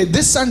 Okay,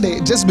 this Sunday,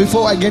 just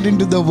before I get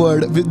into the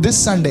word, this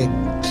Sunday,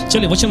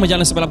 चलिए वचन में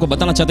जाने से पहले आपको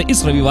बताना चाहते हैं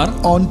इस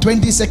रविवार on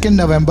 22nd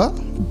November,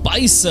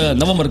 22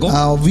 नवंबर को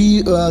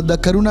the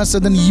Karuna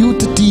Sadan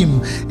youth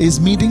team is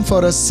meeting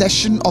for a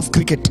session of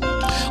cricket.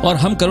 और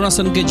हम करुणा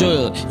सदन के जो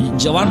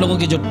जवान लोगों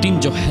की जो टीम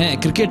जो है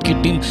क्रिकेट की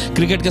टीम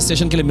क्रिकेट के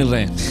सेशन के लिए मिल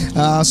रहे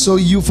हैं. So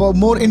you, for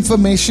more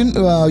information,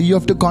 you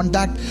have to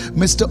contact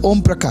Mr.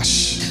 Om Prakash.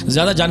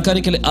 ज्यादा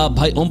जानकारी के लिए आप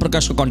भाई ओम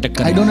प्रकाश को कांटेक्ट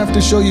करें. I don't have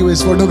to show you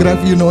his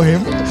photograph, you know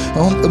him.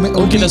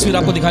 उनकी तस्वीर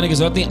आपको दिखाने की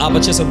जरूरत नहीं, आप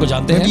अच्छे से उनको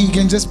जानते हैं. Maybe he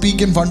can just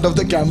speak in front of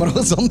the camera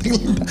or something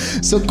like that.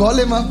 So call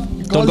him up.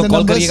 Call the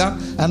numbers,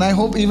 and I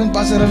hope even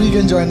Pastor Ravi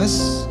can join us.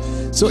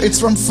 So it's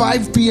from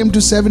 5 p.m.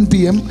 to 7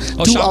 p.m.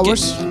 2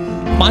 hours.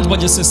 5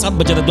 बजे से 7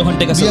 बजे तक 2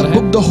 घंटे का समय है. We have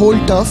booked the whole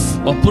turf.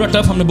 और पूरा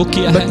टर्फ हमने बुक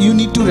किया है. But you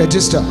need to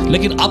register.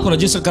 लेकिन आपको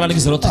रजिस्टर कराने की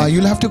जरूरत है.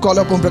 You'll have to call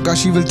up Om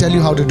Prakash. He will tell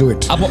you how to do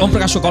it. आपको ओम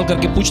प्रकाश को कॉल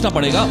करके पूछना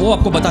पड़ेगा, वो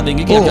आपको बता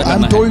देंगे कि क्या करना है.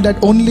 I'm told that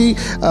only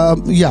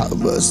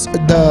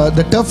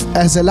the turf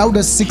has allowed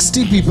us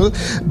 60 people,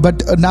 but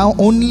now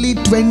only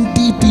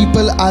 20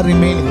 people are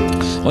remaining.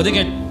 और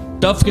देखिए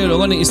टर्फ के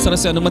लोगों ने इस तरह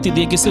से अनुमति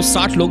दी कि सिर्फ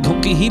 60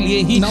 लोगों के ही लिए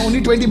ही. Now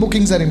only 20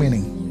 bookings are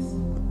remaining.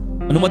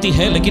 अनुमति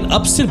है, लेकिन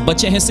अब सिर्फ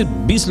बचे हैं, सिर्फ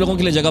 20 लोगों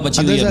के लिए जगह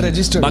बची हुई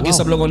है. बाकी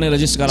सब लोगों ने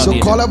रजिस्टर करा दिया.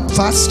 So call up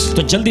fast.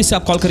 तो जल्दी से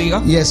आप कॉल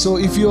करिएगा. Yes, so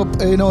if you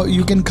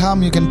can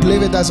come, you can play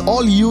with us,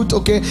 all youth,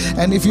 okay,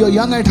 and if you are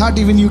young at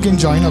heart, even you can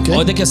join, okay.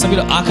 और देखिए सभी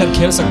लोग आकर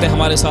खेल सकते हैं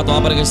हमारे साथ,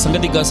 वहाँ पर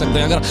संगति कर सकते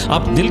हैं. अगर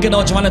आप दिल के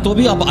नौजवान हैं तो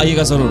भी आप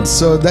आइएगा जरूर.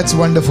 So that's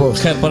wonderful.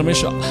 खैर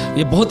परमेश्वर,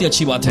 ये बहुत ही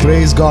अच्छी बात है.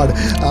 Praise God.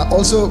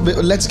 Also,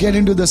 let's get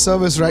into the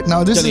service right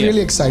now. This is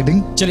really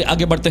exciting. चलिए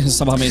आगे बढ़ते हैं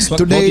सभा में. इस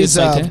वक्त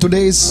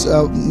today's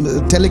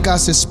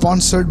telecast is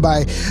sponsored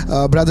by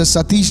brother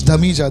Satish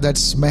Dhamija,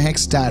 that's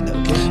Mehek's dad.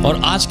 Okay?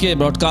 और आज के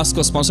ब्रॉडकास्ट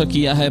को स्पॉन्सर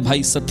किया है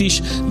भाई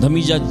सतीश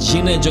धमीजा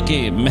जी ने, जो कि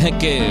महक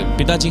के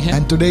पिताजी हैं.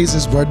 And today is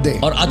his birthday.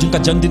 और आज उनका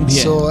जन्मदिन भी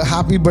है. So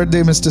happy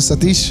birthday, Mr.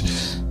 Satish.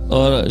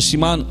 और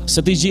श्रीमान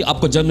सतीश जी,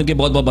 आपको जन्मदिन की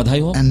बहुत बहुत बधाई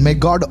हो. And may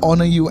God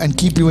honor you and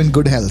keep you in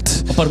good health.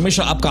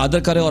 परमेश्वर आपका आदर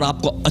करे और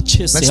आपको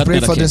अच्छे सेहत में रखे. Let's pray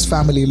for this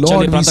family.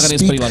 Lord, we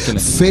speak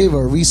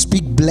favor, we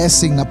speak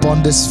blessing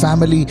upon this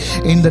family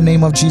in the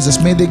name of Jesus.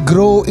 May they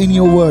grow in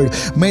your word.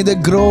 May they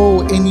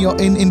grow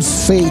in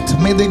faith.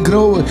 May they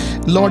grow,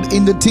 Lord,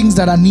 in the things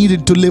that are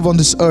needed to live on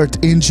this earth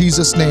in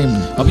Jesus name.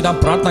 अभी हम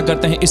प्रार्थना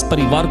करते हैं इस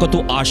परिवार को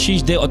तू आशीष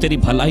दे और तेरी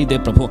भलाई दे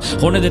प्रभु.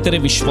 होने दे तेरे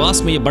विश्वास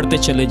में ये बढ़ते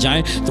चले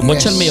जाएं, तो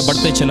वचन में ये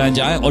बढ़ते चले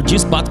जाएं, और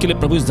जिस बात के लिए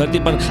प्रभु इस धरती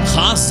पर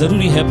खास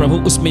जरूरी है प्रभु,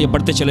 उसमें ये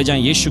बढ़ते चले जाएं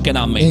यीशु के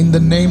नाम में. In the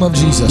name of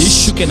Jesus.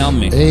 यीशु के नाम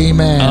में.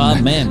 Amen.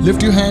 Amen.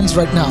 Lift your hands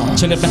right now.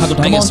 चलिए अपने हाथ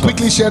उठाएंगे. Come on,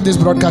 quickly share this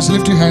broadcast.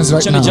 Lift your hands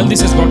right now. चलिए जल्दी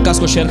से इस ब्रॉडकास्ट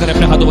को शेयर करें,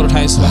 अपने हाथों पर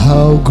उठाएं इस वक्त.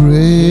 How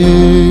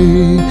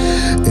great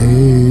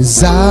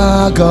is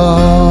our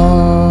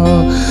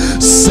God?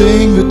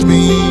 Sing with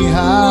me.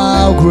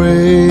 How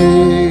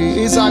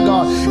great is our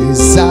God?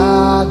 Is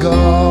our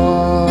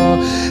God?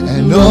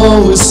 And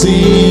oh, we'll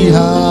see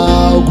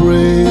how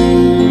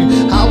great,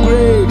 how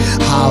great,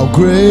 how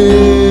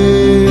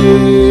great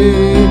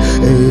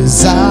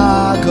is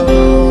our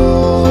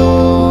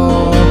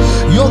God.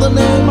 You're the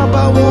name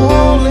above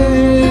all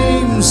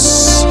names.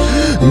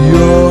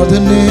 You're the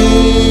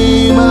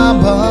name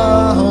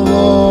above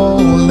all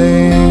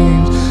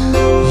names.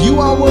 You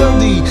are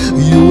worthy.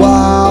 You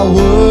are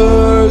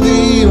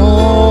worthy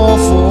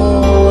of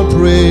all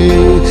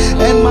praise.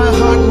 And my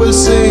heart will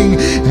sing.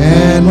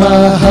 And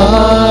my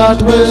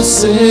heart will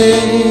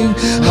sing.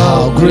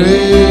 How great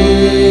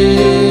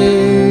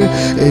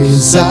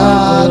is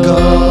our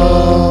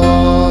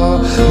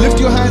God. Lift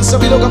your hands.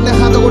 सभी लोग अपने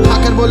हाथों को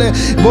उठाकर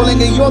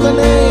बोलेंगे. You're the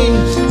name.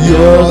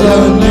 You're the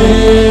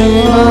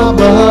name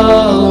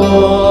above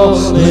all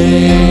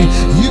names.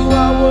 You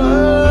are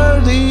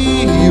worthy.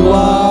 You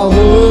are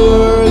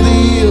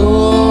worthy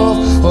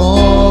of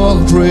all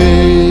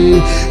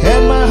praise. And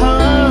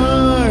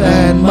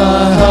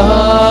my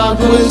heart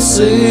will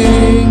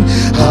sing.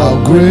 How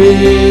great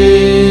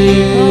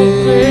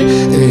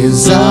is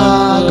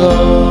our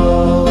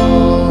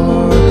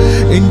God.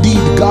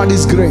 Indeed, God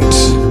is great.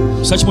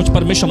 सचमुच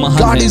परमेश्वर महान है.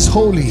 God is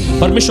holy.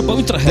 परमेश्वर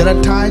पवित्र है. There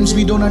are times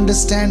we don't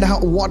understand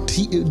what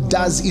He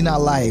does in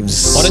our lives.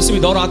 और ऐसे भी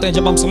दौर आते हैं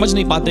जब हम समझ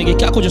नहीं पाते कि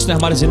क्या कुछ उसने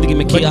हमारी जिंदगी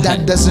में किया है. But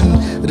that doesn't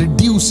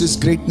reduce His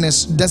greatness,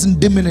 doesn't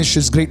diminish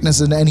His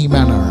greatness in any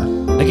manner.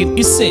 लेकिन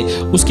इससे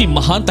उसकी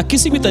महानता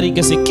किसी भी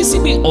तरीके से किसी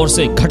भी ओर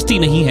से घटती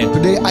नहीं है।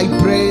 Today I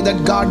pray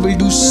that God will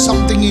do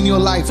something in your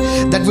life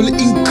that will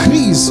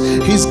increase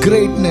His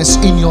greatness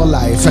in your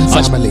life and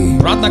family.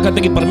 प्रार्थना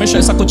करते कि परमेश्वर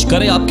ऐसा कुछ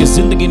करे आपकी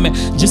जिंदगी में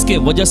जिसके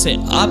वजह से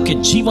आपके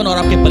जीवन और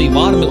आपके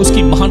परिवार में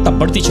उसकी महानता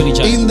बढ़ती चली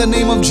जाए। In the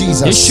name of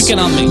Jesus. यीशु के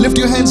नाम में।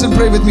 Lift your hands and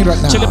pray with me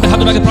right now. चलिए अपने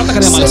हाथ उठा के प्रार्थना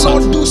करें हमारे Say, साथ।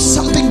 Lord, do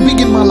something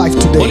big in my life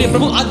today. बोलिए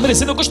प्रभु आज मेरे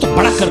जिंदगी में कुछ तो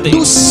बड़ा कर दे।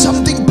 Do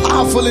something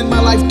powerful in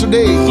my life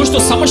today. कुछ तो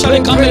समझदारी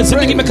काम मेरे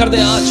जिंदगी में कर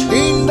दे आज।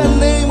 In the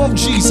name of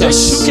Jesus.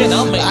 यीशु के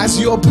नाम में। As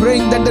you are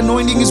praying that the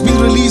anointing is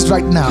being released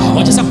right now.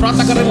 और जैसा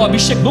प्रार्थना कर रहे हो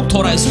अभिषेक मुक्त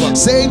हो रहा है इस वक्त।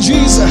 Say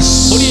Jesus.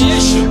 बोलिए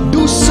यीशु।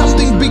 Do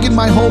something big in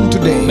my home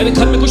today. मेरे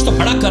घर में कुछ तो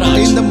बड़ा कर आज।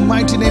 In the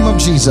mighty name of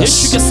Jesus.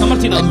 यीशु के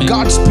सामर्थी नाम में। And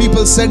God's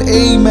people said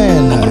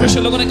Amen.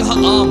 परमेश्वर लोगों ने कहा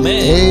आमेन।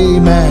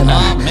 Amen.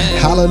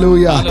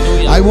 Hallelujah.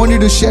 I want you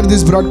to share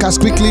this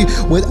broadcast quickly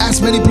with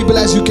as many people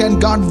as you can.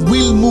 God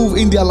will move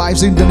in their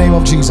lives in the name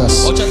of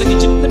Jesus. और चाहते हैं कि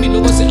जितने भी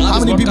लोगों से How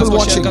आप many इस people podcast को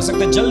watching? शेयर कर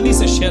सकते हैं जल्दी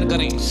से शेयर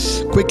करें।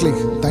 Quickly.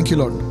 Thank you,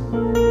 Lord.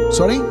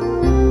 Sorry?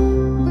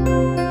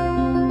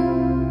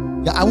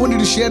 Yeah, I want you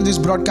to share this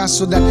broadcast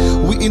so that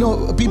we,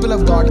 people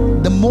of God,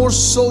 the more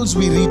souls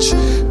we reach,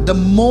 the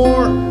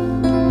more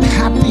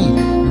happy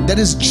there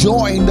is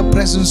joy in the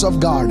presence of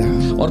God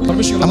और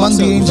परमेश्वर among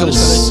the angels.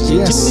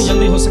 Yes. जितनी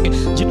जल्दी हो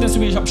सके जितने से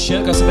भी आप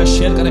शेयर कर सकते हैं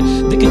शेयर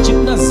करें। देखिए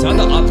जितना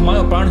ज्यादा आत्माएं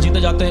और प्राण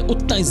जीते जाते हैं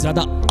उतना ही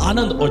ज्यादा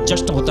आनंद और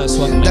जश्न होता है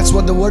स्वर्ग में। That's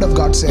what the word of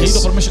God यही says.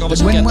 तो परमेश्वर का That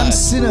वचन when कहता one है।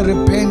 sinner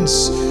repents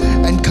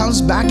and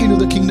comes back into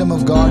the kingdom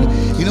of God,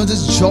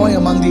 there's joy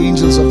among the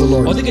angels of the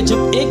और Lord. देखिए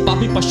जब एक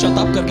पापी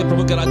पश्चाताप करके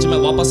प्रभु के राज्य में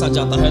वापस आ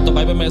जाता है तो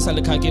बाइबल में ऐसा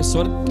लिखा है कि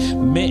स्वर्ग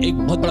में एक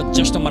बहुत बड़ा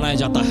जश्न मनाया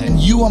जाता है। And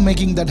you are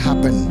making that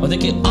happen. और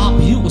देखिए आप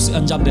ही उसे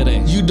अंजाम दे रहे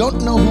हैं। You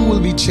don't know who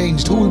will be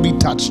changed, who will be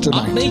touched आप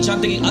tonight. नहीं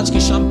जानते कि आज की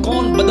शाम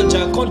कौन बदल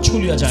जाएगा कौन छू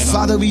लिया जाएगा।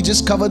 Father, we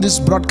just cover this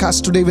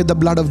broadcast today with the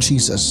blood of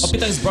Jesus. और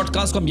पिता इस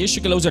ब्रॉडकास्ट को हम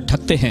यीशु के लहू से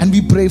ढकते हैं। And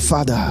we pray,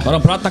 Father, और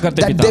हम प्रार्थना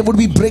करते हैं that पिता there would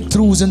be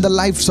breakthroughs in the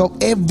lives of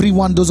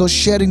everyone, those who are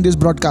sharing this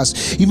broadcast,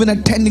 even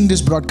attending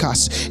this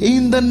broadcast,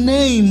 in the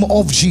name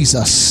of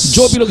Jesus.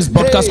 जो भी लोग इस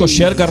ब्रॉडकास्ट को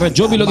शेयर कर रहे हैं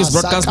जो भी लोग इस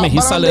ब्रॉडकास्ट में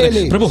हिस्सा ले रहे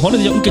हैं प्रभु होने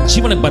दीजिए उनके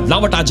जीवन में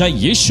बदलावट आ जाए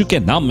यीशु के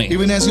नाम में।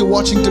 Even as you're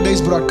watching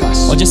today's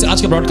broadcast, और जैसे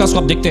आज के ब्रॉडकास्ट को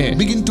आप देखते हैं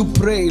begin to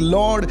pray,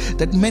 Lord,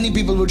 that many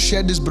people would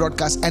share this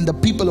broadcast and the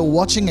people who are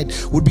watching it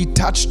would be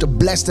touched,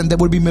 blessed, and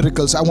there would be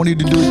miracles. I want you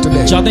to do it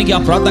today. चाहते हैं कि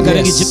आप प्रार्थना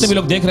करें कि Yes. जितने भी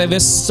लोग देख रहे हैं वे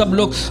सब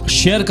लोग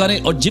शेयर करें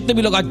और जितने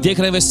भी लोग आज देख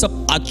रहे हैं वे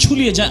सब आज छू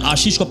लिए जाएं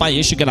आशीष को पाए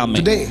यीशु के नाम में।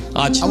 Today,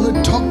 आज I want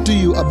to talk to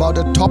you about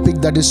a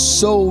topic that is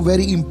so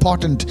very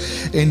important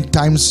in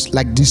times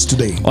like this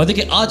today. और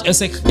देखिए आज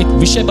ऐसे एक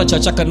विषय पर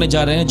चर्चा करने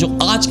जा रहे हैं जो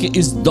आज के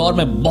इस दौर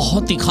में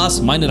बहुत ही खास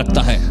मायने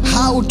रखता है।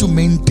 How to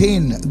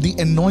maintain the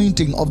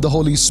anointing of the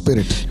Holy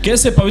Spirit.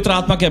 कैसे पवित्र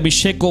आत्मा के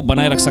अभिषेक को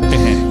बनाए रख सकते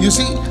हैं। You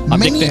see, आप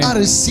many देखते हैं are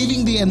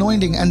receiving the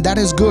anointing and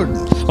that is good.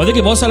 और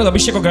देखिए बहुत सारे लोग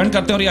अभिषेक को ग्रहण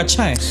करते हैं और ये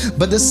अच्छा है।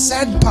 But the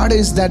sad part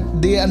is that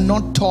they are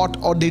not taught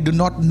or they do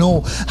not know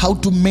how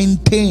to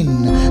maintain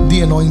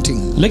the anointing.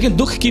 लेकिन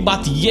दुख की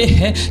बात यह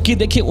है कि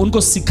देखिए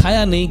उनको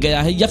सिखाया नहीं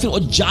गया है या फिर वो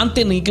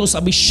जानते नहीं कि उस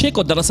अभिषेक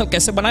को दरअसल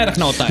कैसे बनाए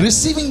रखना होता है।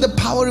 Receiving the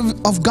power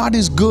of God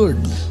is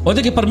good. और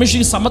देखिए परमेश्वर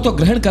की सामर्थ को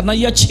ग्रहण करना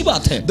ये अच्छी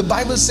बात है। The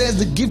Bible says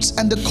the gifts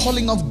and the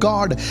calling of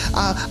God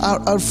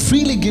are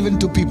freely given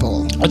to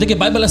people. और देखिए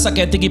बाइबल ऐसा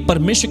कहती है कि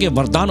परमेश्वर के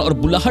वरदान और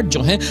बुलाहट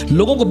जो है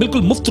लोगों को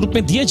बिल्कुल मुफ्त रूप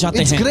में दिए जाते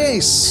It's हैं।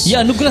 grace. ये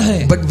अनुग्रह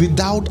है। But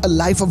without a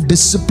life of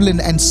discipline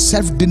and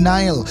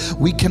self-denial,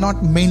 we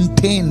cannot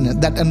maintain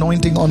that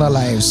anointing on our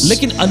lives.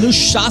 लेकिन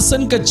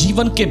अनुशासन का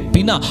जीवन के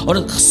बिना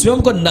और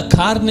स्वयं को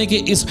नकारने के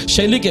इस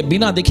शैली के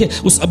बिना देखिए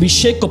उस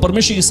अभिषेक को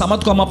परमेश्वर की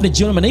सामर्थ को हम अपने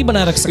जीवन में नहीं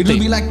बनाए रख It सकते।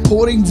 will be like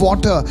pouring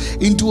water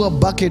into a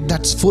bucket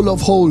that's full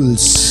of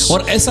holes.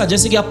 और ऐसा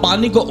जैसे कि आप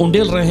पानी को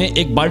उंडेल रहे हैं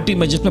एक बाल्टी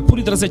में जिसमें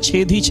पूरी तरह से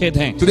छेद ही छेद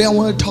हैं। Today I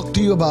want to talk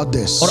to you about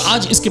this. और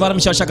आज इसके बारे में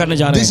चर्चा करने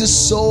जा रहे This हैं। is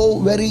so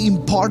very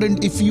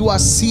important if you are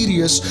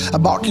serious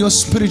about your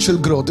spiritual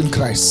growth in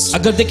Christ.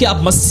 अगर देखिए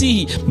आप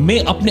मसीह में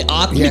अपने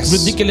आत्मिक Yes.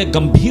 वृद्धि के लिए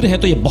गंभीर हैं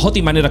तो ये बहुत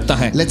ही मायने रखता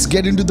है। Let's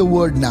get into the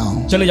word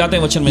now. चले जाते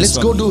हैं वचन में। Let's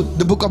go to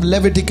the book of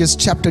Leviticus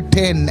chapter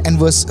 10 and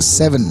verse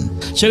 7.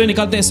 चलिए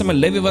निकालते हैं इस समय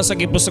लेवी व्यवस्था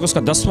की पुस्तक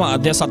उसका 10वां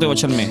अध्याय 7वें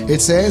वचन में।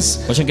 It says,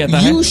 वचन कहता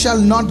है "You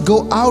shall not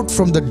go out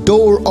from the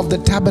door of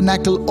the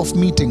tabernacle of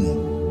meeting,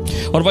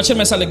 और वचन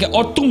में ऐसा लिखा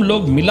और तुम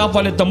लोग मिलाप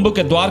वाले तंबू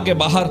के द्वार के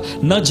बाहर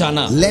न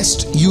जाना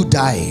lest you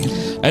die."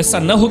 ऐसा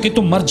न हो कि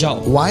तुम मर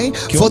जाओ। Why?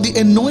 For the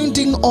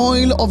anointing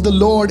oil of the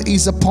Lord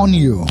is upon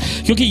you.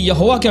 क्योंकि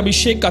यहोवा के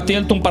अभिषेक का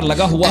तेल तुम पर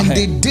लगा हुआ And है।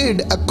 they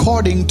did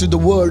according to the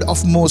word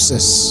of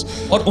Moses.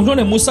 और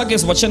उन्होंने मूसा के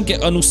इस वचन के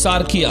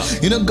अनुसार किया।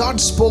 God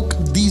spoke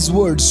these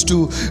words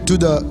to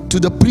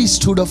the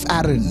priesthood of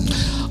Aaron.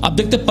 अब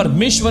देखते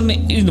परमेश्वर ने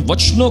इन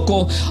वचनों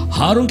को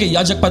हारून के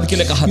याजक पद के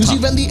लिए कहा You था। see,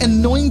 when the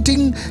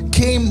anointing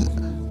came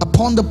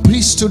upon the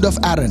priesthood of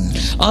Aaron,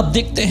 आप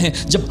देखते हैं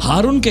जब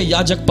हारून के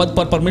याजक पद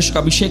पर परमेश्वर का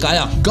अभिषेक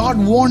आया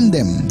God warned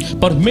them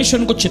परमेश्वर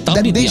उनको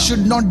चेतावनी that they दिया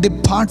should not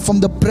depart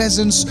from the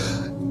presence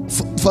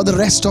for the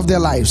rest of their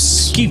lives.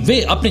 कि वे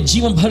अपने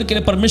जीवन भर के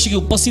लिए परमेश्वर की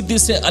उपस्थिति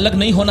से अलग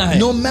नहीं होना है.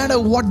 No matter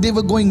what they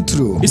were going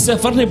through, इससे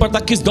फर्क नहीं पड़ता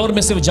किस दौर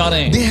में से वे जा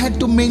रहे हैं. they had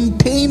to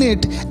maintain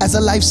it as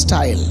a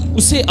lifestyle.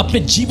 उसे अपने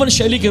जीवन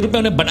शैली के रूप में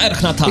उन्हें बनाए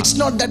रखना था. It's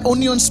not that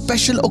only on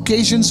special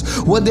occasions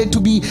were they to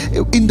be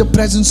in the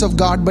presence of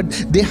God,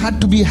 but they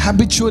had to be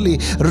habitually,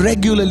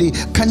 regularly,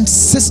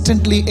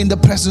 consistently in the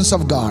presence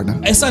of God.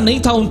 ऐसा नहीं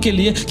था उनके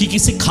लिए कि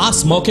किसी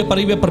खास मौके पर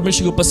ही वे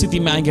परमेश्वर की उपस्थिति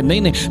में आएंगे.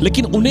 नहीं,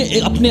 लेकिन उन्हें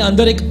अपने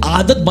अंदर एक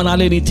आदत बना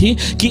लेनी थी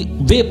कि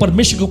वे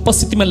परमेश्वर की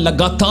उपस्थिति में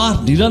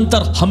लगातार,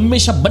 निरंतर,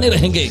 हमेशा बने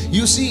रहेंगे.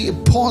 You see,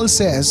 Paul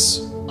says,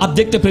 आप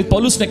देखते फिर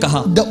पौलुस ने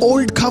कहा, the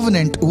old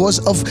covenant was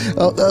of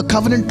a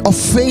covenant of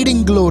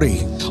fading glory.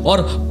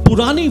 और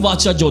पुरानी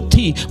वाचा जो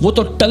थी वो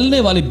तो टलने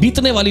वाली,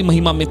 बीतने वाली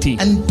महिमा में थी.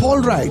 And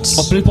Paul writes,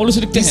 और फिर पौलुस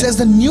लिखते हैं, he says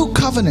the new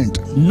covenant,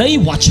 नई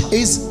वाचा,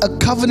 is a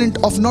covenant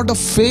of not a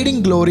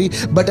fading glory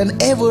but an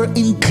ever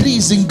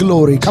increasing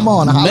glory. Come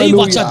on, hallelujah. नई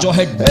वाचा जो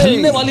है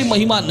ढलने वाली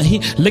महिमा नहीं,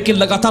 लेकिन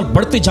लगातार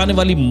बढ़ते जाने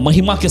वाली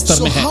महिमा के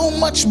स्तर में है. So how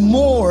much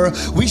more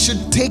we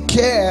should take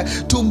care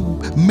to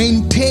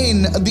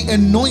maintain the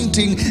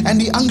anointing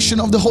and the unction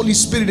of the Holy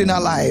Spirit in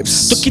our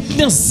lives. तो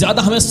कितने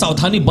ज्यादा हमें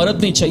सावधानी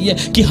बरतनी चाहिए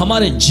कि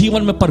हमारे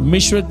जीवन में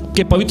परमेश्वर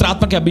के पवित्र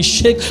आत्मा के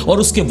अभिषेक और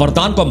उसके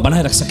वरदान को हम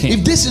बनाए रख सकें.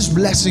 If this is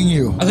blessing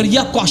you, अगर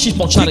यह आपको आशीष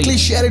पहुंचा रही है, quickly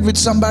share it with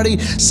somebody.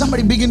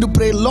 Somebody begin to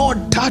pray,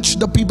 Lord, touch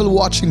the people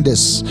watching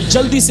this.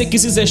 जल्दी से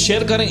किसी से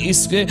शेयर करें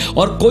इसके,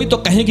 और कोई तो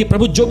कहें कि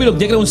प्रभु जो भी लोग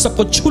देख रहे हैं उन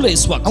सबको छू ले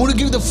इस वक्त. I want to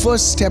give the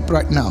first step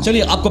right now.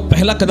 चलिए आपको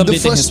पहला कदम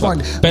देते हैं इस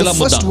वक्त. पहला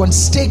मुद्दा, the first one,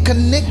 stay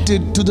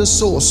connected to the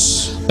source.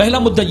 पहला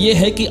मुद्दा यह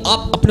है कि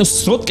आप अपने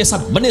स्रोत के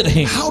साथ बने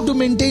रहें. How to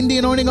maintain the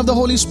anointing of the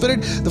Holy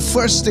Spirit? The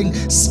first thing,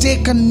 stay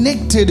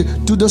connected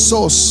to the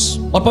source.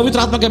 और पवित्र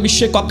आत्मा के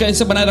अभिषेक को आप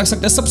कैसे बनाए रख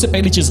सकते हैं? सबसे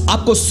पहली चीज,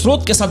 आपको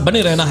स्रोत के साथ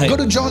बने रहना है. Go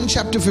to John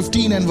chapter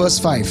 15 and verse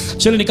 5.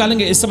 चलिए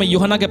निकालेंगे इस समय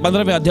यूहन्ना के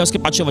 15वें अध्याय उसके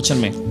 5वें वचन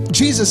में.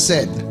 Jesus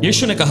said,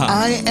 यीशु ने कहा,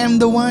 I am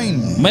the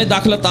vine. मैं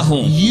दाखलता हूँ.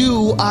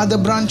 You are the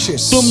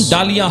branches. तुम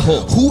डालियां हो.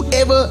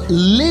 Whoever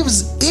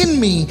lives in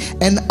me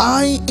and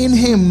I in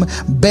him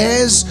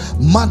bears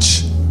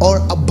much or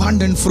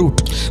abundant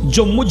fruit.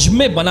 जो मुझ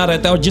में बना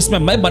रहता है और जिसमें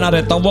मैं बना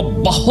रहता हूँ वो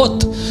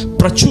बहुत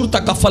प्रचुरता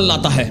का फल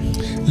लाता है.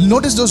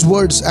 Notice those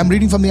words. I'm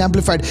reading from the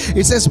Amplified.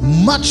 It says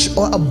much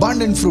or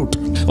abundant fruit.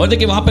 और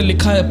देखिए वहां पे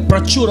लिखा है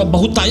प्रचुर और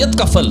बहुतायत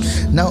का फल.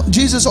 Now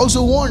Jesus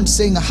also warned,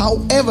 saying,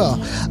 however,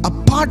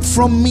 apart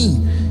from me,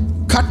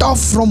 cut off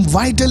from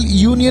vital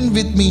union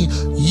with me,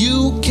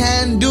 you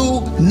can do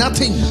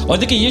nothing. और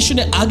देखिए यीशु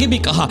ने आगे भी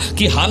कहा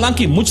कि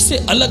हालांकि मुझसे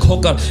अलग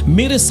होकर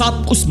मेरे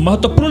साथ उस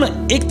महत्वपूर्ण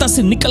एकता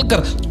से निकलकर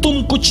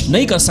तुम कुछ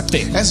नहीं कर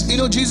सकते. As you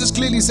know, Jesus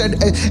clearly said,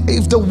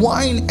 if the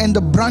vine and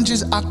the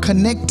branches are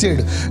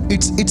connected,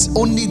 it's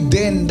only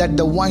then that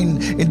the vine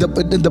in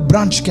the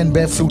branch can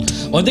bear fruit.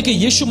 और देखिए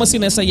यीशु मसीह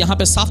ने ऐसा यहाँ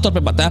पे साफ तौर पे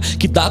बताया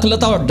कि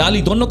दाखलता और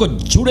डाली दोनों को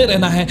जुड़े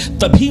रहना है,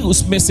 तभी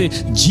उसमें से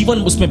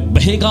जीवन उसमें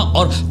बहेगा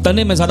और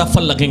तने में ज्यादा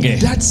लगेंगे.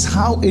 That's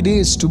how it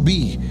is to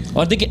be.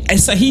 और देखिए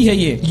ऐसा ही है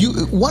ये.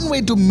 One way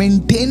to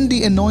maintain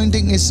the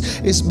anointing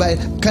is by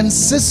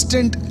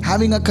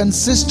having a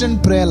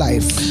consistent prayer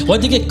life. और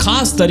देखिए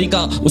खास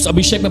तरीका उस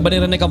अभिषेक में बने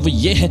रहने का वो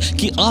ये है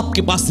कि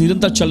आपके पास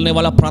निरंतर चलने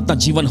वाला प्रार्थना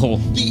जीवन हो.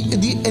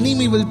 The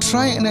enemy will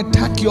try and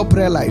attack your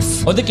prayer life.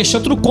 और देखिए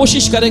शत्रु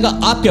कोशिश करेगा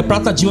आपके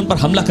प्रार्थना जीवन पर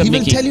हमला करने की.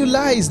 He will tell you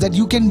lies that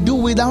you can do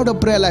without a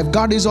prayer life.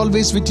 God is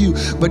always with you,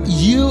 but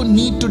you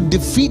need to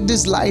defeat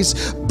these lies,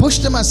 push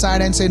them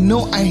aside and say,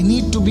 no, I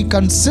need to be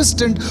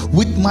consistent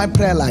with my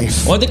prayer life.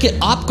 और देखिए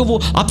आपको वो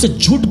आपसे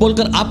झूठ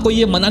बोलकर आपको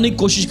ये मनाने की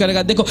कोशिश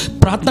करेगा. देखो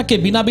प्रार्थना के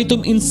बिना भी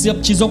तुम इन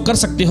सब चीजों कर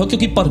सकते हो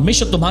क्योंकि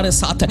परमेश्वर तुम्हारे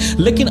साथ है,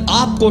 लेकिन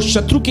आपको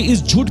शत्रु के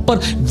इस झूठ पर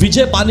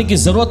विजय पाने की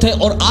जरूरत है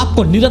और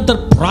आपको निरंतर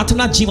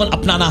प्रार्थना जीवन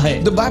अपनाना है.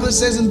 The Bible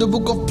says in the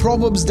book of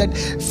Proverbs that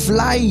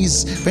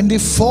flies, when they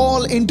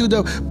fall into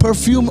the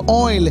perfume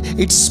oil,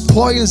 it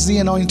spoils the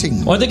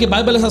anointing. और देखिए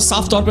बाइबल ऐसा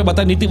साफ तौर पे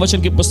बताया नीति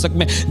वचन की पुस्तक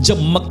में,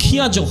 जब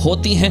मक्खियां जो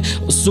होती हैं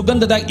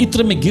सुगंधदायक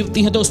इत्र में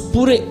गिरती हैं तो उस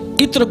पूरे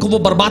इत्र को वो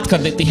बर्बाद कर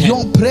देती हैं.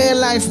 Your prayer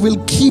life will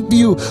keep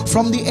you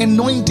from the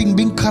anointing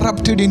being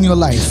corrupted in your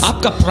life.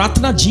 आपका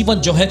प्रार्थना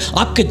जीवन जो है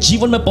आपके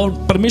जीवन में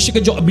परमेश्वर के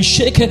जो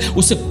अभिषेक है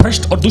उसे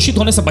भ्रष्ट और दूषित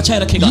होने से बचाए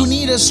रखेगा. You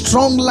need a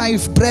strong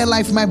life, prayer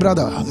life, my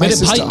brother, my मेरे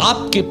sister. भाई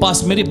आपके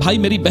पास, मेरे भाई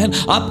मेरी बहन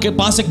आपके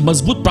पास एक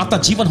मजबूत प्रार्थना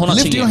जीवन होना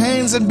चाहिए. Lift your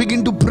hands and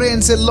begin to pray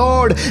and say,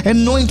 Lord,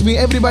 anoint me.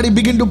 Everybody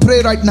begin to pray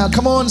right now.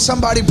 Come on,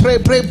 somebody pray,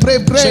 pray, pray,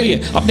 pray.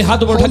 चलिए अपने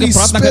हाथ ऊपर उठा के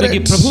प्रार्थना करेंगे,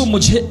 प्रभु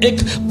मुझे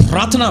एक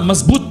प्रार्थना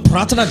मजबूत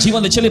प्रार्थना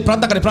जीवन दे. चलिए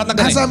प्रार्थना करें, प्रार्थना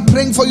करें. As I'm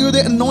praying for you,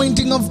 the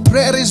anointing of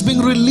prayer is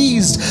being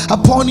released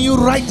upon you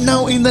right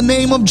now in the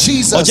name of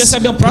Jesus. और जैसे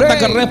अभी हम प्रार्थना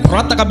कर रहे हैं,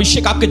 प्रार्थना का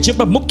अभिषेक आपके जीवन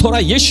पर मुक्त हो रहा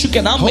है यीशु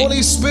के नाम में.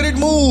 Holy Spirit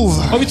move.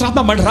 पवित्र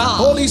आत्मा मंडरा.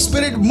 Holy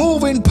Spirit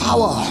move in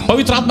power.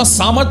 पवित्र आत्मा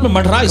सामर्थ में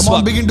मंडरा इस वक्त. Come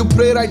on, begin begin to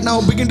pray right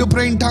now. Begin to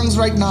pray in tongues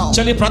right now.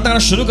 चलिए प्रार्थना करना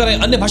शुरू करें,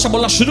 अन्य भाषा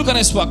बोलना शुरू करें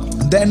इस वक्त.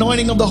 The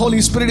anointing of the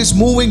Holy Spirit is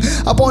moving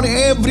upon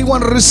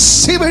everyone.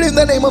 Receive it in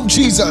the name of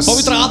Jesus.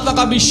 पवित्र आत्मा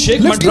का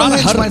अभिषेक मंडरा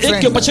हर एक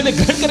के ऊपर. चलिए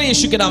ग्रहण करें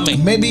यीशु के नाम नाम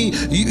में। Maybe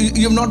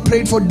you have not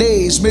prayed for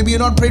days, maybe you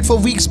have not prayed for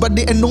weeks, but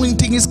the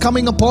anointing is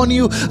coming upon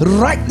you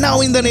right now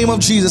in the name of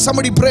Jesus.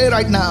 Somebody pray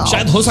right now.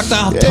 शायद हो सकता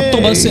है आप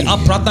हफ्तों भर से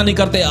आप प्रार्थना नहीं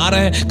करते आ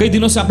रहे हैं, कई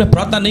दिनों से आपने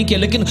प्रार्थना नहीं किया,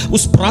 लेकिन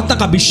उस प्रार्थना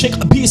का अभिषेक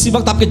अभी इसी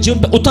वक्त आपके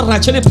जीवन पे उतर रहा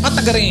है। चलिए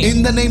प्रार्थना करें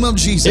in the name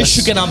of Jesus.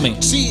 यीशु के नाम में।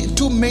 See,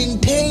 to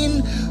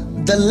maintain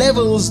the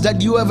levels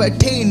that you have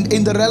attained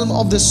in the realm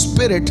of the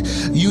spirit,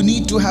 you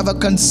need to have a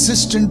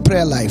consistent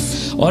prayer life.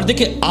 और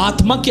देखिए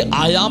आत्मा के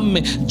आयाम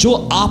में जो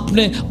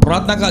आपने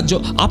प्रार्थना का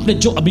जो आपने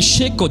जो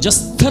अभिषेक को जिस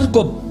स्तर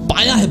को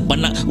पाया है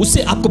बना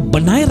उसे आपको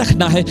बनाए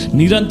रखना है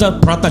निरंतर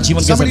प्रार्थना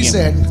जीवन के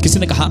जरिए। किसी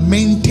ने कहा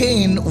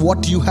maintain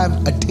what you have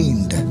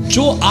attained.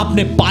 जो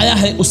आपने पाया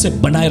है उसे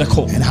बनाए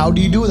रखो। And how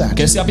do you do that?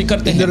 कैसे आप ये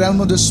करते हैं? In the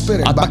realm of the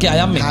spirit, आत्मा के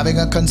आयाम में having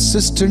a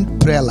consistent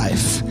prayer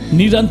life.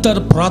 निरंतर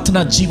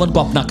प्रार्थना जीवन को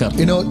अपना कर।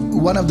 You know,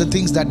 one of the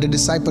things that the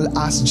disciple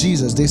asked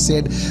Jesus, they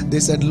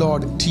said,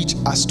 Lord, teach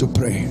us to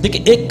pray.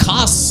 देखिए एक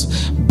खास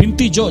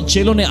विनती जो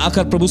चेलों ने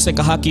आकर प्रभु से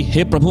कहा कि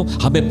हे प्रभु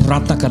हमें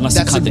प्रार्थना करना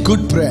सिखा दे। That's a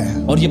good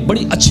prayer. और ये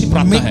बड़ी अच्छी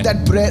प्रार्थना है। Make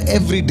that prayer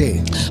every day.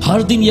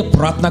 हर दिन ये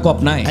प्रार्थना को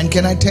अपनाएं। And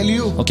can I tell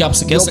you? और क्या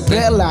आपसे कह सकते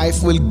हैं? Your prayer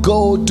life will go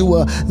to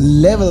a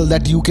level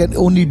that you can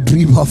only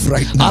dream of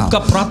right now. आपका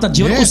प्रार्थना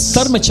जीवन उस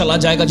स्तर में चला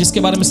जाएगा जिसके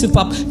बारे में सिर्फ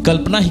आप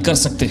कल्पना ही कर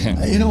सकते हैं।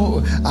 You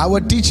know,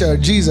 our teacher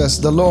Jesus,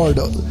 the Lord,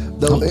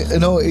 you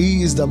know,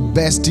 he is the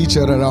best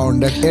teacher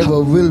around that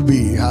ever will be.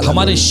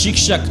 हमारे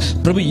शिक्षक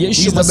प्रभु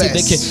यीशु मसीह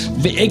देखे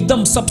वे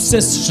एकदम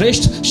सबसे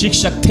श्रेष्ठ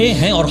शिक्षक थे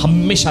हैं और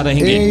हमेशा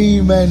रहेंगे।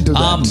 Amen to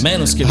that.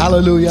 आमेन उसके लिए।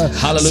 Hallelujah.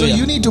 Hallelujah. So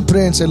you need to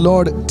pray and say,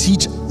 Lord,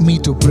 teach me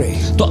to pray.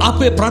 तो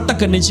आपको ये प्रार्थना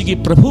करनी चाहिए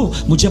कि प्रभु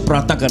मुझे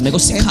प्रार्थना करने को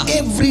सिखा। And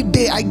every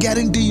day I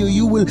guarantee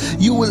you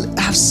will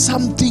have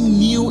something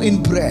new in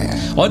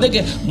prayer. और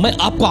देखिए मैं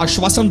आपको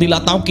आश्वासन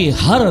दिलाता हूँ कि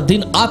हर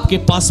दिन आपके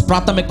पास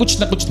प्रार्थना में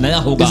कुछ न कुछ नया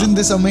होगा।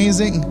 Isn't this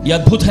amazing? ये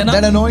अद्भुत है ना?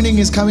 That anointing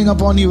is coming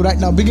upon you right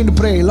now. Begin to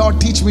pray. Lord,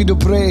 teach me to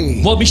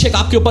pray. वो अभिषेक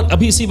आपके ऊपर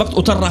अभी इसी वक्त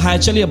उतर रहा है।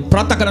 चलिए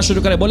प्रार्थना करना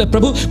शुरू करें। बोले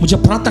प्रभु मुझे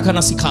प्रार्थना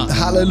करना सिखा।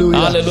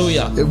 Hallelujah.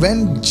 Hallelujah.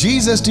 When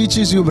Jesus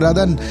teaches you,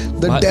 brother,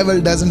 the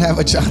devil doesn't have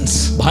a chance.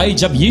 भाई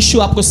जब यीशु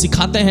आपको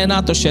सिखाते हैं ना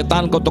तो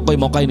शैतान को तो कोई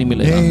मौका ही नहीं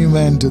मिलेगा।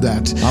 Amen to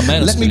that.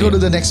 Amen. Let me go to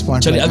the next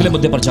point. चलिए अगले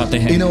मुद्दे पर जाते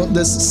हैं। You know,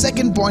 the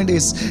second point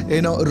is,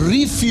 you know,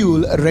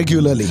 refuel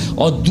regularly.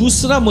 और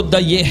दूसरा मुद्दा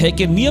ये है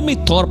कि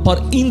नियमित तौर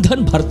पर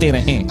ईंधन भरते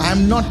रहें।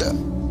 I'm not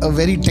a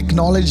very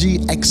technology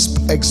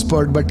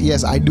expert, but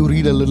yes, I do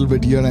read a little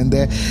bit here and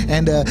there.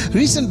 And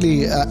recently,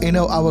 you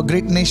know, our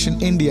great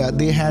nation India,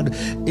 they had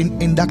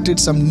inducted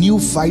some new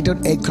fighter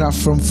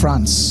aircraft from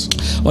France.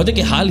 और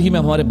देखिए हाल ही में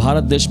हमारे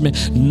भारत देश में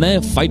नए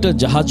fighter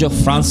जहाज जो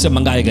France से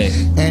मंगाए गए।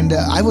 And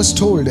I was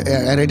told,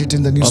 I read it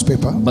in the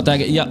newspaper, बताया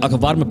गया या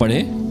अखबार में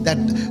पढ़े that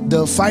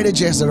the fighter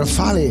jets, the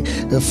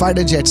Rafale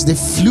fighter jets, they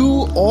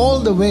flew all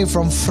the way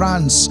from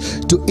France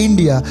to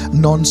India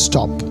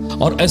non-stop.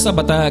 और ऐसा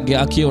बताया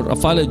गया कि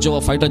रफाल जो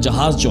फाइटर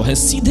जहाज जो है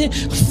सीधे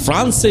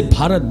फ्रांस से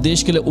भारत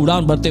देश के लिए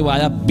उड़ान भरते हुए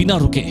आया बिना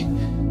रुके।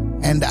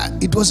 And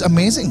it was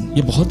amazing.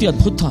 ये बहुत ही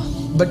अद्भुत था।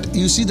 But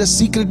you see, the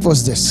secret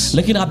was this.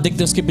 लेकिन आप देखते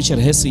हैं उसके पीछे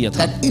रहस्य ये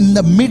था that in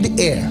the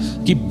mid-air,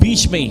 कि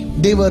बीच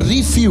में they were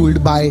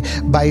refueled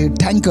by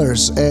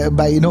tankers,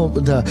 by you know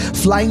the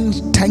flying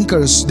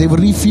tankers. They were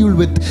refueled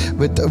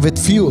with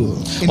fuel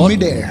in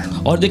mid-air.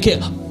 और देखिए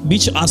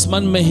बीच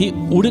आसमान में ही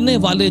उड़ने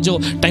वाले जो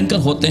टैंकर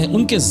होते हैं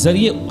उनके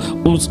जरिए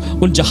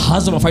उन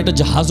जहाजों में फाइटर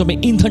जहाजों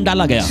में ईंधन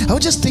डाला गया। I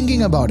was just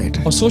thinking about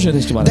it. और सोच रहे थे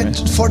इसके बारे में।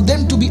 For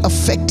them to be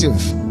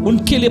effective,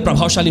 उनके लिए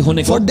प्रभावशाली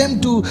होने को, for them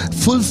to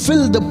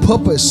fulfill the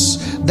purpose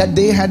that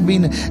they had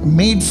been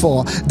made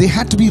for, they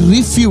had to be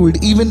refueled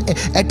even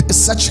at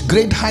such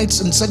great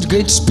heights and such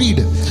great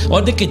speed.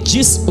 और देखिए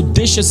जिस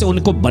उद्देश्य से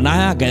उनको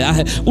बनाया गया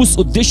है उस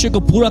उद्देश्य को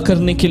पूरा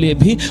करने के लिए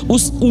भी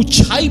उस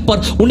ऊंचाई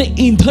पर उन्हें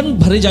ईंधन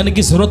भरे जाने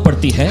की जरूरत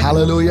पड़ती है।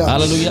 Hallelujah.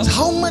 Hallelujah.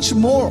 How much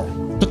more?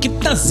 तो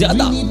कितना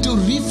ज्यादा we need to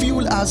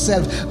refuel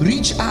ourselves,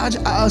 recharge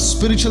our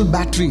spiritual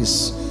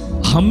batteries.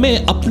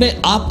 हमें अपने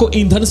आप को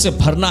ईंधन से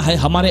भरना है,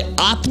 हमारे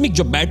आत्मिक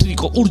जो बैटरी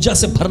को ऊर्जा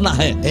से भरना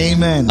है।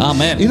 Amen.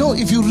 Amen. You know,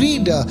 if you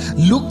read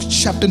Luke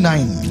chapter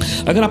 9,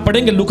 अगर आप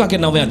पढ़ेंगे लूका के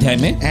 9वें अध्याय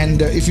में,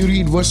 and if you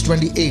read verse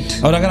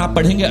 28, और अगर आप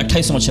पढ़ेंगे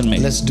 28 वचन में,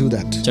 let's do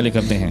that. चलिए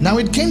करते हैं। Now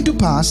it came to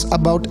pass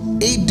about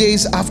 8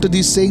 days after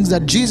these sayings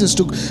that Jesus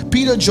took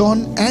Peter,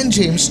 John, and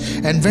James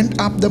and went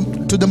up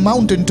to the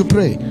mountain to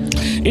pray.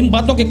 इन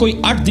बातों के कोई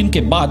 8 दिन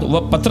के बाद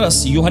वह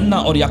पतरस, यूहन्ना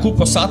और याकूब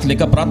को साथ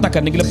लेकर प्रार्थना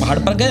करने के लिए पहाड़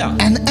पर गया।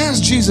 And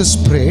as Jesus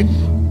prayed,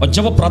 और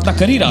जब वो प्रार्थना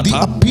कर ही रहा the था,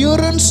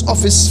 appearance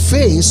of his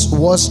face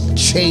was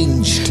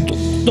changed.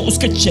 तो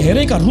उसके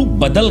चेहरे का रूप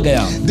बदल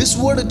गया। This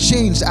word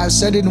changed, I've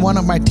said in one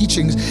of my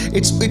teachings,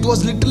 it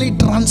was literally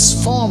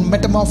transformed,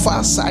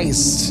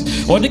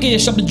 metamorphosized. और देखिए ये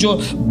शब्द जो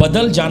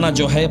बदल जाना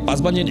जो है,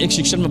 पासवान जी ने एक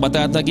शिक्षण में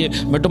बताया था कि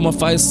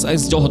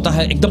मेटामॉर्फोसिस जो होता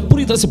है एकदम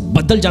पूरी तरह से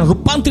बदल जाना,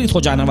 रूपांतरित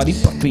हो जाने वाली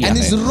प्रक्रिया है।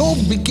 And his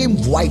robe became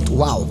white,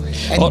 wow,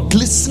 and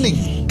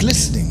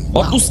glistening.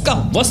 और उसका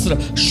वस्त्र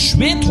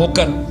श्वेत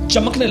होकर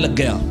चमकने लग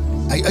गया।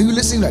 Are you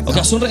listening right now?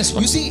 क्या सुन रहे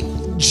हैं? You see,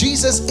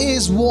 Jesus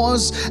is,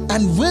 was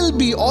and will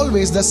be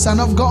always the Son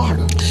of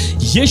God.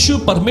 यीशु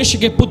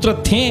परमेश्वर के पुत्र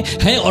थे,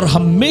 हैं और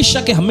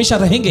हमेशा के हमेशा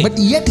रहेंगे। But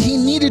yet he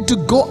needed to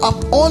go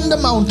up on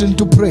the mountain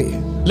to pray.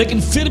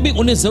 लेकिन फिर भी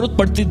उन्हें जरूरत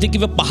पड़ती थी कि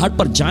वे पहाड़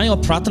पर जाएं और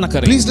प्रार्थना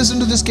करें। Please listen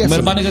to this carefully.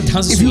 मेहरबानी कर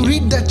ध्यान से If you सुनिए।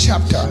 read that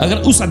chapter, अगर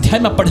उस अध्याय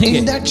में पढ़ेंगे,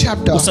 in that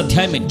chapter, उस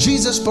अध्याय में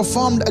Jesus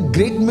performed a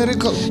great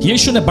miracle.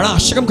 यीशु ने बड़ा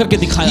आश्चर्य करके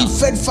दिखाया।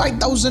 He fed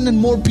 5,000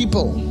 and more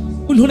people.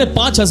 उन्होंने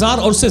 5,000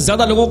 और उससे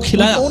ज्यादा लोगों को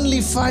खिलाया। With only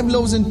 5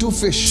 loaves and 2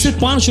 fish. सिर्फ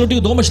 5 रोटी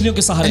और 2 मछलियों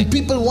के सहारे। And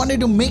people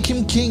wanted to make him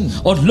king.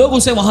 और लोग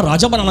उसे वहां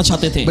राजा बनाना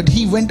चाहते थे। But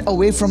he went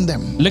away from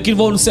them. लेकिन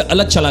वो उनसे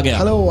अलग चला गया।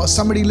 Hello,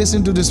 somebody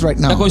listen to this right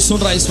now. कोई सुन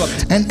रहा है इस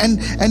वक्त?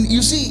 And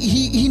you see,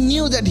 he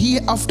knew that he,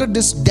 after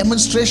this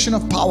demonstration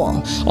of power,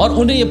 और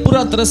उन्हें ये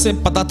पूरा तरह से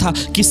पता था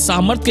कि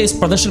सामर्थ्य के इस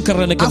प्रदर्शन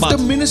करने के बाद,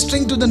 after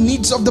ministering to the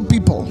needs of the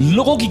people,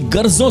 लोगों की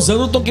गरजों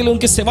जरूरतों के लिए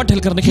उनकी सेवा ठहल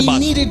करने के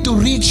बाद, he needed to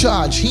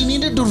recharge, he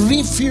needed to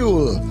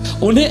refuel.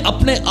 उन्हें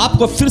अपने आप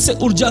को फिर से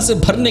ऊर्जा से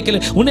भरने के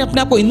लिए, उन्हें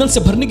अपने आप को ईंधन से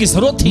भरने की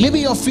जरूरत थी।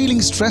 Maybe you're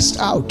feeling stressed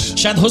out.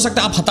 शायद हो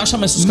सकता है आप हताशा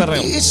महसूस कर रहे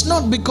हो। It's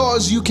not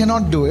because you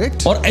cannot do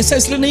it. और ऐसा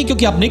इसलिए नहीं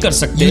क्योंकि आप नहीं कर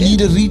सकते। You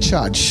need a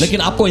recharge.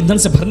 लेकिन आपको ईंधन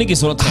से भरने की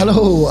जरूरत है।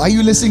 Hello, are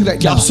you listening right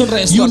now? आप सुन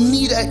रहे हैं? You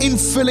need an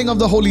infilling of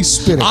the Holy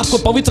Spirit. आपको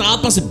पवित्र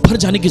आत्मा से भर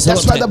जाने की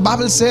जरूरत है। That's why the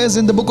Bible says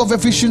in the book of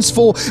Ephesians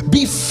 4,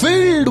 be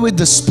filled with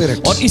the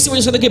Spirit. और इसी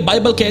वजह से देखिए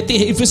बाइबल कहती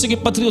है इफिसियों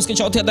की पत्री उसके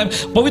 4 अध्याय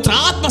में पवित्र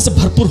आत्मा से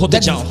भरपूर होते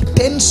जाओ।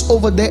 Tense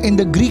over there in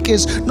the Greek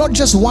is not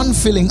just one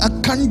filling, a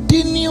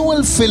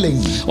continual filling.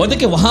 और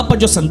देखिए वहां पर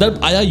जो संदर्भ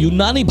आया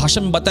यूनानी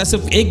भाषा में बताया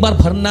सिर्फ एक बार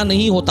भरना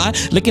नहीं होता है,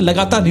 लेकिन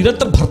लगातार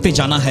निरंतर भरते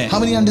जाना है। How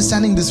many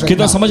understanding this right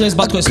कितना now? समझ रहे इस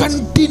बात को?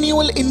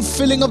 Continual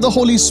infilling of the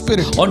Holy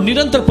Spirit. और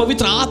निरंतर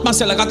पवित्र आत्मा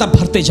से लगातार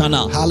भरते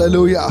जाना।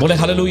 Hallelujah. बोले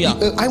hallelujah.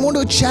 I want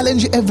to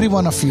challenge every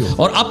one of you.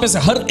 और आप में से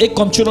हर एक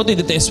को हम चुनौती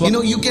देते हैं इस वक्त। You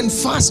know, you can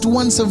fast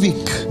once a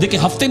week. देखिए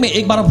हफ्ते में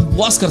एक बार आप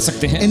उपवास कर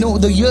सकते हैं। You know,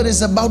 the year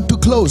is about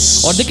to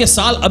close. और देखिए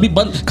साल अभी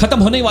बंद खत्म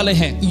होने वाले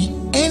हैं।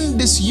 End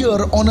this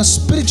year on a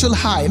spiritual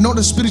high, not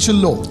a spiritual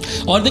low.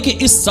 और देखिए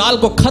इस साल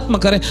को खत्म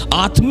करें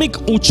आत्मिक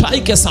ऊंचाई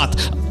के साथ,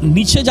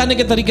 नीचे जाने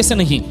के तरीके से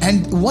नहीं।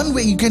 And one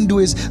way you can do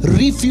is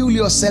refuel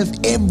yourself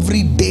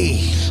every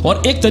day.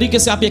 और एक तरीके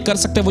से आप ये कर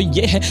सकते हैं वो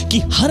ये है कि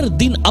हर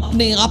दिन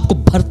अपने आप को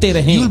भरते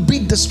रहें। You'll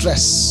beat the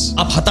stress.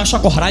 आप हताशा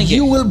को हराएंगे।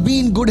 You will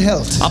be in good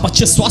health. आप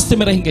अच्छे स्वास्थ्य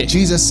में रहेंगे।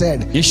 Jesus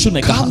said, यीशु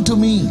ने कहा, come to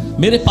me.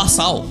 मेरे पास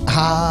आओ।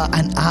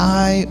 And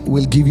I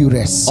will give you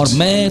rest. और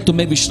मैं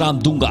तुम्हें विश्राम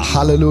दूंगा।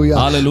 Hallelujah.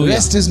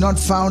 Hallelujah. Rest is not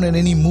found in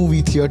any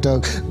movie theater.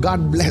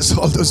 God bless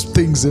all those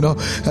things, you know.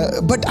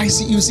 But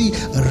you see,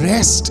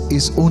 rest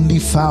is only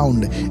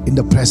found in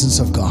the presence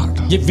of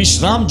God. ये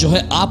विश्राम जो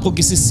है आपको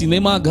किसी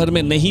सिनेमा घर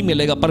में नहीं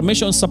मिलेगा।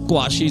 परमेश्वर सबको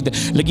आशीष दे,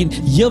 लेकिन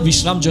यह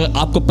विश्राम जो है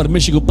आपको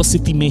परमेश्वर की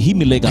उपस्थिति में ही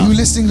मिलेगा। Are you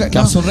listening right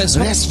now? आप सुन रहे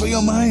हैं? Rest for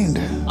your mind.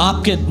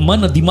 आपके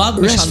मन दिमाग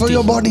में शांति। Rest for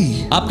your body.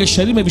 आपके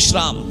शरीर में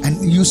विश्राम।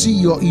 And you see,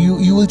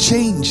 you will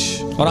change.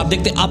 और आप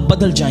देखते आप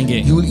बदल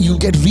जाएंगे। You'll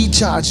get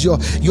recharged.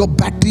 Your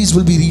batteries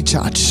will be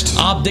recharged.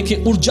 आप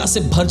देखिए ऊर्जा से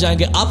भर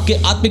जाएंगे। आपके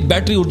आत्मिक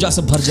बैटरी ऊर्जा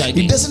से भर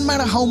जाएगी। It doesn't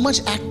matter how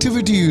much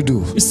activity you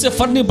do. इससे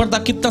फर्क नहीं पड़ता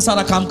कितना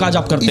सारा काम काज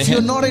आप करते हैं। If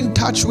you're not in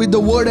touch with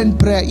the word and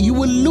prayer, you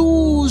will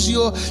lose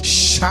your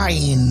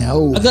shine.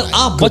 Oh, अगर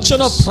आप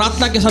वचन और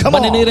प्रार्थना के साथ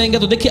बने नहीं रहेंगे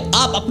तो देखिए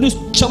आप अपनी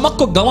चमक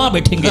को गंवा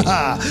बैठेंगे।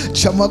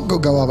 चमक को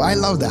गंवा। I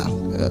love that.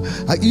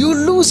 You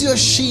lose your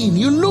sheen,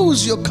 you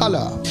lose your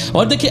color.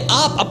 और देखिए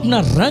आप अपना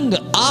रंग,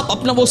 आप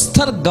अपना वो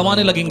स्तर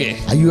गंवाने लगेंगे।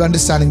 Are you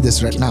understanding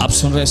this right now? आप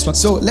सुन रहे हैं इस वक्त?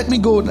 So let me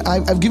go.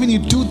 I've given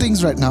you 2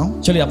 things right now.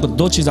 चलिए आपको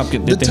 2 चीज आपके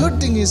देते हैं। The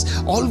third thing is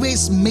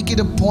always make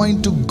it a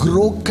point to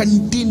grow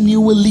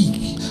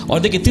continually. और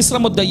देखिए तीसरा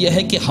मुद्दा यह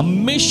है कि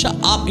हमेशा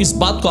आप इस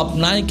बात को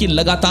अपनाएं कि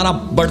लगातार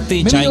आप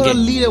बढ़ते जाएंगे। Maybe you're a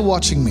leader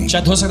watching me.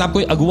 शायद हो सकता है आप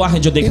कोई अगुवा है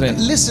जो देख रहे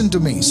हैं। Listen to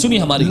me. सुनिए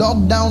हमारी।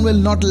 Lockdown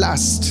will not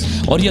last.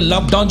 और ये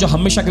लॉकडाउन जो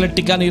हमेशा के लिए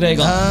टिका नहीं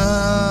रहेगा।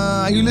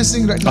 Are you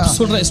listening right now? आप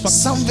सुन रहे हैं इस वक्त?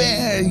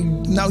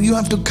 Somewhere now you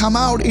have to come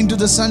out into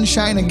the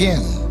sunshine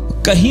again.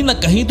 कहीं ना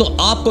कहीं तो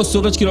आपको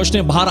सूरज की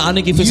रोशनी बाहर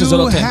आने की फिर से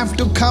जरूरत है। You have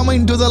to come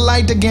into the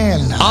light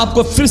again.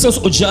 आपको फिर से उस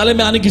उजाले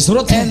में आने की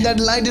जरूरत है। And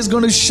that light is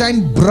going to shine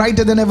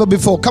brighter than ever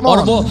before. Come on.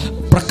 और वो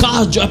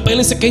प्रकाश जो है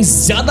पहले से कहीं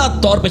ज्यादा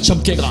तौर पे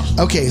चमकेगा।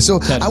 Okay, so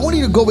I want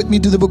you to go with me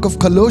to the book of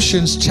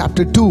Colossians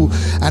chapter 2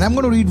 and I'm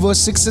going to read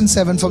verse 6 and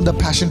 7 from the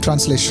Passion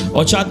Translation.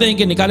 और चाहते हैं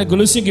कि निकाले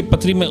कुलुसियों की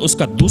पत्री में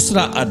उसका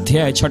दूसरा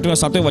अध्याय 6वें और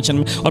 7वें वचन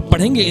में और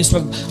पढ़ेंगे इस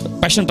वक्त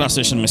पैशन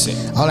ट्रांसलेशन में से।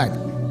 All right.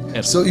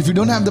 So if you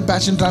don't have the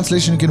Passion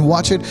Translation, you can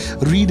watch it,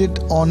 read it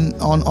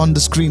on the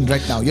screen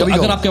right now. Here we go.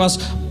 अगर आपके पास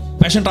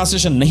पैशन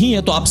ट्रांसलेशन नहीं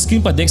है तो आप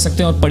स्क्रीन पर देख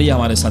सकते हैं और पढ़िए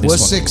हमारे साथ।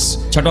 Verse 6.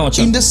 6वां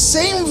वचन। In the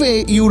same way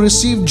you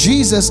received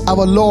Jesus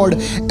our Lord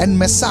and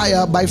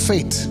Messiah by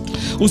faith.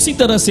 उसी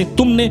तरह से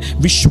तुमने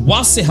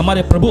विश्वास से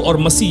हमारे प्रभु और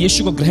मसीह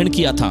यीशु को ग्रहण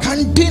किया था।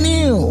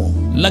 Continue.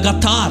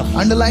 लगातार।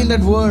 Underline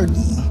that word.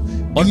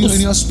 In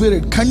your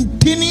spirit,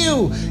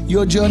 continue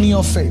your journey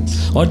of faith.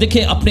 और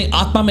देखिए अपने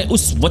आत्मा में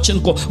उस वचन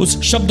को, उस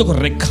शब्द को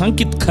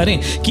रेखांकित करें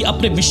कि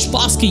अपने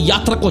विश्वास की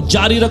यात्रा को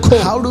जारी रखो।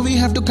 How do we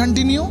have to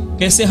continue?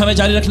 कैसे हमें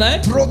जारी रखना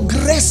है?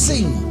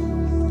 Progressing,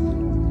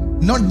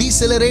 not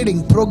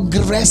decelerating,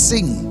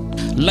 progressing.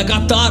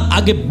 लगातार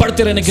आगे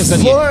बढ़ते रहने के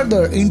जरिए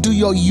further into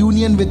your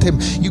union with him,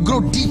 you grow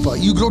deeper,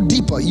 you grow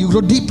deeper, you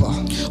grow deeper.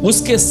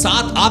 उसके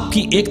साथ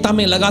आपकी एकता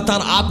में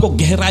लगातार आपको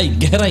गहराई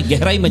गहराई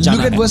गहराई में जाना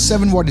Look at है। verse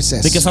 7 what it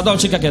says. देखिए 7वां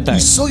वचन क्या कहता है?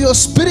 So your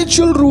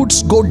spiritual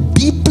roots go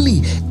deeply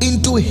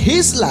into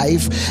his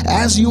life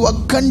as you are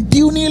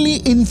continually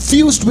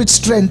infused with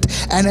strength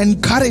and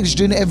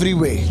encouraged in every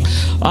way.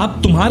 आप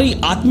तुम्हारी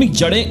आत्मिक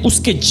जड़ें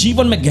उसके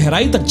जीवन में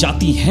गहराई तक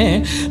जाती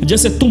हैं,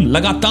 जैसे तुम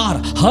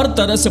लगातार हर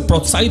तरह से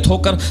प्रोत्साहित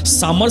होकर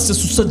सामर्थ्य से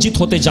सुसज्जित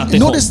होते जाते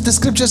हो। Notice the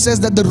scripture says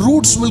that the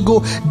roots will go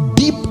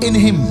deep in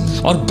him.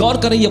 और गौर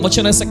करें ये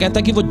वचन ऐसा कहता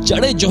है कि वो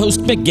जड़ें जो है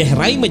उसमें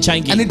गहराई में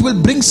जाएंगी। And it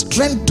will bring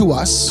strength to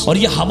us. और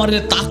ये हमारे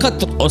लिए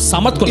ताकत और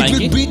सामर्थ को लाएंगे।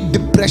 It will beat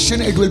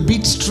depression, it will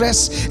beat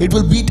stress, it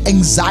will beat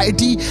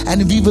anxiety,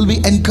 and we will be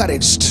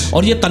encouraged.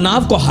 और ये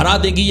तनाव को हरा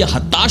देगी, ये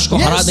हताश को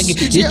हरा देगी,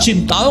 ये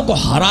चिंताओं को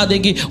हरा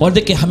देगी और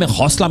देखिए हमें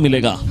हौसला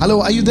मिलेगा। Hello,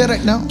 are you there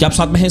right now? क्या आप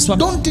साथ में हैं इस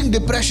वक्त? Don't think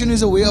depression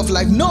is a way of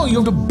life. No,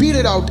 you have to beat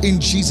it out in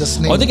Jesus'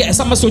 name. और देखिए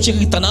ऐसा मत सोचिए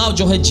कि तनाव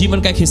जो है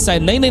जीवन का एक हिस्सा है।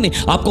 नहीं नहीं नहीं,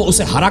 आपको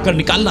उसे हरा कर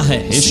निकालना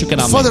है यीशु के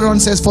नाम में। Further on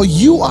says, for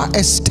you are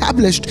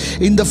established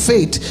in the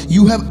faith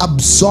you have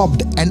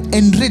absorbed and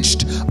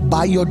enriched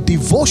by your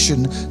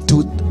devotion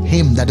to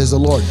him, that is the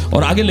Lord.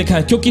 और आगे लिखा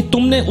है क्योंकि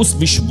तुम उस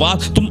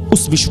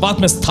विश्वास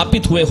में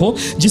स्थापित हुए हो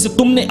जिसे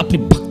तुमने अपनी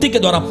भक्ति के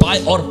द्वारा पाए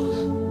और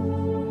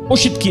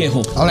पोषित किए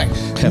हो। All right.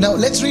 Now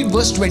let's read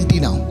verse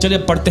 20 now. चलिए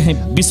पढ़ते हैं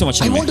 20वें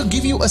वचन में। I want to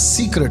give you a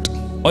secret.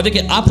 और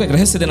देखिए आपको एक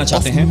रहस्य देना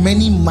चाहते हैं।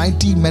 Many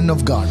mighty men of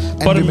God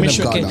and women of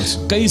God also.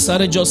 कई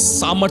सारे जो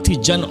सामर्थी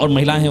जन और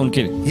महिलाएं हैं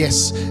उनके। Yes,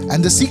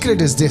 and the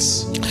secret is this.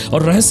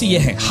 और रहस्य ये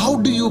है। How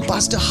do you,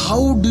 Pastor? How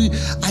do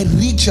I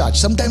recharge?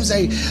 Sometimes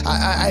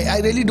I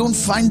really don't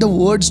find the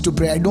words to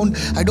pray. I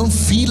don't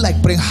feel like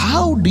praying.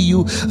 How do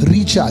you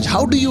recharge?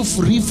 How do you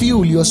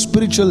refuel your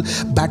spiritual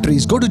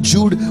batteries? Go to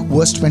Jude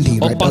verse 20.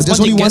 और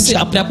pastor जी कैसे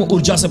अपने आप को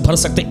ऊर्जा से भर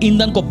सकते हैं,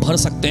 ईंधन को भर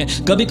सकते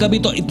हैं? कभी-कभी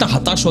तो इतना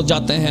हताश हो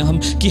जाते हैं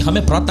हम कि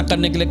हमें प्रार्थना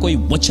करने के लिए कोई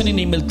वचन ही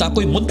नहीं मिलता,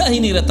 कोई मुद्दा ही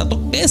नहीं रहता। तो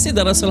कैसे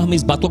दरअसल हम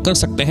इस बात को कर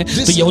सकते हैं?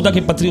 तो यहूदा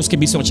की पत्री उसके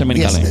 20वें वचन में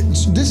निकाला है।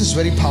 This is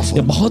very powerful.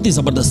 ये बहुत ही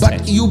जबरदस्त है।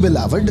 But you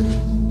beloved,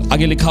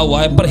 आगे लिखा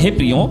हुआ है, पर हे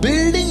प्रियो,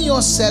 building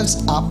yourselves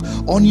up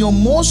on your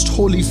most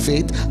holy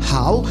faith,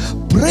 how?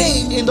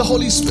 Praying in the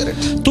Holy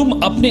Spirit. तुम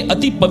अपने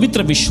अति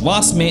पवित्र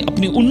विश्वास में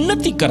अपनी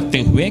उन्नति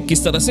करते हुए,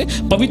 किस तरह से?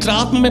 पवित्र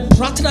आत्मा में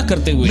प्रार्थना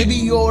करते हुए।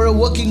 Maybe you're a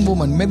working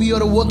woman, maybe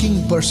you're a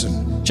working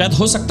person. शायद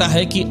हो सकता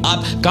है कि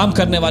आप काम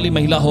करने वाली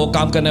महिला हो,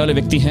 काम करने वाले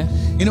व्यक्ति हैं।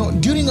 You know,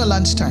 during a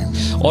lunch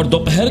time, और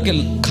दोपहर के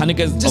खाने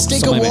के just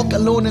take a walk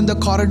alone in the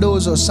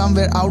corridors or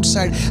somewhere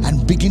outside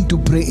and begin to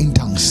pray in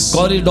tongues.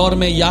 Corridor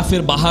में या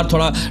फिर बाहर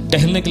थोड़ा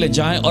टहलने के लिए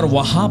जाएं और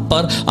वहां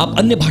पर आप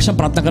अन्य भाषा में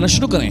प्रार्थना करना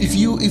शुरू करें।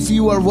 If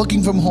you are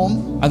working from home,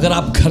 अगर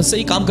आप घर से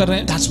ही काम कर रहे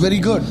हैं, that's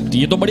very good.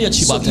 ये तो बड़ी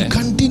अच्छी बात है।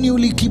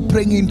 Continually keep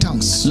praying in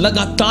tongues.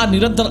 लगातार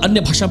निरंतर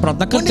अन्य भाषा में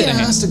प्रार्थना करते रहें।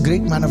 One day I asked a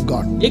great man of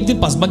God. एक दिन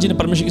पासवान जी ने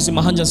परमेश्वर किसी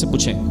महान जन से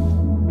पूछे,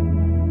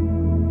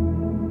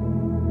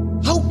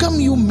 How come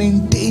you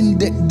maintain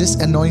this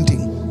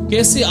anointing?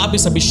 कैसे आप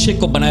इस अभिषेक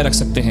को बनाए रख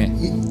सकते हैं?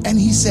 And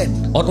he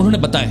said, और उन्होंने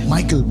बताया,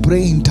 Michael,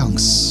 pray in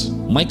tongues.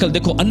 Michael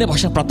देखो अन्य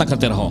भाषा प्रार्थना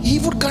करते रहो। He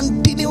would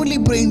continually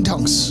pray in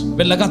tongues.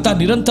 वे लगातार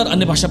निरंतर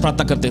अन्य भाषा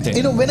प्रार्थना करते थे।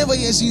 You know, whenever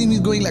you see him,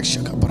 he's going like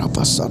shaka bara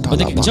pasa thala.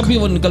 देखिए जब भी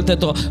वो निकलते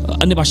तो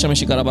अन्य भाषा में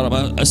शिकारा बराबा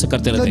ऐसे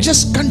करते रहते हैं।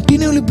 Just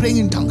continually praying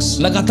in tongues.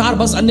 लगातार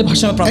बस अन्य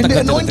भाषा में प्रार्थना करते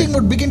रहते हैं। And the anointing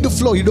would begin to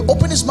flow. He'd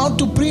open his mouth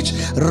to preach.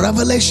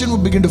 Revelation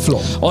would begin to flow.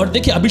 और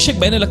देखिए अभिषेक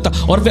बहने लगता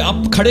और वे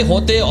आप खड़े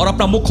होते और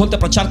अपना मुख खोलते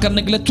प्रचार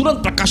करने के लिए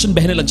तुरंत प्रकाशन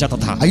बहने लग जाता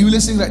था। Are you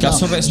listening right क्या now?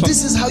 सुन रहे हैं इस वक्त?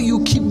 This is how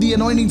you keep the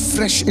anointing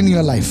fresh in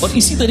your life. और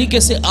इसी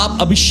तरीके से आप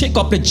अभिषेक को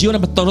अपने जीवन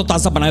में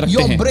ताजा बनाए रखते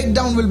Your हैं।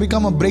 breakdown will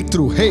become a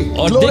breakthrough. Hey,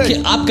 और glory.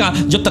 देखिए आपका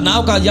जो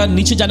तनाव का या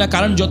नीचे जाने का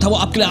कारण जो था वो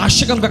आपके लिए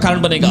आशीर्वाद का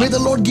कारण बनेगा। May the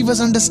Lord give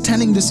us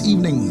understanding this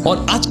evening.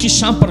 और आज की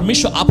शाम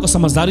परमेश्वर आपको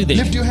समझदारी दे।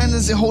 Lift your hand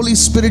and say, Holy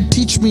Spirit,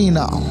 teach me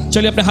now.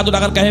 चलिए अपने हाथ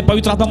उठाकर कहें,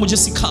 पवित्र आत्मा मुझे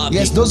सिखा।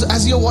 Yes, those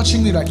as you're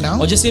watching me right now.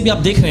 और जैसे अभी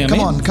आप देख रहे हैं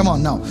हमें। Come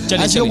on now.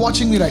 As you're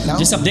watching me right now.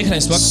 जैसे आप देख रहे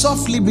हैं इस वक्त।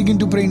 Softly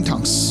begin to pray in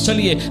tongues.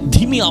 चलिए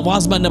धीमी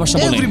आवाज में अन्य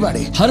भाषा बोलें।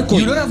 Everybody. हर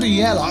कोई। You don't have to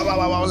yell.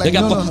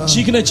 देखिए आपको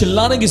चीखने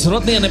चिल्लाने की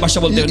जरूरत नहीं है अन्य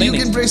भाषा बोलते हुए। You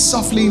can pray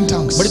softly in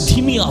tongues. बड़ी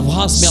धीमी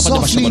आवाज में आप अन्य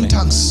भाषा Softly in बोलें।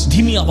 tongues.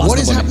 धीमी आवाज में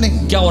What is बोलें। happening?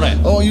 क्या हो रहा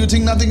है? Oh, you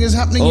think nothing is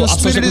happening? Your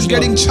spirit is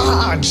getting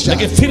charged.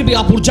 लेकिन फिर भी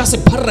आप ऊर्जा से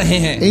भर रहे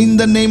हैं। In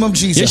the name of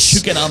Jesus.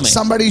 यीशु के नाम में।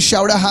 Somebody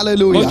shout a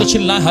hallelujah. कोई तो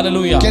चिल्लाए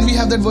hallelujah. Can we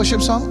have that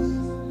worship song?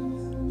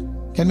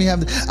 Can we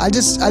have?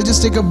 I'll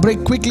just take a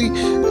break quickly,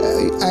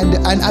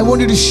 and I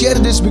want you to share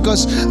this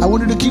because I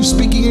want you to keep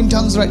speaking in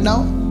tongues right now.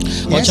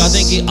 और चाहते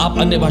हैं कि आप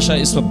अन्य भाषा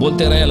इस पर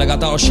बोलते रहें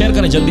लगातार और शेयर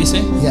करें जल्दी से।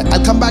 Yeah,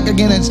 I'll come back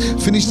again and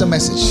finish the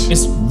message.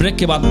 इस ब्रेक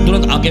के बाद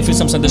तुरंत आगे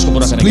फिर हम संदेश को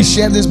पूरा करेंगे। Please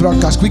share this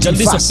broadcast quickly,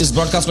 जल्दी fast. से इस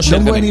ब्रॉडकास्ट को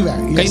शेयर Don't go करें।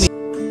 anywhere. कहीं Yes.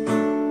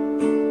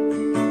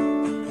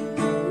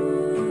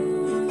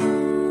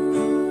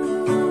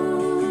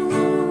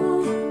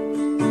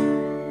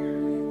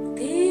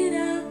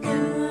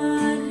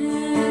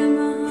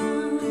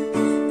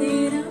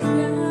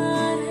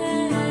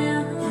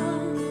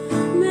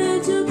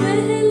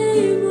 पहले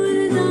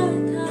मुर्दा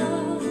था,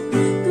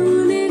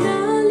 तूने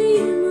डाली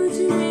मुझ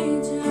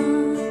में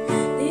जान।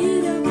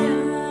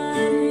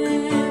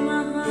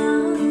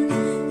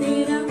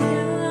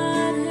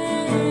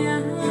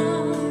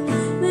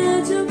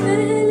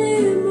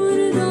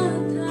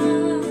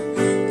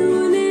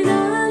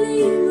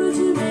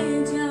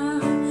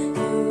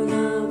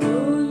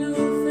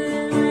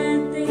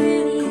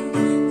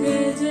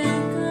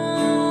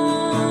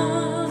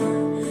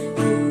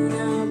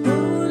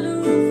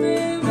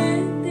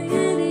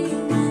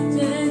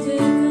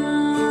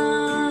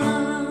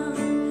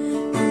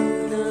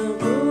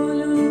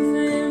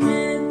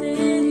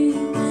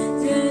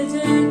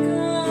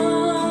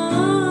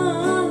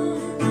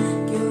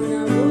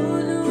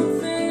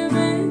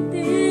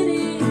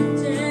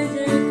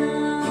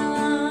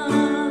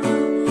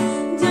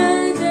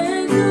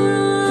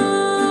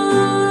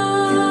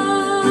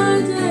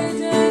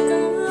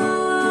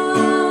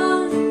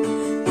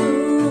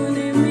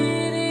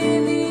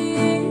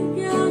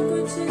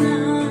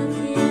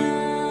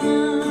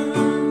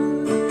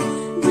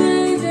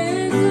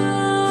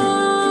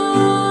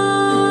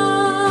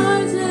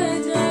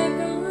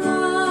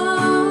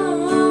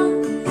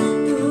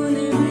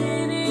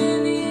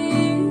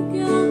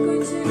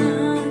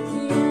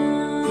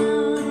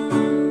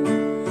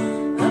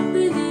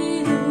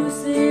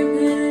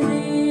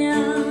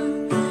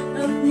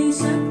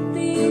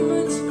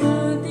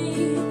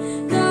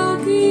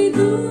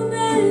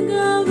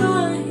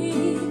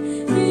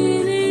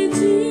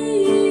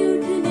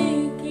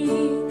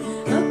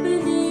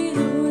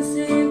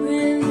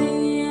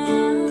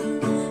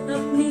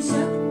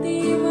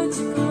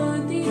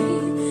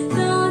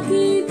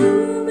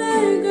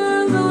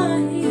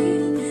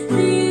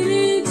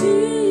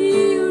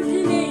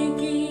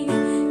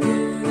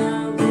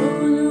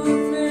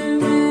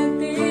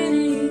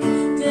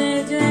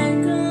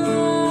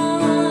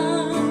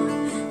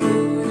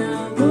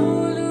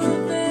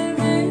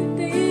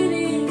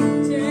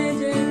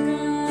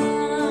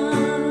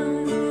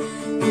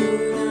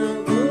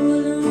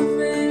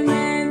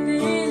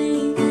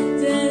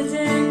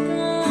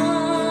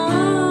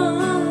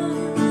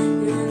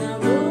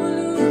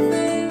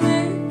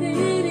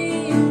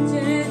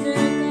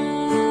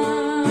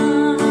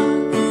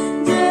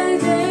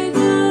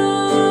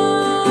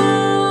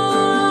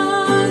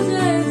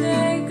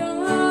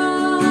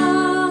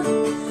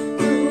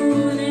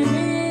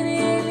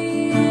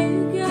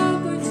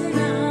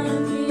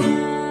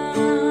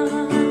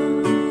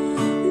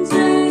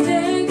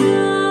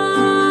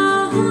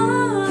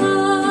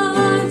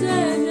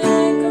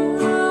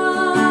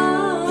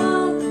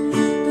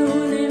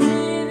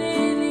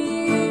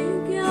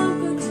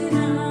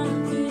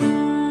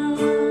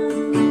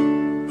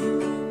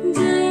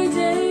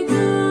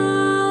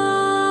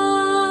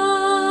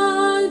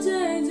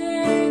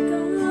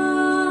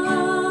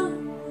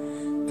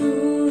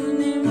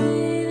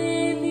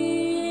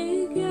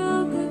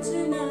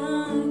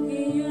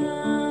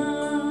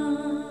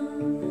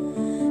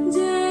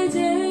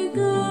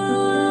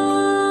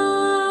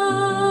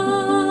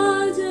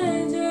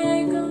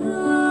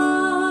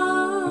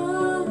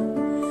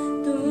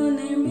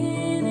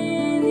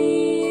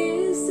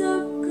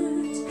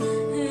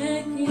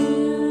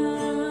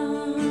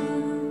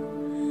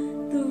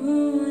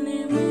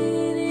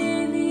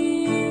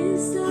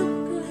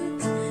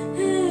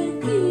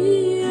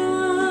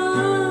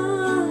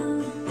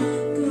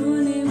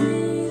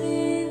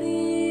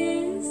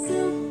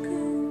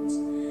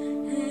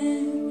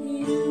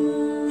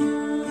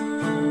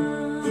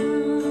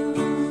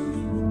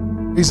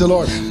 Praise the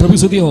Lord. प्रभु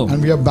स्तुति हो।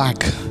 And we are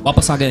back.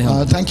 वापस आ गए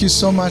हम। Thank you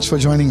so much for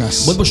joining us.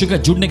 बहुत बहुत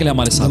शुक्रिया जुड़ने के लिए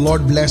हमारे साथ। The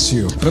Lord bless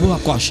you. प्रभु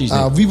आपको आशीष दे।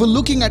 We were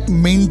looking at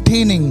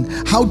maintaining,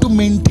 how to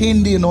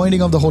maintain the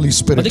anointing of the Holy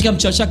Spirit. देखिए हम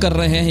चर्चा कर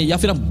रहे हैं या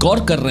फिर हम गौर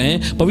कर रहे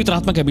हैं पवित्र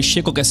आत्मा के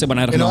अभिषेक को कैसे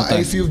बनाए रखना होता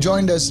है। If you've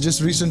joined us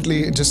just recently,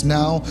 just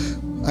now,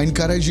 I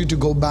encourage you to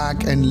go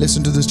back and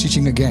listen to this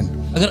teaching again.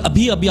 अगर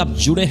अभी आप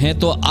जुड़े हैं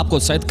तो आपको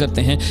उत्साहित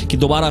करते हैं कि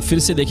दोबारा फिर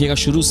से देखिएगा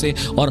शुरू से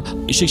और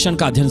शिक्षण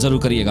का अध्ययन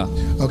जरूर करिएगा।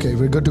 Okay,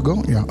 we're good to go.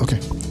 Yeah, okay.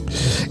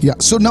 Yeah,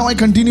 so now I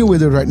continue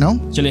with it right now.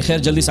 चलिए खैर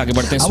जल्दी से आगे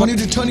बढ़ते हैं। I want you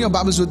to turn your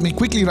Bibles with me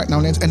quickly right now,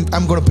 and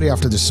I'm going to pray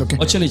after this. Okay.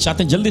 और चलिए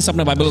चाहते हैं जल्दी से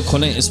अपने बाइबल को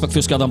खोलें इस वक्त, फिर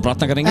उसके बाद हम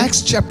प्रार्थना करेंगे।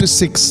 Acts chapter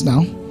 6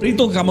 now.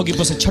 प्रेरितों के कामों की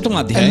पुस्तक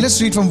 6वां अध्याय। And let's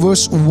read from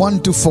verse 1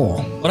 to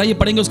 4. और आइए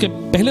पढ़ेंगे उसके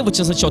पहले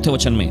वचन से चौथे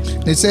वचन में।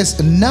 It says,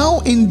 "Now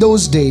in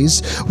those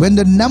days,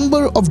 when the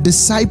number of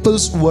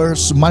disciples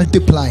was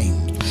multiplying."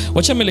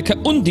 वचन में लिखा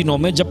है उन दिनों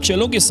में जब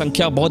चेलों की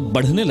संख्या बहुत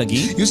बढ़ने लगी।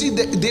 You see,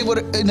 they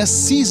were in a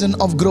season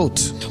of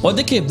growth. और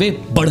देखिए वे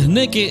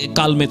बढ़ने के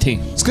काल में थे।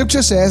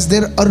 Scripture says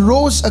there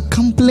arose a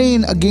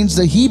complaint against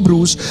the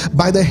Hebrews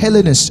by the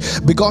Hellenists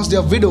because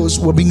their widows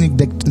were being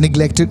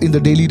neglected in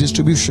the daily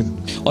distribution.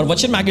 और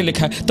वचन में आगे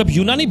लिखा है तब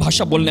यूनानी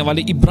भाषा बोलने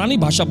वाले इब्रानी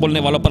भाषा बोलने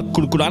वालों पर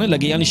कुड़कुड़ाने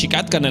लगे यानी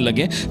शिकायत करने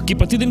लगे कि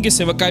प्रतिदिन की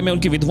सेवकाई में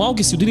उनकी विधवाओं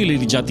की सुधि ले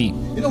ली जाती।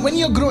 You know, when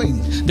you're growing,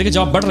 देखिए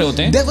जब आप बढ़ रहे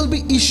होते हैं, there will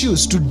be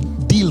issues to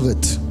deal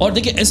with. और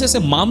देखिए ऐसे ऐसे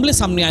मामले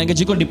सामने आएंगे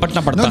जिनको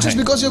निपटना पड़ता है। Not just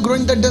because you're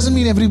growing, that doesn't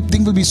mean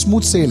everything will be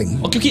smooth sailing.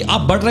 और क्योंकि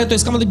आप बढ़ रहे हैं तो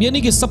इसका मतलब ये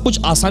नहीं कि सब कुछ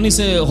आसानी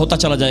से होता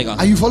चला जाएगा।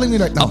 Are you following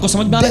me right now? आपको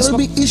समझ में आ रहा है? There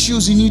will be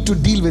issues you need to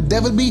deal with.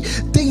 There will be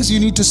things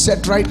you need to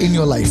set right in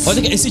your life. और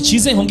देखिए ऐसी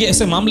चीजें होंगी,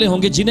 ऐसे मामले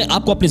होंगे जिन्हें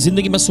आपको अपनी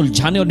जिंदगी में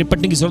सुलझाने और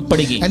निपटने की जरूरत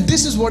पड़ेगी। And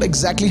this is what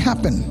exactly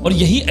happened. और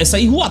यही ऐसा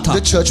ही हुआ था।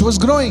 The church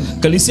was growing.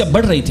 कलीसिया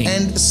बढ़ रही थी।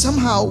 And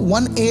somehow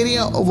one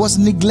area was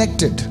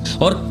neglected.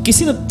 और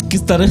किसी न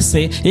किस तरह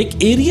से एक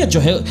एरिया जो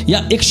है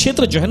या एक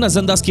क्षेत्र जो है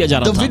नजरअंदाज किया जा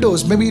रहा था। The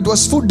widows, maybe it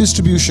was food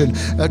distribution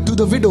to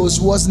the widows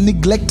was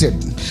neglected.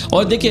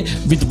 और देखिए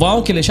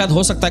विधवाओं के लिए शायद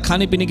हो सकता है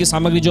खाने पीने की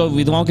सामग्री जो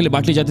विधवाओं के लिए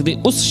बांटी जाती थी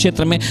उस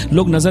क्षेत्र में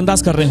लोग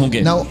नजरअंदाज कर रहे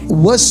होंगे। Now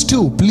verse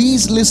 2,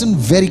 please listen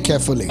very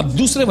carefully. अब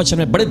दूसरे वचन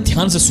में बड़े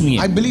ध्यान से सुनिए।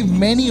 I believe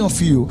many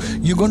of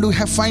you're going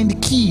to find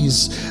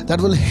keys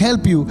that will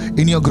help you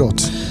in your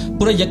growth.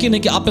 पूरा यकीन है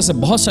कि आप में से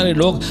बहुत सारे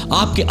लोग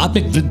आपके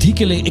आत्मिक वृद्धि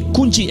के लिए एक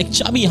कुंजी, एक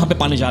चाबी यहाँ पे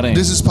पाने जा रहे हैं।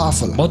 This is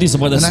powerful. बहुत ही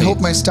जबरदस्त है। And I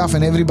hope my staff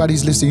and everybody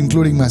is listening,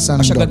 including my son.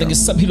 आशा करते हैं कि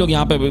सभी लोग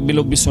यहाँ पे भी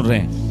लोग भी सुन रहे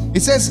हैं।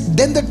 It says,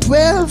 then the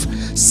 12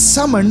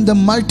 summoned the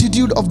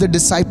multitude of the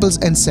disciples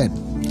and said,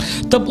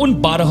 तब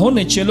उन 12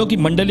 ने चेलों की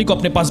मंडली को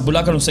अपने पास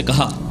बुलाकर उनसे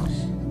कहा,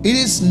 it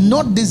is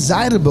not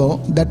desirable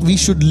that we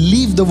should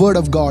leave the word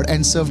of God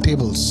and serve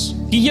tables.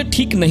 कि ये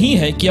ठीक नहीं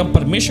है कि हम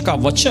परमेश्वर का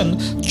वचन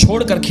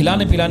छोड़कर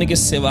खिलाने पिलाने की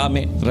सेवा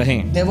में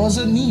रहें। There was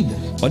a need.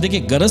 और देखिए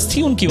गरज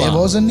थी उनकी वहाँ।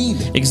 There was a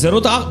need. एक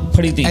जरूरत आ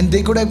पड़ी थी। And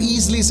they could have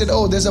easily said,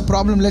 oh, there's a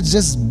problem, let's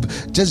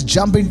just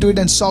jump into it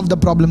and solve the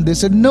problem. They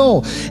said, no,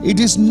 it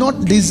is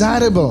not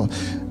desirable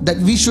that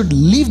we should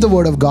leave the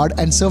word of God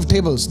and serve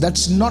tables.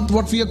 That's not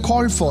what we are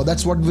called for.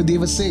 That's what they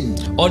were saying.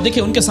 और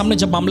देखिए उनके सामने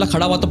जब मामला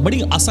खड़ा हुआ तो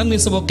बड़ी आसानी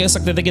से वो कह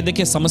सकते थे कि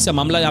देखिए समस्या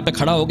मामला यहाँ पे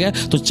खड़ा हो गया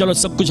तो चलो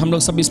सब कुछ हम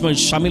लोग सब इसमें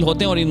शामिल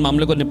होते हैं और इन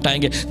मामले को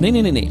निपटाएंगे। नहीं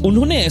नहीं नहीं नहीं,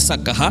 उन्होंने ऐसा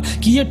कहा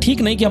कि ये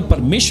ठीक नहीं कि हम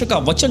परमेश्वर का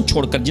वचन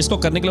छोड़कर, जिसको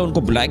करने के लिए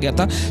उनको बुलाया गया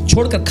था,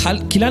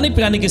 छोड़कर खिलाने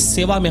पिलाने की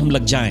सेवा में हम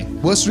लग जाएं।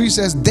 Verse 3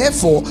 says,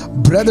 therefore,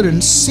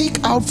 brethren, seek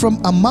out from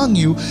among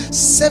you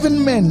 7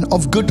 men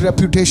of good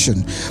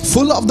reputation,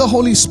 full of the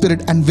Holy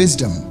Spirit and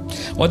wisdom.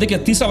 और देखिए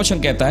तीसरा वचन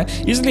कहता है,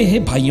 इसलिए हे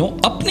भाइयों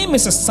अपने में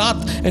से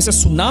 7 ऐसे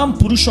सुनाम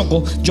पुरुषों को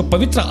जो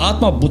पवित्र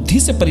आत्मा बुद्धि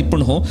से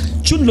परिपूर्ण हो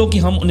चुन लो कि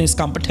हम उन्हें इस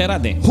काम पर ठहरा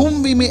दें।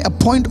 Whom we may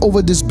appoint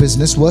over this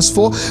business, verse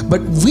 4,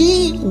 but we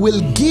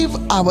will give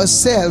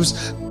ourselves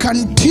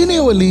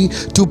continually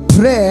to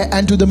prayer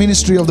and to the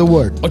ministry of the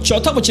word. और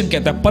चौथा वचन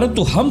कहता है,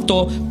 परंतु हम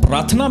तो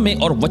प्रार्थना में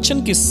और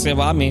वचन की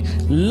सेवा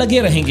में लगे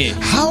रहेंगे।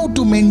 How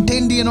to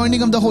maintain the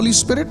anointing of the Holy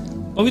Spirit?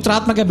 पवित्र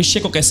आत्मा के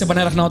अभिषेक को कैसे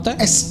बनाए रखना होता है?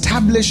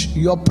 Establish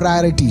your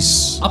priorities.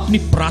 अपनी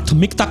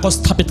प्राथमिकता को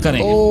स्थापित करें।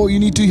 Oh, you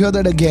need to hear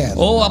that again.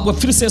 आपको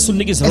फिर से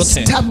सुनने की जरूरत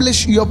है।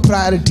 Establish your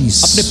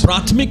priorities. अपने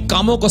प्राथमिक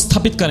कामों को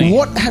स्थापित करें।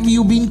 What have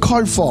you been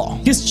called for?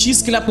 किस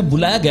चीज के लिए आपको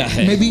बुलाया गया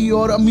है? Maybe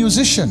you're a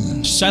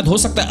musician. शायद हो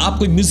सकता है आप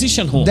कोई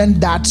म्यूजिशियन हो। Then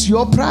that's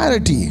your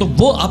priority. तो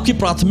वो आपकी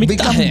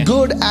प्राथमिकता है। Become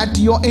good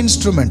at your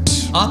instrument.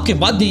 आपके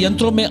वाद्य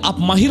यंत्रों में आप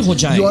माहिर हो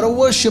जाएं। You're a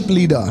worship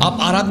leader. आप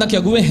आराधना के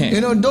अगुवे हैं।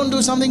 You know, don't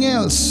do something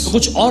else. तो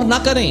कुछ और ना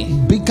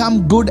करें। Become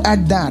good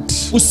at that.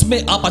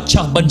 उसमें आप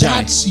अच्छा बन जाएं।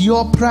 That's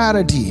your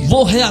priority.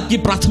 वो है आपकी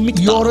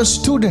प्राथमिकता। You're a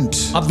student.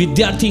 आप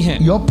विद्यार्थी हैं।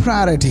 Your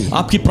priority.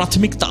 आपकी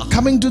प्राथमिकता।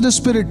 Coming to the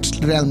spirit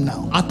realm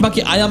now. आत्मा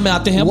के आयाम में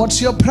आते हैं। What's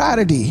your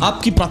priority?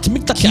 आपकी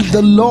प्राथमिकता क्या है? Keep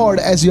the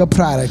Lord as your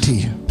priority.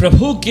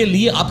 प्रभु के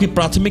लिए आपकी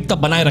प्राथमिकता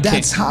बनाए रखें।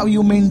 That's how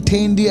you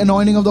maintain the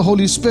anointing of the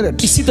Holy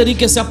Spirit. इसी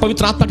तरीके से आप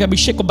पवित्र आत्मा के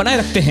अभिषेक को बनाए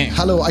रखते हैं।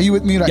 Hello, are you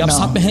with me right now?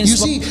 साथ में हैं You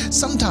see,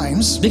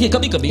 sometimes, देखिए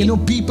कभी-कभी, you know,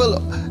 people,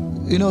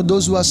 you know,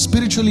 those who are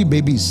spiritually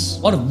babies.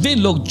 और वे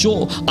लोग जो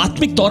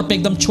आत्मिक तौर पे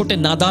एकदम छोटे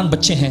नादान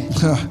बच्चे हैं,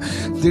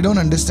 they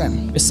don't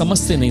understand. वे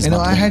समझते नहीं। You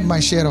know, I had my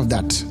share of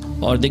that.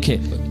 और देखिए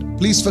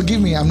Please forgive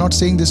me. I'm not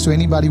saying this to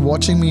anybody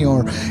watching me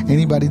or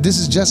anybody. This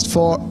is just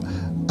for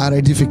our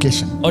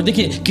edification. और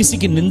देखिए, किसी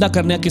की निंदा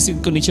करने या किसी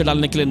को नीचे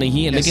डालने के लिए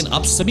नहीं है, लेकिन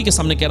आप सभी के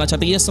सामने कहना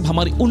चाहते हैं ये सब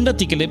हमारी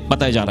उन्नति के लिए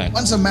बताया जा रहा है।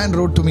 Once a man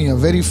wrote to me a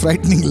very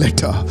frightening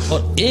letter.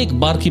 और एक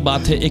बार की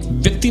बात है, एक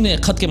व्यक्ति ने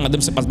खत के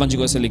माध्यम से पासवान जी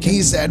को ऐसे लिखा।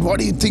 He said, "What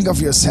do you think of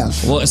yourself?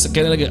 वो ऐसे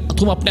कहने लगे,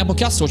 तुम अपने आप को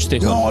क्या सोचते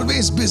हो? You're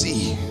always busy.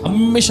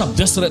 हमेशा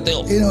व्यस्त रहते हो।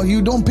 You know, you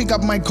don't pick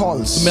up my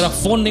calls. तुम मेरा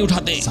फोन नहीं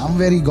उठाते।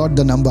 Somewhere he got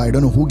the number. I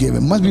don't know who gave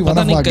him. Must be one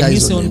of our guys.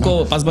 कहीं से उनको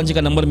पासवान जी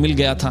का नंबर मिल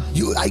गया था।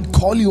 I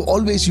call you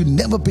always. You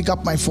never pick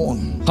up my phone.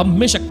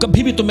 हमेशा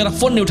कभी भी तुम मेरा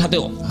फोन नहीं उठाते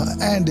हो।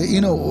 And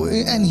you know,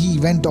 and he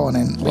went on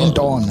and went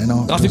on, you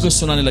know. काफी कुछ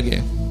सुनाने लगे।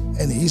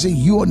 And he said,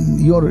 you're,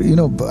 you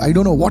know, I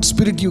don't know what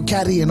spirit you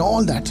carry and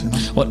all that. You know?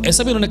 और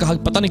ऐसा भी उन्होंने कहा,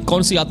 पता नहीं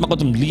कौन सी आत्मा को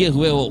तुम लिए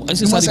हुए हो,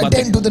 ऐसी सारी बातें।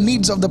 Attend to the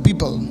needs of the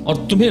people. और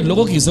तुम्हें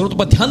लोगों की जरूरतों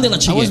पर ध्यान देना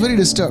चाहिए। I was very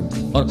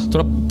disturbed. और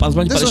थोड़ा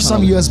पासवान जी परेशान। This was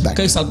some years back.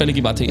 कई साल पहले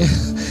की बात है।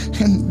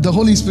 And the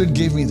Holy Spirit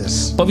gave me this.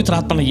 पवित्र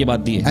आत्मा ने ये बात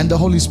दी है। And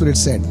the Holy Spirit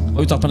said,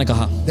 पवित्र आत्मा ने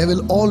कहा, there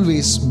will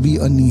always be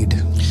a need.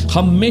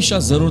 हमेशा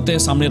जरूरतें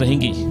सामने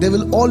रहेंगी। There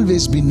will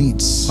always be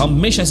needs.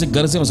 हमेशा ऐसी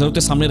गरजें और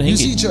जरूरतें सामने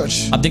रहेंगी। You see, church.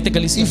 आप देखते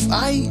कलीसिया। If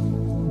I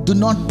do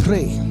not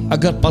pray,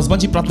 अगर पासवान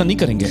जी प्रार्थना नहीं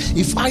करेंगे,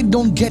 if I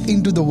don't get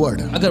into the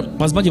word, अगर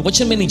पासवान जी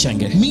वचन में नहीं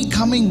जाएंगे, me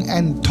coming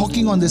and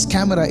talking on this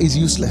camera is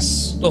useless.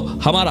 तो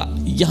हमारा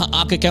यहाँ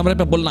आके कैमरे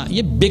पे बोलना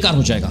ये बेकार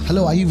हो जाएगा।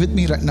 Hello, are you with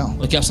me right now?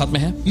 और क्या आप साथ में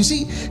हैं? You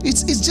see,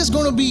 it's just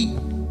going to be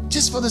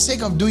just for the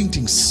sake of doing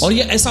things. और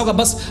ये ऐसा होगा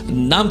बस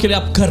नाम के लिए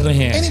आप कर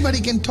रहे हैं।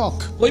 Anybody can talk.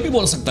 कोई भी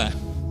बोल सकता है।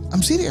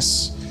 I'm serious.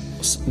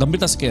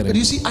 गंभीरता से कह रहे हैं। But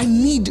you see, I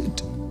need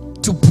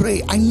to pray.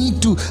 I need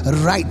to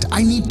write.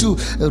 I need to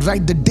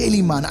write the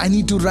Daily Man. I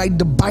need to write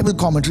the Bible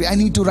commentary. I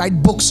need to write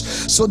books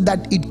so that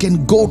it can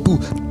go to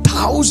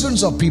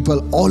thousands of people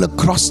all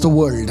across the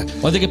world.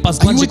 और देखिए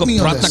पासवान जी को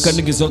प्रार्थना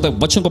करने की जरूरत है,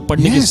 वचन को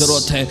पढ़ने की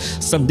जरूरत है,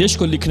 संदेश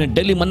को लिखने,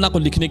 डेली मन्ना को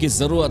लिखने की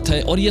जरूरत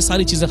है, और ये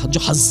सारी चीजें जो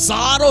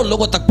हजारों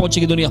लोगों तक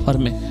पहुंचेगी दुनिया भर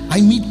में।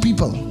 I meet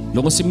people.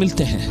 लोगों से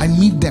मिलते हैं। I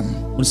meet them.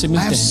 उनसे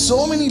मिलते हैं। I have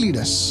so many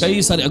leaders.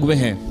 कई सारे अगुवे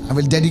हैं। I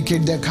will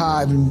dedicate their car.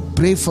 I will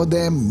pray for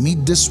them. Meet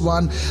this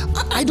one.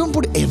 I don't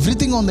put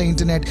everything on the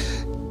internet.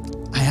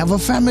 I have a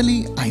family.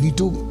 I need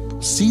to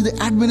see the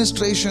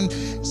administration.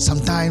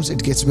 Sometimes it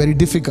gets very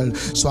difficult,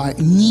 so I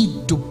need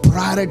to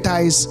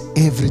prioritize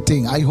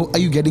everything. Are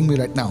you getting me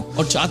right now?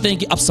 और चाहते हैं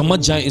कि आप समझ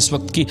जाएं इस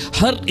वक्त कि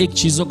हर एक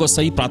चीजों को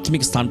सही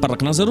प्राथमिक स्थान पर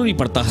रखना जरूरी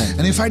पड़ता है।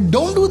 And if I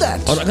don't do that,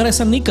 और अगर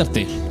ऐसा नहीं करते,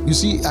 you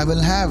see, I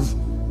will have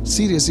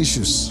serious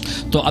issues.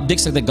 तो आप देख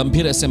सकते हैं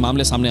गंभीर ऐसे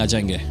मामले सामने आ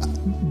जाएंगे।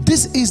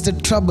 This is the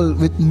trouble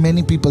with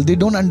many people. They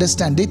don't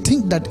understand. They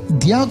think that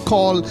their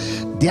call,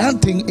 their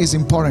thing is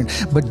important.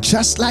 But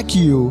just like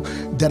you,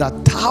 there are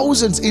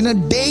thousands in a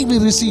day we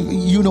receive.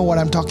 You know what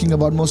I'm talking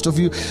about, most of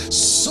you.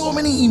 So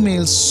many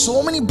emails,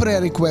 so many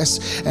prayer requests,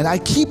 and I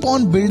keep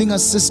on building a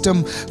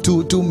system to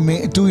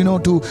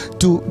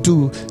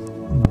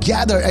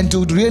gather and to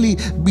really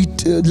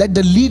let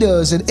the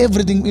leaders and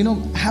everything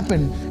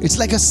happen. It's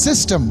like a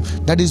system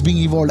that is being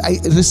evolved. I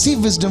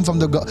receive wisdom from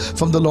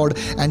the Lord,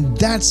 and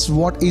that's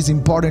what is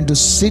important, to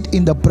sit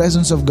in the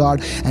presence of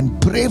God and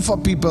pray for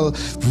people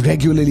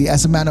regularly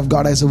as a man of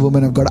God, as a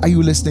woman of God. Are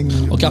you listening?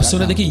 Okay, आप सुन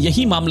रहे, देखिए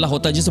यही मामला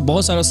होता है जिसे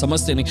बहुत सारे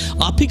समझते नहीं।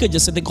 आप ही के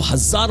जैसे देखो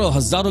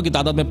हजारों की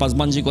तादाद में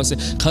पासवान जी को ऐसे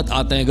खत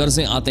आते हैं,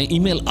 गर्जें आते हैं,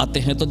 ईमेल आते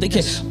हैं। तो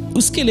देखिए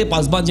उसके लिए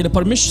पासवान जी ने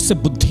परमेश्वर से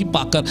बुद्धि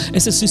पाकर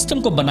ऐसे सिस्टम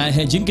को बनाए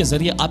हैं जिनके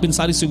जरिए आप इन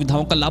सारी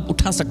सुविधाओं का लाभ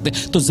उठा सकते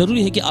हैं। तो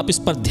जरूरी है कि आप इस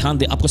पर ध्यान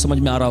दें। आपको समझ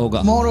में आ रहा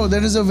होगा। Tomorrow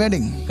there is a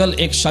wedding. कल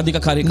एक शादी का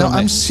कार्यक्रम है। Now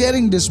I'm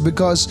sharing this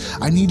because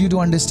I need you to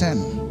understand.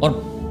 और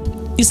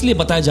इसलिए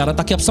बताया जा रहा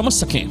ताकि आप समझ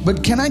सकें। But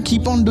can I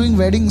keep on doing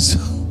weddings?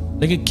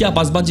 लेकिन क्या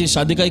पासवान जी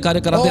शादी का ही कार्य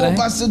कराते रहे?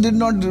 Pastor did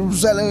not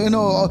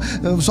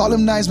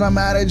solemnize my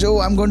marriage. Oh,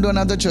 I'm going to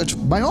another church.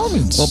 By all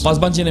means. वो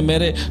पासवान जी ने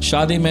मेरे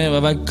शादी में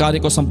वैवाहिक कार्य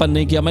को संपन्न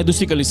नहीं किया, मैं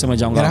दूसरी कलीसिया में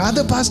जाऊंगा। There are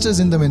other pastors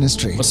in the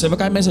ministry. और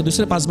सेवकाई में से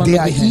दूसरे पासवान They भी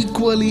are हैं।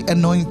 equally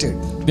anointed.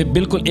 वे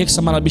बिल्कुल एक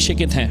समान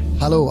अभिषेकित हैं।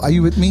 Hello, are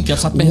you with me? क्या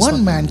साथ में हैं?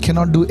 One man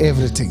cannot do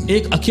everything.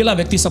 एक अकेला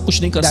व्यक्ति सब कुछ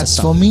नहीं कर सकता। That's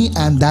for me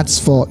and that's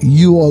for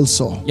you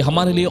also. ये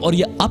हमारे लिए और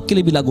ये आपके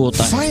लिए भी लागू होता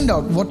है। Find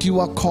out what you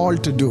are called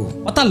to do.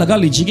 पता लगा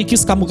लीजिए कि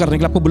किस काम को करने के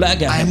लिए आपको बुलाया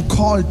गया है। I am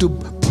called to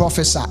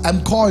prophesy. I'm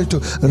called to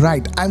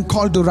write. I'm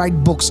called to write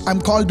books.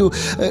 I'm called to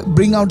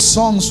bring out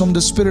songs from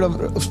the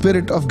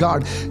Spirit of God.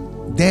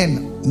 Then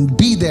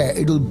be there.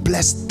 It will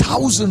bless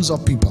thousands of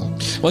people.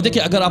 और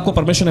देखिए अगर आपको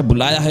परमेश्वर ने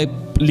बुलाया है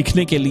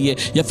लिखने के लिए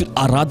या फिर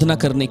आराधना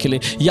करने के लिए,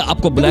 या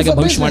आपको बुलाया गया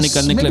भविष्यवाणी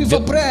करने के लिए,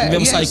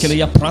 व्यवसाय के लिए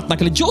या प्रार्थना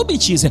के लिए, जो भी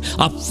चीज है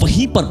आप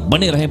वहीं पर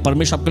बने रहें।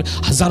 परमेश्वर आपके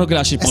हजारों के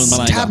आशीष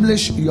बनाएगा।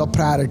 Establish your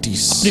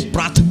priorities. अपनी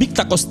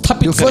प्राथमिकता को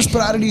स्थापित करें। Your first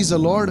priority is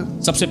the Lord.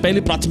 सबसे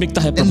पहली प्राथमिकता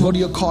है प्रभु। And what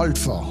you're called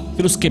for.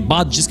 फिर उसके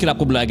बाद जिसके लिए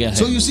आपको बुलाया गया है।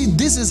 So you see,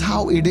 this is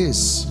how it is.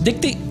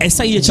 देखते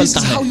ऐसा ही ये चलता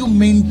है। This is how you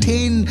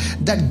maintain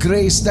that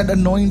grace, that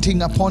anointing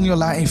upon your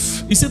life. life.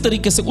 इसी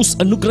तरीके से उस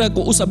अनुग्रह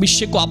को, उस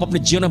अभिषेक को आप अपने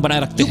जीवन में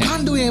बनाए रखते You हैं।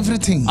 can't do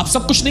everything. आप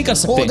सब कुछ नहीं कर Oh,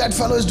 सकते। that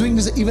fellow is doing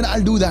this, even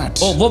I'll do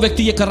that. ओ वो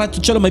व्यक्ति ये कर रहा है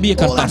तो चलो मैं भी ये Oh,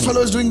 करता that हूँ।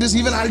 fellow is doing this,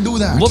 even I'll do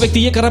that. वो व्यक्ति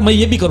ये कर रहा है मैं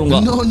ये भी करूंगा।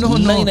 No, no,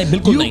 no. नहीं नहीं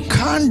बिल्कुल You नहीं।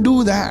 can't do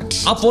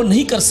that. आप वो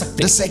नहीं कर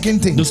सकते। The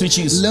second thing, दूसरी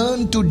चीज,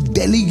 learn to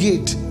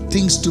delegate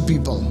things to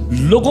people.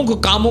 लोगों को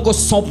कामों को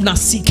सौंपना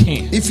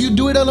सीखें। If you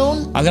do it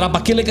alone, अगर आप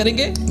अकेले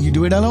करेंगे, you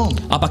do it alone.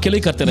 आप अकेले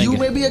ही करते You रहेंगे।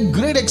 may be a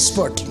great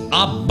expert,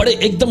 आप बड़े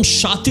एकदम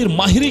शातिर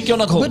माहिर क्यों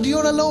ना हो, but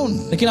you're alone.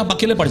 लेकिन आप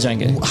अकेले पड़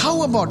जाएंगे। How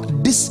about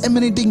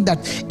disseminating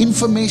that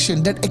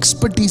information, that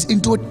expertise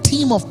into a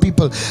team of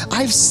people?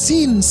 I've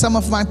seen some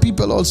of my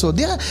people also,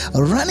 they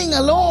are running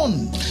alone.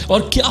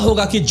 और क्या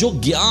होगा कि जो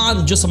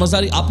ज्ञान, जो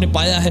समझदारी आपने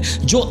पाया है,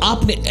 जो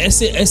आपने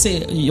ऐसे ऐसे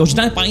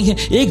योजनाएं पाई हैं,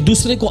 एक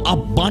दूसरे को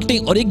आप बांटें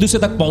और एक दूसरे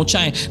तक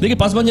पहुंचाएं। देखिए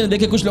पासवान जी ने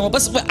देखे कुछ लोग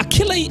बस वे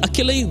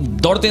अकेले ही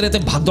दौड़ते रहते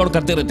हैं, भाग दौड़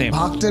करते रहते हैं,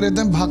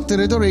 भागते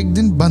रहते और एक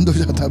दिन बंद हो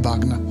जाता है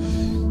भागना।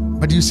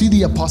 But you see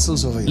the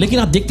apostles over here. लेकिन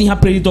आप देखते हैं यहाँ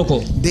प्रेरितों को,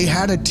 They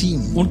had a team.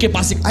 उनके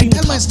पास एक I टीम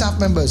tell था। my staff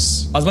members,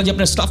 Paswan ji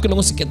अपने स्टाफ के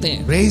लोगों से कहते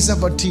हैं, raise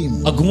up a team.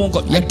 अगुओं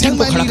को I या tell टीम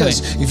को my खड़ा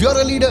leaders, करें। if you're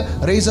a leader,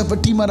 raise up a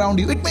team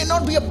around you. It may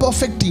not be a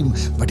perfect team,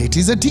 but it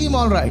is a team,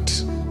 all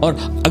right. और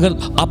अगर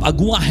आप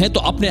अगुआ हैं तो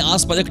अपने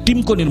आसपास एक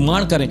टीम को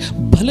निर्माण करें,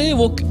 भले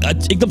वो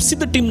एकदम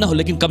सिद्ध टीम ना हो,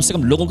 लेकिन कम से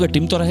कम लोगों का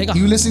टीम तो रहेगा।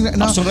 You listening right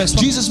now? आप सुन रहे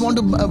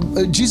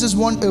हैं? Jesus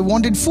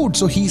wanted food,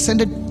 so he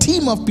sent a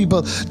team of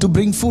people to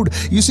bring food.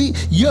 You see,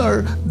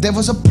 here there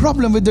was a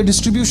problem with the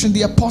distribution.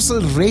 The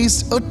apostle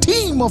raised a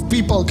team of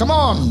people. Come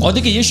on. और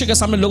देखिए यीशु के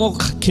सामने लोगों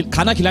को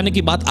खाना खिलाने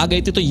की बात आ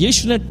गई थी, तो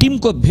यीशु ने टीम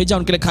को भेजा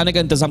उनके लिए खाने का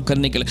इंतजाम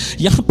करने के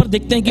लिए। यहाँ पर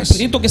देखते हैं कि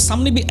प्रेरितों के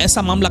सामने भी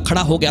ऐसा मामला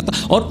खड़ा हो गया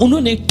था और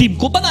उन्होंने एक टीम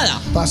को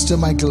बनाया। Pastor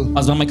Michael,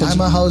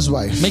 I'm a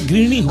housewife. मैं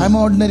गृहिणी हूँ। I'm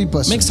an ordinary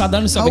person. मैं एक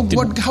साधारण सा व्यक्ति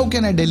हूँ। How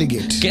can I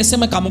delegate? कैसे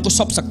मैं कामों को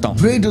सौंप सकता हूँ?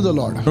 Pray to the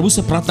Lord. प्रभु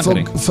से प्रार्थना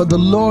करें। For the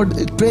Lord,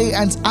 pray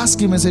and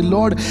ask Him and say,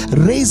 Lord,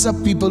 raise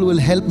up people who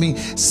will help me.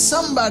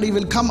 Somebody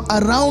will come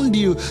around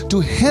you to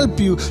help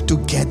you to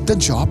get the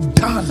job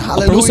done.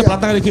 Hallelujah. प्रभु से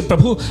प्रार्थना करें कि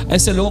प्रभु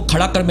ऐसे लोगों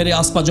खड़ा कर मेरे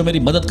आसपास जो मेरी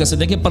मदद कर सके।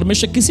 देखिए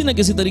परमेश्वर किसी न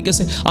किसी तरीके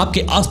से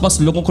आपके आसपास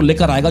लोगों को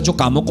लेकर आएगा जो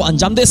कामों को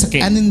अंजाम दे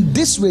सके। And in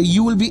this way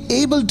you will be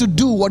able to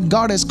do what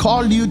God has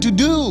called you to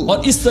do.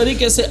 और इस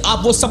तरीके से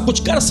आप वो सब कुछ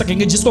कर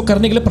सकेंगे जिसको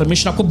करने के लिए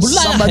परमेश्वर आपको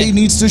बुलाया है। Somebody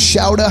needs to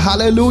shout a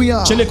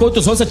hallelujah. चलिए कोई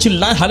तो जोर से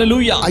चिल्लाए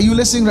hallelujah. Are you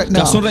listening right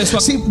now? सुन रहे हैं इस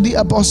वक्त? See, the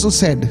apostle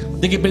said,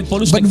 देखिए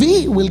पौलुस but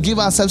we will give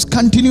ourselves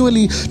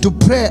continually to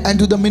prayer and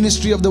to the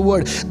ministry of the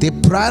word. They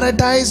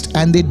prioritized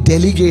and they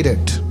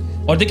delegated.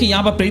 और देखिए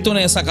यहाँ पर प्रेरितों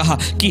ने ऐसा कहा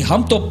कि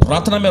हम तो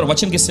प्रार्थना में और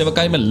वचन की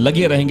सेवकाई में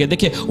लगे रहेंगे।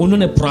 देखिए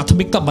उन्होंने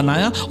प्राथमिकता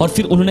बनाया और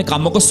फिर उन्होंने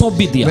कामों को सौंप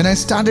भी दिया। When I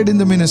started in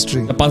the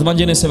ministry, Paswan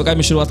ji ने सेवकाई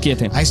में शुरुआत किए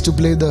थे। I used to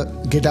play the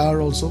guitar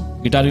also.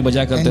 Guitar भी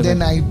बजाया करते And थे।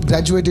 then I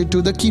graduated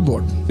to the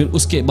keyboard. फिर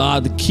उसके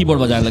बाद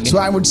कीबोर्ड बजाने लगे। So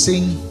I would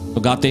sing.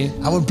 तो गाते,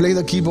 I would play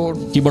the keyboard.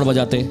 Keyboard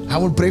बजाते, I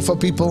would pray for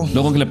people.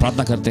 लोगों के लिए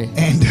प्रार्थना करते।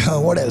 And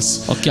what else?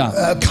 और क्या?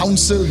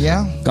 Counsel,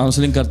 yeah.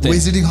 काउंसलिंग करते।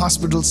 Visiting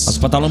hospitals.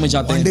 अस्पतालों में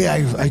जाते। One day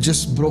I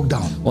just broke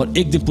down. और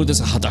एक दिन पूरी तरह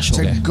से हताश हो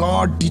गए। Said,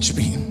 God teach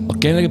me. और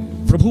कहने लगे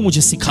प्रभु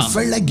मुझे सिखा। I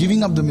felt like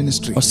giving up the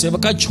ministry. और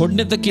सेवकाई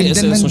छोड़ने तक के And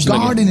ऐसे then when सोचने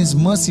God लगे। in His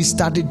mercy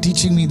started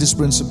teaching me these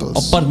principles.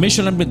 और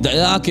परमेश्वर ने अपनी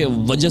दया के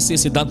वजह से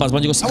सिद्धांत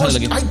पासवान जी को सिखाने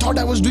लगे। I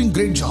thought I was doing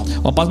great job.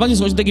 और पासवान जी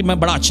सोचते कि मैं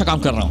बड़ा अच्छा काम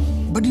कर रहा हूँ।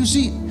 But you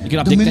see,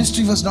 the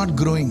ministry was not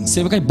growing.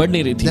 सेवकाई बढ़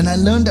नहीं रही थी। Then I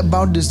learned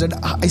about this, that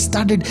I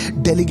started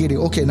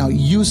delegating. Okay, now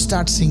you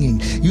start singing.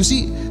 You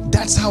see,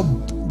 that's how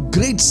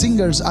great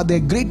singers are there,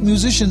 great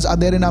musicians are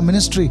there in our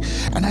ministry.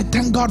 And I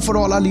thank God for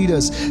all our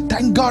leaders.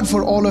 Thank God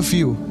for all of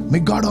you. May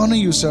God honor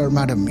you, sir,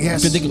 madam.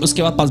 Yes. फिर देखिए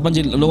उसके बाद पासवान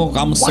जी लोगों को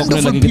काम सौंपने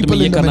लगे कि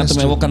तुम्हें ये करना,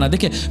 तुम्हें वो करना।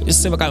 देखिए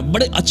इससे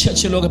बड़े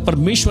अच्छे लोग हैं,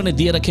 परमेश्वर ने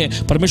दिए रखे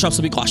हैं। परमेश्वर आप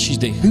सभी को आशीष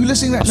दे। You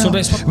listening right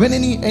now? When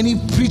any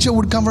preacher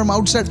would come from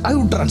outside, I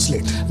would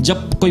translate.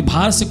 जब कोई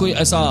बाहर से कोई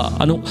ऐसा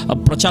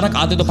प्रचारक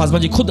आते तो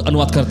पासवान जी खुद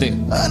अनुवाद करते।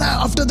 And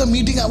after the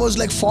meeting, I was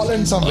like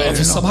fallen somewhere.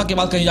 फिर सभा के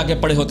बाद कहीं जाके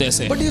पड़े होते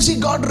ऐसे। But you see,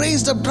 God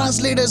raised up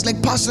translators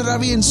like Pastor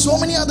Ravi and so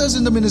many others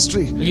in the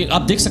ministry.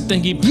 आप देख सकते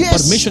हैं कि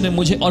परमेश्वर ने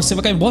मुझे और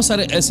सेवकाई में बहुत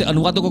सारे ऐसे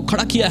अनुवादों को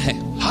खड़ा किया है।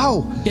 How?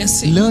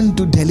 कैसे? Learn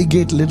to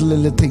delegate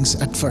little things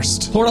at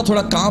first.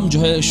 थोड़ा काम जो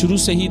है शुरू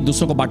से ही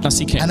दूसरों को बांटना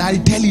सीखें। And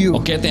I'll tell you,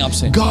 और कहते हैं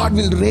आपसे, God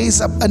will raise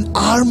up an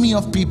army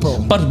of people.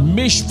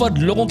 परमेश्वर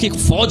लोगों की एक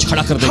फौज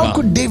खड़ा कर देगा। How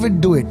could David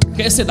do it?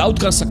 कैसे दाऊद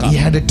कर सका?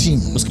 He had a team.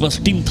 उसके पास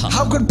टीम था।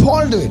 How could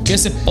Paul do it?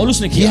 कैसे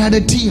पौलुस ने He किया? had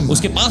a team.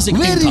 उसके पास एक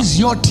टीम था। Where is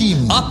your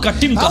team? आपका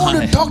टीम I कहाँ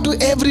want है? to talk to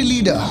every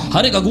leader.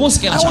 हर एक अगुओं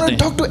से कहना I चाहते want हैं।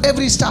 to talk to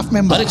every staff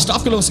member. हर एक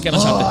स्टाफ के लोगों से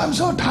कहना चाहते हैं। I'm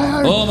so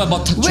tired. ओह मैं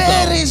बहुत थक चुका हूँ।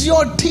 Where is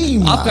your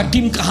team? आपका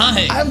टीम कहाँ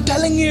है? I'm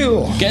telling you.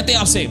 कहते हैं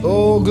आपसे।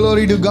 Oh,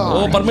 glory to God.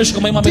 ओह परमेश्वर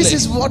को महिमा This मिले।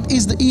 is what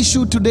is the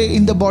issue today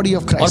in the body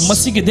of Christ. और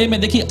मसीह के देह में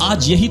देखिए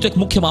आज यही तो एक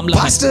मुख्य मामला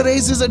है। Pastor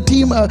raises a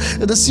team,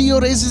 the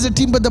CEO raises a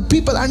team, but the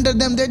people under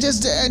them they're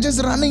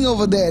just running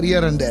over there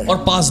here and there. और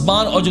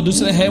पासबान और जो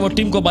दूसरे हैं वो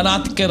टीम को बना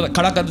कर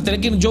खड़ा कर देते हैं,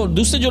 लेकिन जो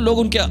दूसरे जो लोग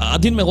उनके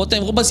अधीन में होते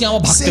हैं वो बस यहाँ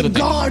भागते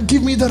रहते हैं। God,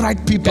 give me the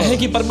right people. कहे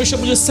कि परमेश्वर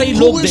मुझे सही Who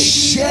लोग will they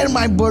share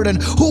my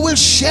burden, who will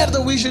share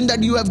the vision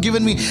that you have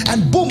given me,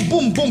 and boom,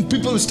 boom, boom,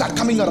 people will start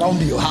coming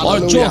around you.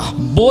 और जो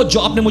बोझ जो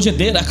आपने मुझे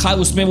दे रखा है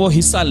उसमें वो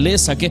हिस्सा ले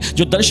सके,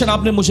 जो दर्शन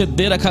आपने मुझे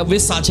दे रखा है वे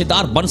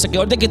साझेदार बन सके।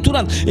 और देखिए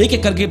तुरंत एक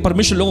एक करके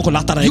परमेश्वर लोगों को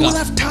लाता रहेगा। You will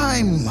have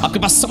time. आपके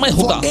पास समय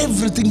होगा। For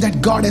everything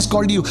that God has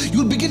called you,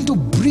 you will begin to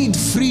breathe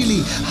freely.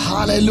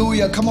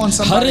 Hallelujah. Come on,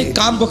 somebody. हर एक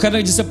काम को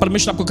करने जिसे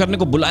परमेश्वर आपको करने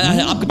को बुलाया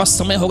है, आपके पास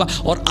समय होगा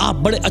और आप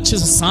बड़े अच्छे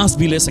से सांस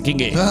भी ले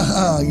सकेंगे।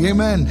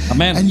 Amen.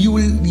 Amen. And you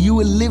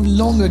will live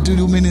longer to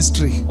do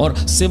ministry. और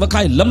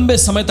सेवकाई लंबे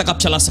समय तक आप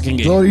चला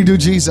सकेंगे। Glory to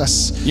Jesus.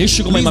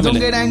 यीशु को महिमा मिले।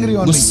 Don't get angry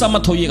on me. गुस्सा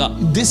मत होइएगा।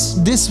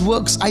 This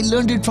works. I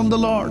learned it from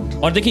the Lord.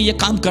 और देखिए ये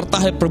काम करता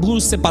है, प्रभु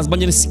से पासवान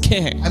जी ने सीखे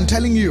हैं। I'm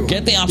telling you.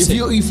 कहते हैं आपसे।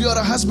 If you're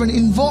a husband,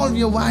 involve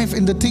your wife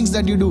in the things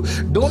that you do.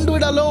 Don't do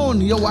it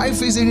alone. Your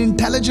wife is an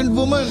intelligent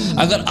woman.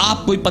 अगर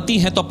आप कोई पति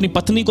हैं तो अपनी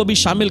पत्नी को भी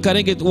शामिल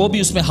करेंगे तो वो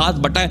भी उसमें हाथ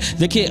बटाएं।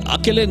 देखिए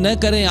अकेले न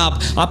करें आप,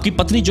 आपकी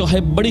पत्नी जो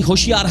है बड़ी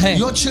होशियार है।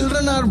 Your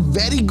children are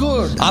very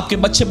good. आपके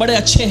बच्चे बड़े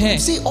अच्छे हैं।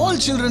 See, all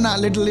children are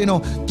little,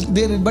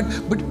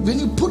 but when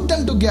you put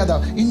them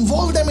together,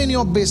 involve them in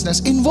your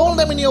business, involve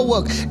them in your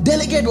work,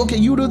 delegate. Okay,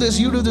 you do this,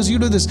 you do this, you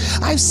do this.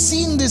 I've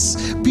seen this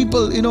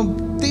people,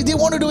 they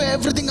want to do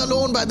everything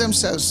alone by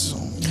themselves.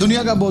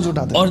 दुनिया का बोझ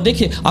उठाते हैं। और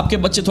देखिए आपके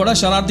बच्चे थोड़ा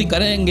शरारती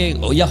करेंगे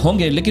या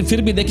होंगे, लेकिन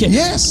फिर भी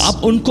देखिए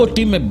आप उनको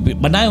टीम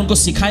में बनाएं, उनको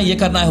सिखाएं, ये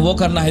करना है वो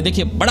करना है।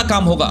 देखिए बड़ा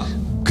काम होगा।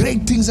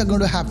 Great things are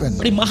going to happen.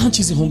 बड़ी महान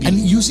चीजें होंगी। And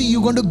you see,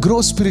 you're going to grow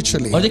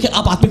spiritually. और देखिए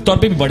आप आत्मिक तौर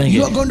पे भी बढ़ेंगे।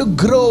 You are going to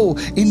grow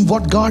in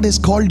what God has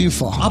called you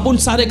for. आप उन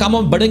सारे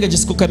कामों में बढ़ेंगे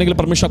जिसको करने के लिए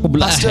परमेश्वर आपको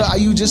बुलाया है। Pastor,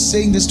 are you just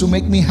saying this to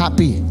make me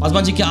happy?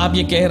 Paswan ji क्या आप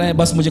ये कह रहे हैं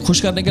बस मुझे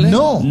खुश करने के लिए?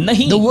 No,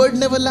 नहीं। The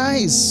word never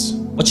lies.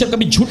 वचन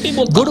कभी झूठ नहीं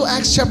बोलता। Go to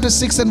Acts chapter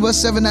 6 and verse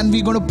 7 and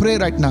we're going to pray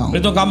right now.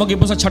 प्रेरितों कामों की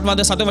पुस्तक 6वां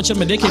अध्याय 7वें वचन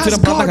में देखिए फिर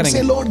हम प्रार्थना करेंगे।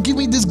 Say, Lord, give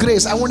me this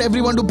grace. I want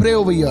everyone to pray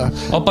over here.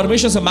 और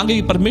परमेश्वर से मांगे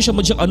कि परमेश्वर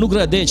मुझे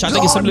अनुग्रह दे। चाहते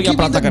हैं कि सब लोग यहाँ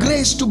प्रार्थना करें। Lord, give me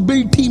the grace to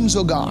build teams,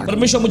 oh God.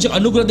 परमेश्वर मुझे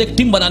अनुग्रह दे एक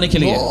टीम बनाने के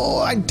लिए।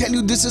 Oh, I tell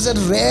you, this is a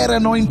rare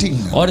anointing.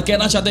 और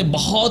कहना चाहते हैं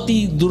बहुत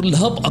ही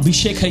दुर्लभ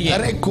अभिषेक है ये।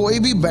 अरे कोई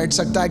भी बैठ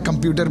सकता है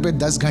कंप्यूटर पे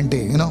 10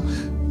 घंटे,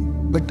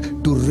 but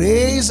to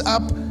raise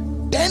up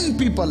 10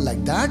 people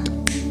like that,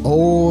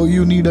 oh,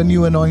 you need a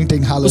new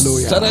anointing.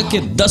 Hallelujah. उस तरह के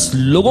 10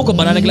 लोगों को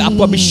बनाने के लिए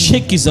आपको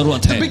अभिषेक की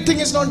जरूरत है। The big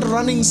thing is not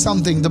running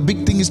something. The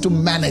big thing is to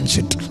manage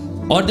it.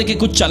 और देखिए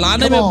कुछ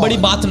चलाने में बड़ी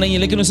बात नहीं है,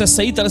 लेकिन उसे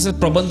सही तरह से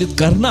प्रबंधित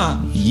करना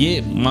ये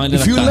मायने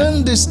रखता है। If you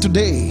learn this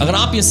today, अगर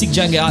आप ये सीख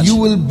जाएंगे आज, you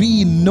will be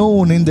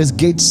known in this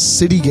gates,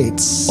 city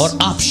gates. और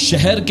आप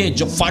शहर के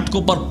जो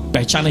फाटकों पर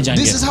पहचाने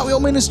जाएंगे। This is how your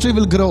ministry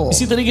will grow.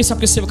 इसी तरीके से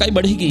आपकी सेवकाई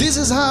बढ़ेगी।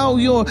 This is how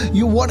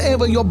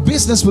whatever your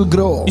business will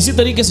grow. इसी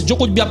तरीके से जो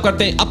कुछ भी आप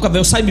करते हैं आपका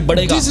व्यवसाय भी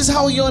बढ़ेगा। This is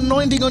how your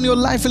anointing on your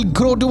life will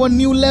grow to a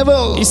new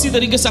level. इसी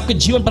तरीके से आपके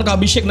जीवन पर का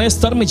अभिषेक नए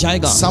स्तर में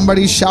जाएगा।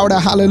 Somebody shout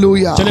a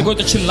hallelujah. चलिए कोई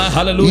तो चिल्लाए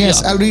hallelujah.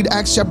 Yes, I'll read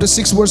Acts chapter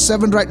 6 verse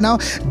 7 right now.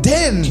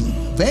 Then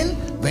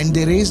when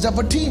they raised up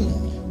a team.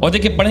 और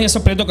देखिए पढ़े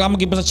सब प्रेरितों कामों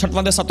की पुस्तक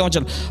 6वां अध्याय 7वां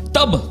वचन।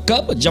 तब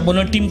कब जब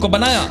उन्होंने टीम को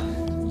बनाया।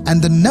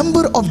 And the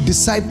number of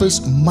disciples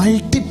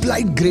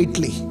multiplied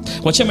greatly.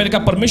 वचन मेरे का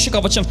परमेश्वर का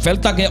वचन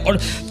फैलता गया और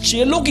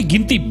चेलों की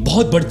गिनती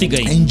बहुत बढ़ती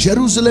गई। In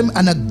Jerusalem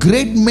and a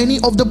great many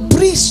of the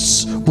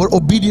priests were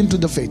obedient to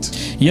the faith.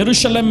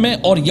 यरूशलेम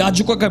में और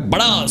याजकों का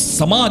बड़ा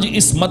समाज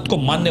इस मत को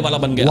मानने वाला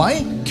बन गया।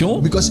 Why? क्यों?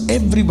 Because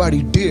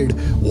everybody did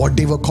what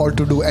they were called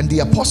to do, and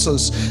the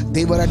apostles,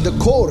 they were at the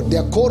core.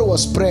 Their core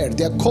was prayer.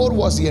 Their core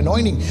was the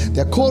anointing.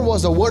 Their core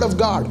was the word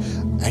of God,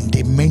 and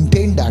they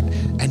maintained that.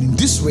 And in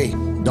this way,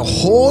 the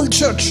whole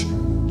church,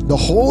 the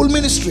whole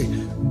ministry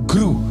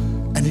grew,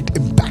 and it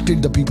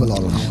impacted the people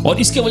all around. और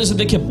इसके वजह से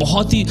देखिए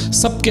बहुत ही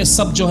सबके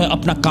सब जो है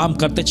अपना काम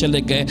करते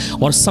चले गए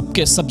और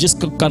सबके सब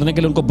जिसको करने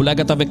के लिए उनको बुलाया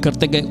गया था वे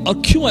करते गए।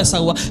 और क्यों ऐसा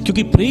हुआ?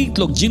 क्योंकि प्रेरित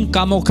लोग जिन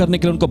कामों को करने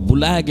के लिए उनको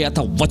बुलाया गया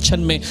था, वचन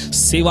में,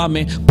 सेवा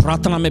में,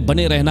 प्रार्थना में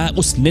बने रहना है,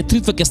 उस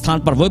नेतृत्व के स्थान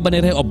पर वो बने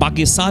रहे और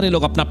बाकी सारे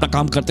लोग अपना अपना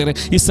काम करते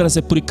रहे। इस तरह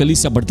से पूरी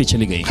कलीसिया बढ़ती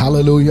चली गई।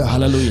 Hallelujah.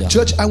 Hallelujah.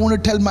 Church, I want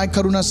to tell my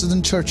Karuna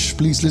Sadan church,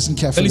 please listen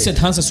carefully. कलीसिया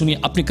ध्यान से सुनिए,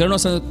 अपनी करुणा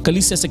से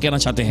कलीसिया से कहना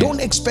चाहते हैं।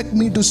 Don't expect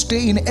me to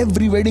stay in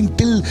every wedding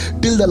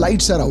till the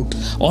lights are out.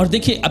 और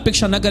देखिए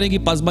अपेक्षा न करें कि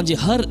पासवान जी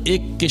हर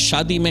एक के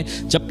शादी में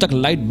जब तक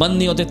लाइट बंद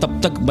नहीं होते तब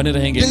तक बने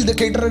रहेंगे। Till the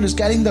caterer is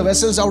carrying the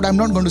vessels out, I'm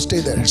not going to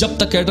stay there. जब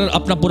तक कैटरर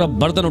अपना पूरा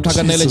बर्तन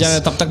उठाकर नहीं ले जाए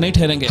तब तक नहीं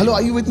ठहरेंगे। Hello,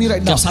 are you with me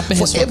right now?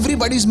 For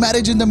everybody's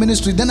marriage in the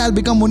ministry, then I'll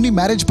become only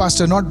marriage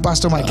pastor, not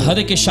Pastor Michael. हर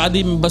एक के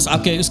शादी में बस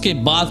आके इसके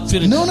बाद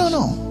फिर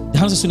No.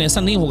 ध्यान से सुनिए,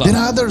 ऐसा नहीं होगा। There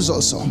are others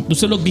also.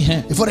 दूसरे लोग भी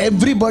हैं। For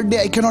every birthday,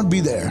 I cannot be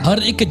there. हर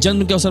एक के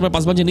जन्म के अवसर पर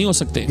पासवान जी नहीं हो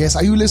सकते। Yes,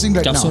 are you listening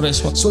right क्या now? सुन रहे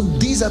इस वक्त? So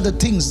these are the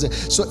things.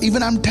 So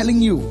even I'm telling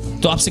you,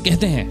 तो आपसे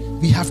कहते हैं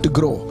we have to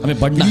grow. हमें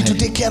बढ़ना We need है। to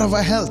take care of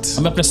our health.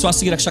 हमें अपने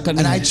स्वास्थ्य की रक्षा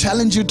करनी And है। I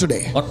challenge you today.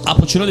 और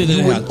आपको चुनौती दे You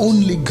रहे will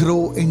only grow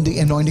in the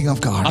anointing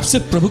of God. आप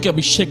सिर्फ प्रभु के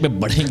अभिषेक में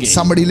बढ़ेंगे।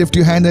 Somebody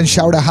lift your hand and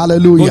shout a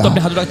hallelujah. कोई तो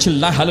अपने हाथ उठा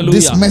चिल्लाए hallelujah.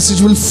 This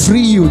message will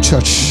free you,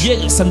 church.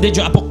 ये संदेश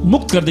जो आपको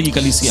मुक्त कर देगी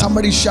कलीसिया।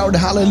 Somebody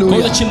shout hallelujah.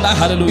 कोई तो चिल्लाए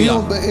hallelujah.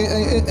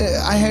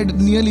 I had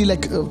nearly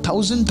like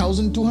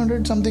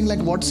 1,200 something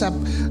like WhatsApp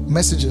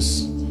messages.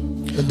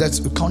 That's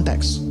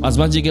contacts.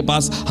 Paswan ji के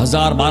पास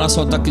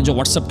 1000-1200 तक के जो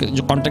व्हाट्सएप के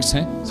जो कॉन्टेक्ट्स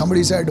हैं.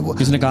 Somebody said,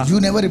 किसने कहा? You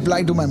never reply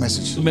to my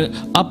message.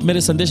 आप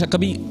मेरे संदेश का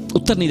कभी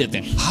उत्तर नहीं देते.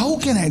 How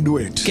can I do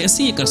it?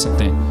 कैसे ये कर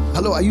सकते हैं?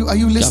 Hello, are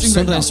you listening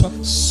right now? now?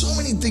 So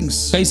many things.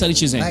 कई सारी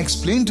चीजें. I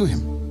explained to him.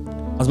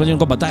 Paswan ji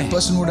उनको बताएं. The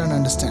person wouldn't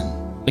understand.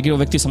 लेकिन वो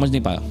व्यक्ति समझ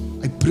नहीं पाया.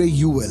 I pray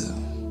you will.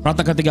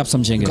 प्रार्थना करते कि आप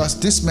समझेंगे. Because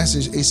this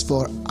message is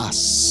for us.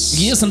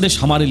 ये संदेश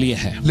हमारे लिए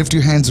है. Lift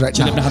your hands right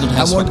now.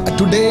 I want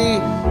today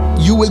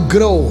you will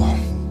grow.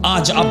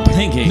 आज आप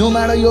बढ़ेंगे. No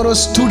matter you're a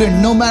student,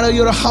 no matter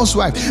you're a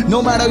housewife,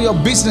 no matter you're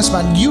a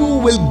businessman, you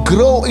will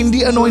grow in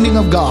the anointing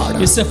of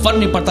God. इससे फर्क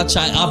नहीं पड़ता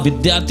चाहे आप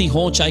विद्यार्थी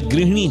हो, चाहे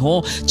गृहिणी हो,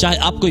 चाहे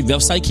आप कोई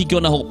व्यवसायिक ही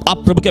क्यों ना हो,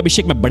 आप प्रभु के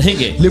अभिषेक में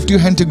बढ़ेंगे. Lift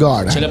your hand to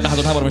God. चलिए अपना हाथ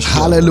उठाओ परमेश्वर.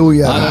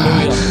 Hallelujah.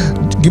 Hallelujah.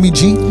 Give me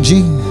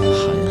G.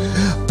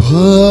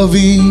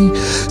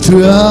 पवित्र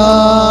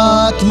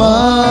आत्मा.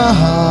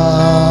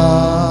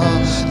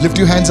 Lift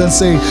your hands and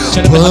say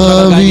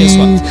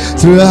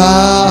पवित्र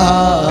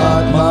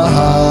आत्मा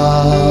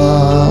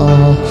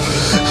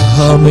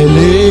हमें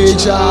ले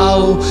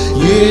जाओ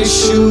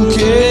यीशु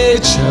के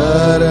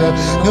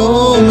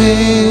चरणों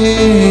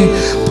में.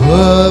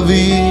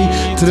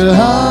 पवित्र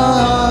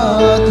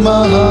आत्मा.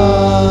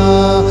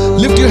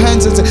 Lift your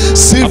hands and say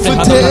सिर्फ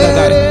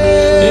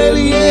तेरे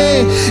लिए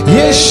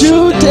यीशु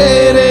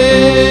तेरे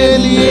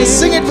लिए.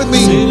 Sing it with me.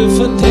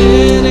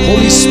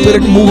 Holy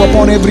Spirit move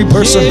upon every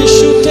person.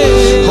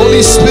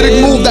 Holy Spirit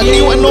move, that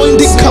new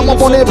anointing come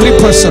upon every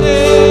person.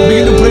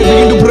 Begin to pray,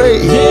 begin to pray.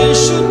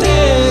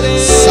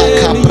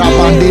 Saka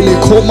prabandele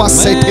koma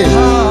sete.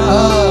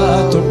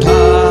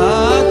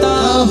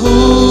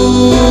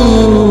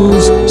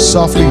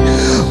 Softly.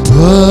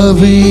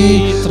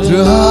 पवित्र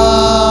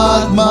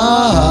आत्मा.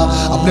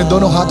 अपने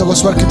दोनों हाथों को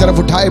स्वर्ग की तरफ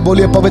उठाए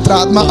बोलिए पवित्र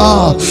आत्मा.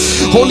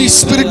 Holy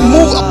Spirit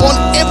move upon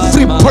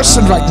every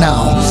person right now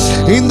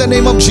in the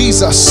name of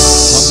Jesus.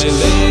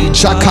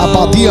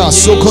 Chakapadia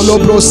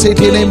sokolobro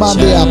setene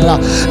mandea bra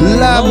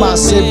lama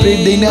se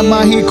bridine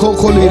mahi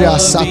kokolira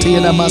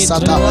satena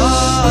masata.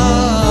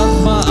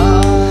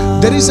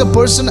 There is a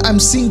person I'm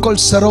seeing called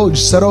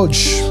Saroj.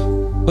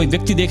 कोई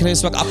व्यक्ति देख रहे हैं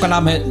इस वक्त, आपका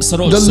नाम है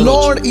Saroj. The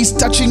Lord is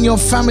touching your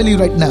family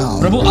right now.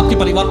 प्रभु आपके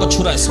परिवार को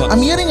छू रहा है इस वक्त.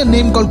 I'm hearing a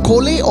name called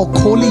Kole or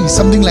Koli,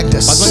 something like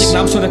this. एक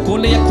नाम सुन रहे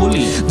कोले या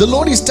Koli. The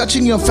Lord is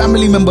touching your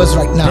family members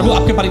right now. प्रभु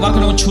आपके परिवार को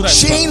छू रहा है.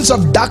 Chains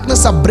of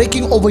darkness are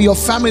breaking over your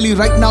family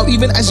right now,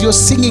 even as you're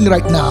singing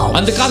right now.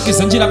 अंधकार की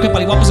जंजीर आपके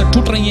परिवार पर से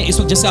टूट रही है इस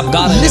वक्त जैसे आप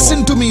गा रहे हैं. Listen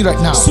to me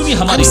right now. सुनिए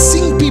हमारी. I'm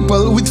seeing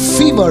people with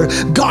fever.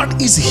 God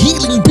is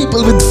healing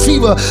people with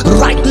fever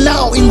right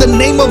now in the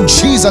name of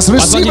Jesus.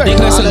 Receive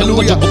it.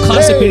 Hallelujah.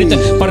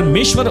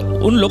 परमेश्वर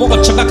उन लोगों को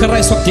चंगा कर रहा है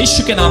इस वक्त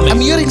यीशु के नाम में. I'm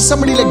hearing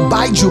somebody like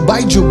Baiju.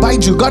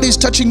 God is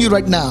touching you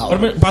right now. और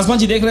पासवान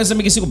जी देख रहे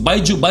हैं किसी को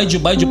बाइजू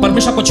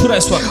परमेश्वर को छू रहा है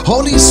इस वक्त.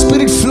 Holy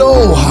Spirit flow.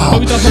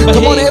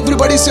 Come on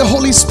everybody say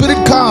Holy Spirit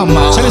come.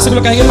 चलिए सभी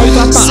लोग कहेंगे पवित्र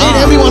आत्मा. Say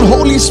everyone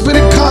Holy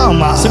Spirit come.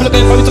 सभी लोग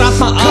कहेंगे पवित्र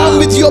आत्मा. Come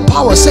with your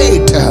power. Say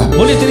it.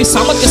 बोलिए तेरी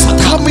सामर्थ के साथ.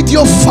 Come with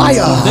your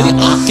fire. तेरी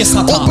आग के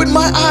साथ. Open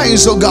my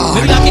eyes, oh God.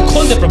 मेरी आंखें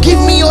खोल दे प्रभु.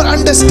 Give me your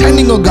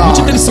understanding, oh God.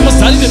 मुझे तेरी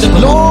समझदारी दे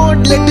प्रभु. Lord,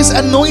 let this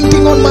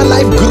anointing on my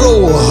life grow.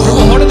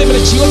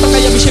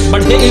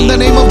 In the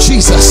name of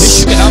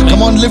Jesus.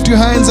 Come on, lift your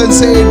hands and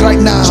say it right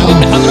now.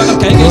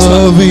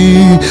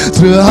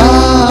 पवित्र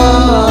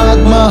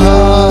आत्मा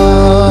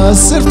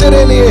सिर्फ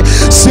तेरे लिए.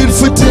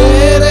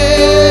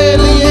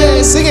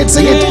 Sing it.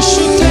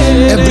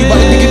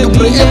 Everybody begin to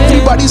pray.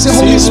 Everybody say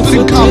Holy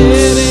Spirit come.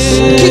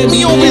 Give me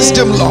your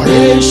wisdom, Lord.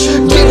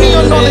 Give me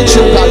your knowledge,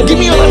 oh God. Give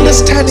me your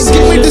understanding.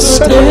 Give me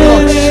discernment,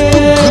 Lord, to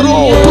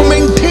grow, to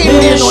maintain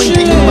the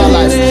anointing in my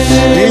life.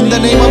 In the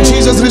name of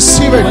Jesus,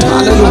 receive it.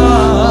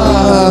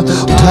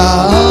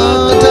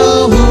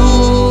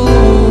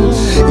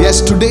 Yes,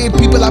 today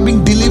people are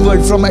being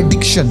delivered from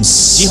addictions.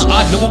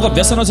 आज लोगों को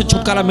व्यसनों से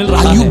छुटकारा मिल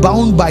रहा है. Are you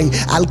bound by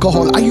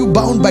alcohol? Are you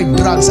bound by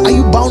drugs? Are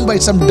you bound by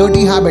some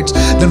dirty habits?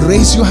 Then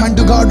raise your hand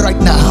to God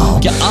right now.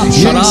 क्या आप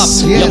शराब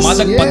या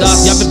मादक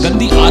पदार्थ या फिर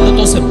गंदी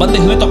आदतों से बंधे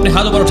हुए तो अपने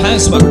हाथों पर उठाएं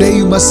इस वक्त. Today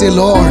you must say,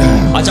 Lord,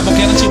 आज आपको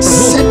कहना चाहिए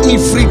प्रभु, set me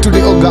free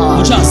today, oh God.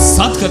 मुझे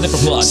आजाद कर दे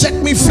प्रभु आज. Set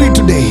me free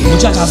today.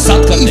 मुझे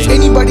आजाद कर दे. If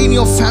anybody in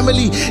your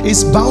family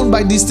is bound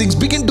by these things,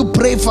 begin to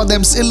pray for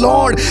them. Say,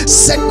 Lord,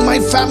 set my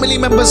family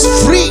members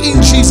free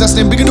in Jesus'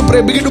 name. Begin to pray.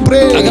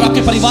 अगर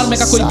आपके परिवार में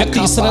का कोई व्यक्ति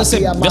इस तरह से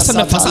व्यसन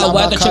में फंसा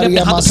हुआ है तो चलिए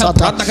अपने हाथ उठाकर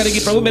प्रार्थना करेंगे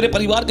प्रभु मेरे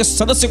परिवार के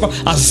सदस्य को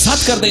आजाद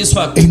कर दे इस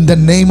वक्त. In the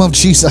name of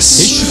Jesus.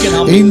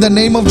 In the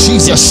name of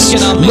Jesus.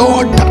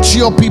 Lord, touch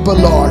your people,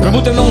 Lord.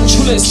 प्रभु तेरे लोग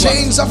छू ले इस वक्त.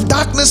 Chains of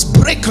darkness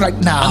break right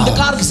now.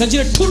 अंधकार की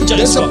जंजीरें टूट जाए.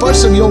 There's a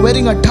person, you're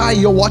wearing a tie,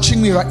 you're watching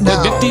me right now.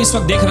 व्यक्ति इस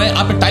वक्त देख रहे हैं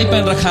आपने टाई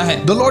पहन रखा है.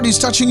 The Lord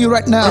is touching you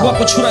right now. प्रभु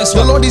आपको छू रहा है इस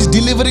वक्त. The Lord is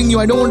delivering you.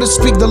 I don't want to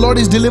speak. The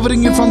Lord is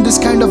delivering you from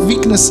this kind of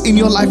weakness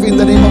in your life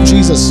in the name of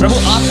Jesus. प्रभु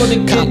आपको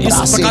देख के इस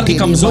प्रकार की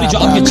कमजोरी जो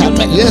आपके जीवन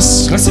में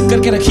ग्रसित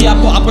करके रखी है,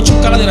 आपको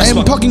छुटकारा दे रहा है इस I'm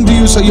वक्त। talking to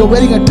you, sir. You're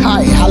wearing a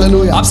tie.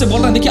 Hallelujah. आपसे बोल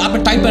रहा है, देखिए आपने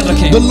टाई पहन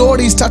रखे हैं। The Lord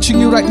is touching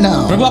you right now.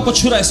 प्रभु आपको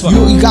छू रहा है इस वक्त।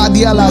 You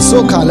igadiala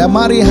sokala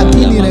mari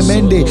hatini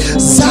remende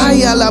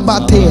zayala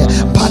bate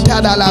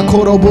patadala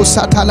korobo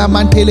satala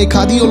mantele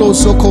kadiolo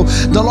soko.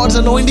 The Lord's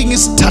anointing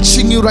is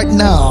touching you right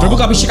now. प्रभु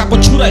का अभिषेक आपको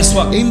छू रहा है इस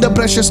वक्त। In the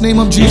precious name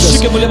of Jesus.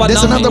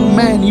 There's another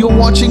man. You're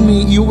watching me.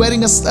 You're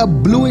wearing a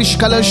bluish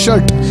color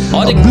shirt. A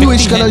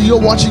bluish color.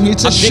 You're watching.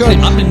 It's a shirt,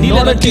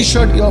 not a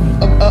t-shirt.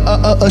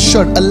 A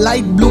shirt, a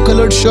light blue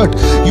colored shirt.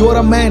 You're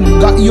a man.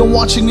 You're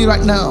watching me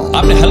right now.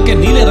 आपने हल्के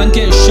नीले रंग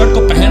के shirt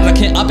को पहन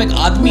रखे, आप एक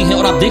आदमी हैं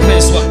और आप देख रहे हैं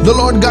इस वक्त। The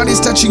Lord God is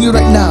touching you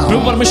right now.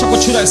 प्रभु परमेश्वर को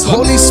छू रहा है इस वक्त।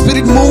 Holy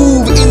Spirit,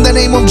 move in the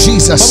name of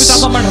Jesus. पवित्र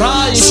आत्मा मंडरा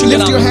यीशु के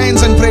Lift नाम your में। hands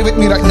and pray with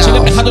me right चलिए now.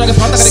 अपने हाथ उठाकर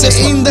प्रार्थना करेंगे इस Say वक्त।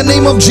 in the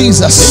name of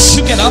Jesus.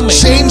 यीशु के नाम में।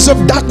 Chains of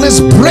darkness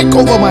break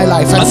over my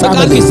life and अंधकार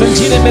family. की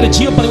जंजीरें मेरे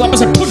जीवन परिवार पर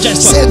से टूट जाए इस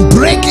वक्त। Say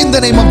break in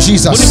the name of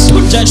Jesus.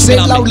 Say it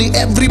loudly.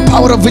 Every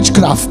power of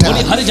witchcraft,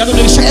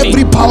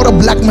 every power of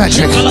black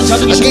magic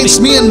against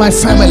me and my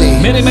family,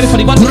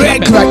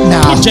 break right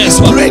now.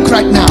 Break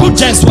right now.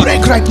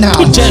 Break right now.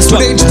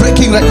 Today it's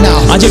breaking right now.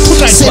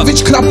 Say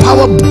witchcraft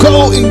power go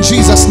in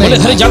Jesus' name.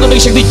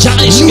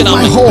 Leave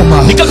my home.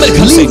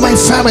 Leave my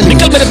family.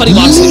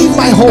 Leave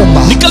my home.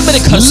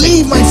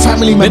 Leave my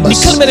family members.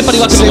 Say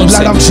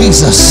blood of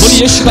Jesus.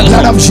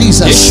 Blood of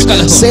Jesus.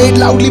 Say it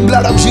loudly.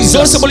 Blood of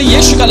Jesus.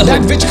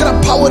 That witchcraft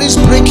power is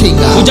breaking.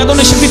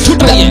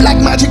 That black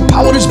magic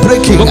power is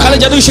breaking.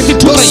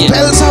 Those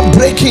spells are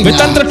breaking.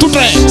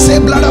 Say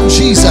blood of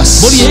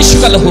Jesus.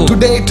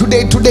 Today.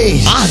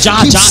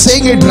 Keep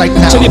saying it right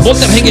now.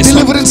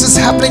 Deliverance is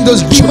happening.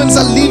 Those demons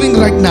are leaving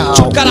right now.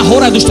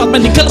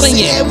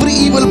 Say every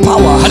evil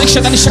power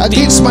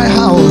against my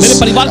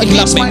house,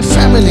 against my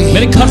family,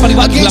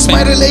 against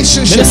my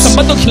relationship,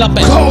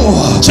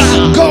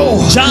 go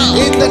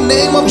in the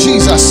name of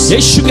Jesus.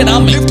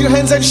 Lift your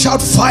hands and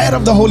shout fire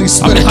of the Holy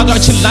Spirit.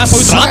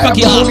 Fire of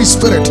the Holy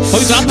Spirit.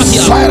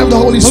 Fire of the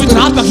Holy Spirit.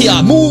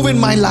 Move in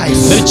my life.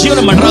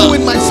 Move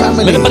in my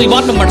family.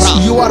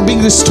 You are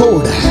being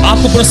restored.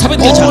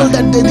 All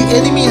that the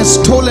enemy has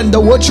stolen,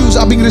 the virtues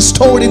are being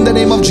restored in the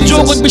name of Jesus.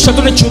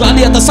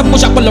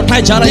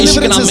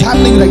 Deliverance is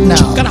happening right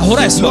now.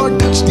 Lord,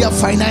 touch their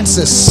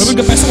finances.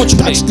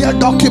 Touch their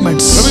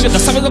documents.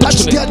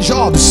 Touch their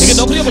jobs.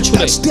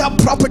 Touch their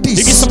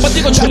properties.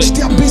 Touch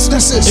their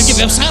businesses.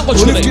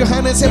 Lift your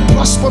hand and say,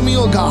 prosper me,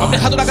 O God,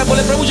 so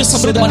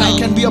that I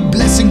can be a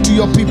blessing to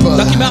your people.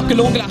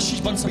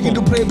 Begin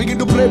to pray, begin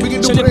to pray,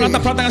 begin to pray.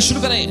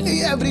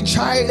 Every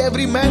child,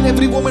 every man,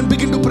 every woman,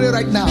 begin to pray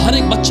right now.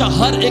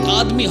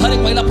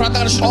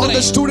 All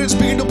the students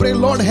begin to pray.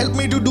 Lord, help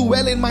me to do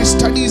well in my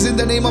studies in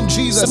the name of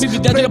Jesus. Pray,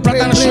 pray,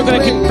 pray,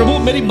 pray. प्रभु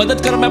मेरी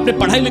मदद कर, मैं अपने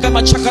पढ़ाई लिखाई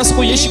में अच्छा कर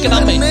सकूं यीशु के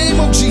नाम में। In the name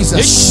of Jesus.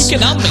 यीशु के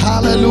नाम में।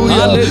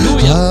 Hallelujah.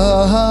 Hallelujah.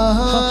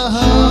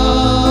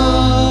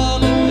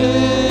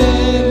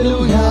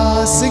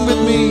 Hallelujah. Sing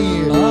with me.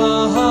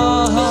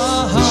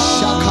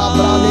 Shaka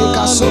brale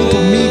kasunto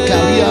mi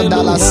karia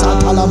dala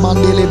satala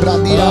mandele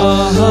bradia.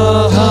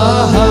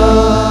 Hallelujah.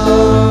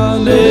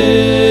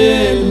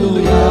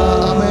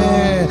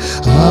 Amen.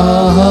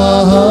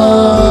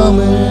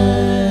 Amen.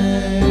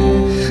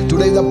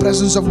 Today the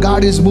presence of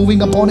God is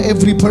moving upon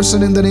every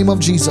person in the name of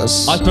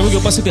Jesus. आज प्रभु की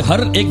उपस्थिति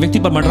हर एक व्यक्ति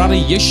पर मंडरा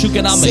रही यीशु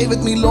के नाम में। Say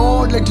with me,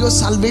 Lord, let your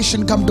salvation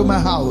come to my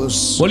house.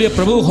 बोलिए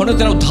प्रभु, होने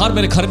तेरा उद्धार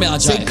मेरे घर में आ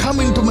जाए। Say, come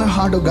into my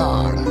heart, O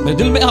God. मेरे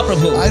दिल में आ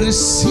प्रभु। I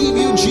receive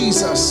you,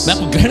 Jesus. मैं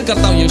आपको ग्रहण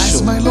करता हूँ यीशु।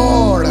 As my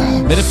Lord.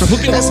 मेरे प्रभु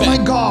के रूप में। As my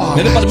God.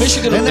 मेरे परमेश्वर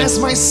के रूप में। And as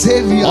my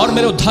Savior. और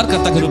मेरे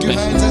उद्धारकर्ता के रूप में। Lift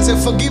your hands and say,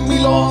 forgive me,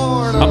 Lord.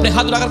 अपने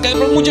हाथ उठाकर कहे,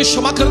 प्रभु मुझे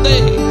क्षमा कर दे।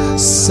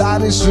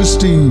 सारी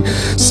सृष्टि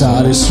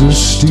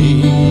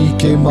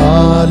के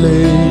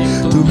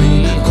मालिक तुम्ही.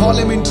 Call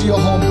him into your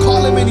home.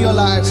 Call him in your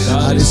life.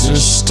 सारी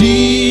सृष्टि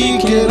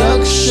के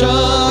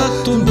रक्षक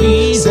तुम्ही.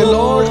 Say,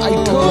 Lord, I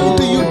turn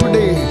to you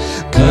today.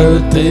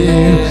 करते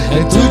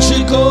हैं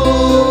तुझको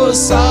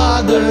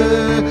सादर.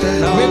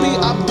 Maybe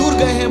आप दूर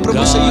गए हैं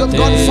प्रभु से. You have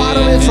gone far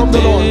away from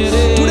the Lord.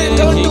 Today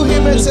turn to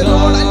him and say,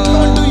 Lord, I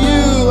turn to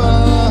you.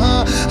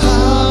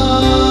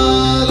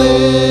 Hallelujah.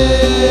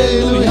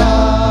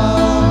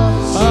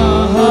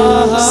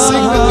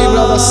 Sing with me,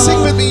 brother. Sing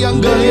with me, young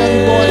girl,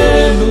 young boy.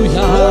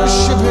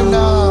 Worship him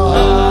now.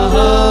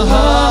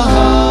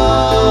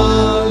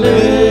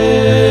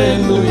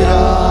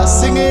 Hallelujah.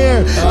 Sing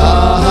here.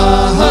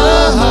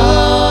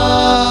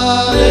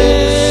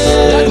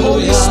 That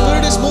Holy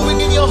Spirit is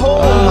moving in your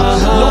home.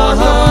 Lord,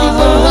 the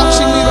people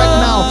watching me right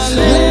now,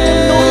 let them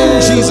know you,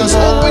 Jesus.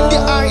 Open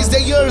their eyes,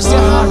 their ears,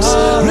 their hearts.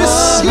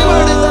 Receive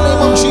it in the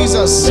name of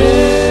Jesus.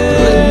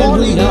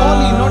 Molly,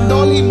 not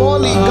Dolly,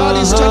 Molly. God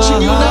is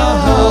touching you now.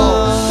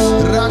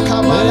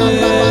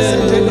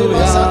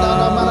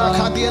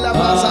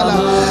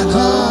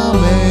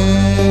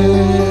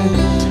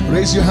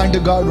 Raise your hand to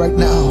God right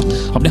now.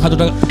 अपने हाथ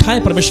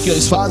उठाएं परमेश्वर की ओर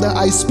इस वक्त। Father,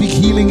 I speak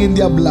healing in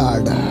their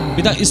blood.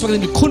 पिता इस वक्त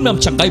इनके खून में हम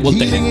चंगाई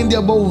बोलते हैं। Healing in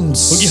their bones.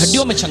 उनकी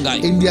हड्डियों में चंगाई।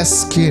 In their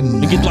skin.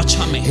 उनकी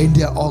त्वचा में। In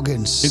their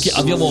organs. उनके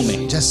अवयवों में।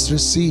 Just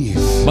receive.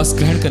 बस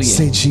ग्रहण करिए।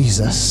 Say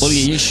Jesus.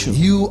 बोलिए यीशु।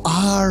 You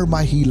are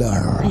my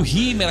healer. तू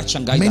ही मेरा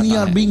चंगाई दाता है। Many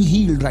are being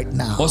healed right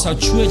now. बहुत सारे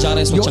छुए जा रहे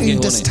हैं इस वक्त चंगे होने।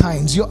 Your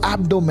intestines, your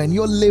abdomen,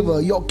 your liver,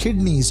 your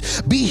kidneys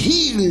be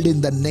healed in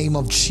the name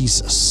of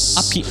Jesus.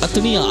 आपकी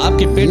अतनियां,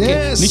 आपके पेट के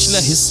निचला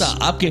हिस्सा,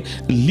 आपके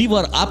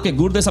लीवर, आपके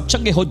गुर्दे सब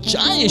चंगे हो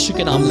जाएं यीशु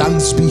के नाम में।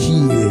 Lungs be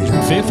healed.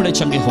 फेफड़े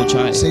चंगे हो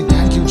जाएं। Say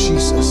thank you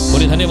Jesus.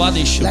 बोलिए धन्यवाद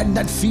यीशु। Let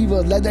that fever,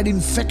 let that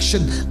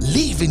infection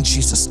leave in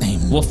Jesus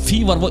name. वो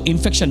फीवर, वो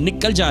इन्फेक्शन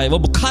निकल जाए, वो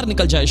बुखार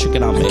निकल जाए यीशु के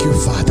नाम में। Thank you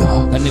Father.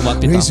 धन्यवाद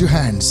पिता। Raise your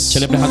hands.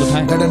 चलिए अपने हाथ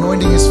उठाएं। That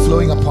anointing is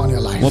flowing upon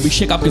your life. वो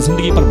अभिषेक आपकी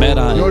जिंदगी पर बह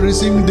रहा है। You are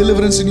receiving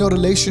deliverance in your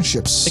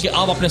relationships. देखिए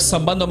आप अपने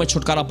संबंधों में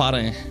छुटकारा पा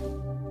रहे हैं।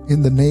 In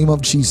the name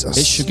of Jesus.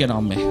 यीशु के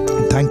नाम में।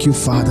 Thank you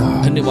Father.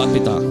 धन्यवाद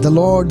पिता। The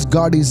Lord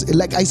God is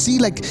like, I see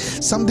like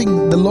something,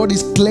 the Lord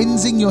is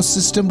cleansing your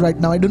system right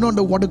now. I do not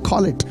know what to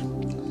call it.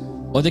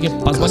 और देखिए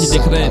पासवान जी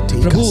देख रहे हैं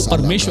प्रभु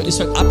परमेश्वर इस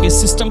वक्त आपके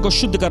सिस्टम को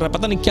शुद्ध कर रहा है,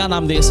 पता नहीं क्या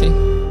नाम दे इसे।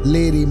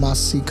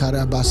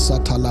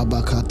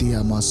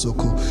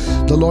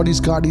 The Lord is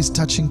God is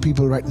touching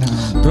people right now.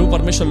 प्रभु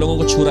परमेश्वर लोगों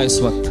को छू रहा है इस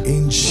वक्त।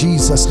 In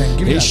Jesus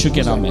name. यीशु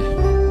के नाम में।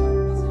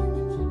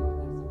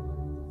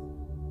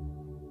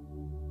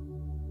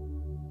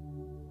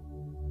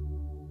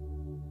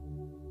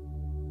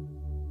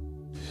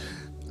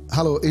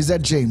 Hello, is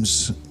that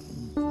James?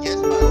 Yes,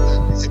 Pastor.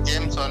 It's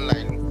James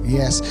online.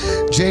 Yes,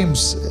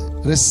 James,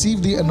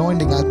 receive the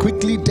anointing. I'll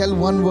quickly tell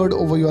one word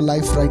over your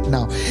life right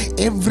now.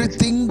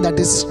 Everything that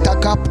is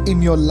stuck up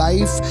in your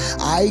life,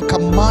 I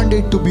command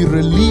it to be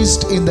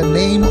released in the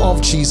name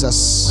of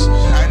Jesus. I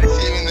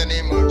receive in the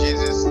name of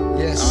Jesus.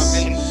 Yes.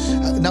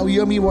 Amen. Now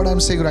hear me what I'm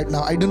saying right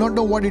now. I do not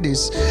know what it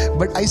is,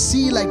 but I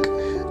see like,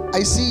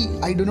 I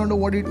do not know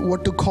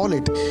what to call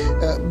it.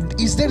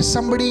 Is there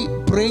somebody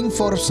praying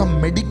for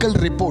some medical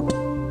report?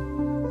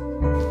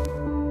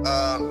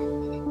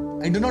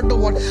 I do not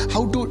know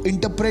how to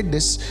interpret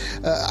this.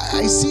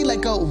 I see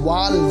like a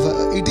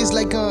valve. It is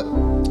like a,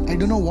 I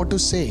don't know what to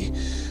say.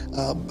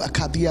 The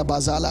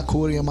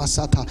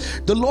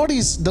Lord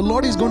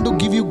is going to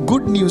give you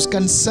good news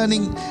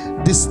concerning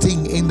this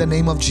thing in the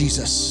name of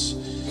Jesus.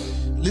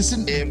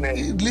 Listen,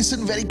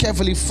 listen very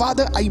carefully.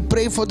 Father, I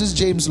pray for this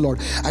James, Lord.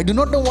 I do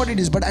not know what it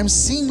is, but I'm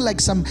seeing like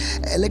some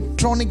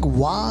electronic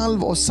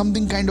valve or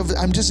something kind of.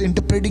 I'm just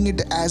interpreting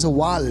it as a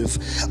valve,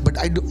 but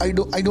I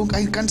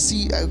can't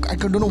see. I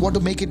don't know what to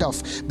make it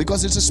of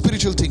because it's a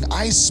spiritual thing.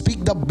 I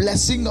speak the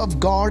blessing of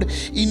God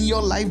in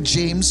your life,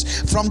 James.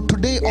 From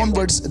today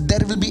onwards,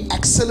 there will be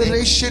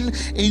acceleration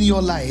in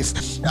your life.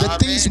 The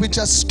things which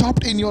are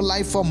stopped in your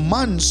life for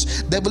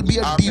months, there will be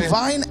a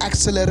divine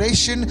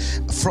acceleration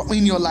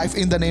in your life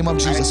in the name of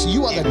Jesus.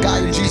 You are the guy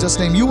in Jesus'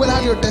 name. You will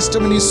have your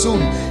testimony soon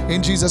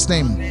in Jesus'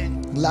 name.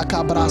 Lift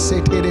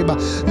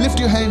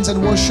your hands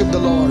and worship the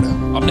Lord.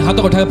 अपने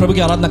हाथों को उठाकर प्रभु की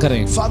आराधना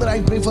करें। Father,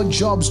 I pray for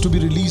jobs to be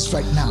released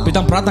right now. पिता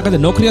हम प्रार्थना करते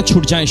हैं नौकरियां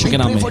छूट जाएं यीशु के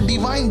नाम I में। pray for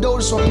divine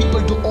doors for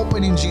people to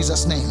open in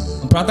Jesus' name.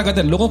 प्रार्थना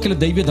करते हैं लोगों के लिए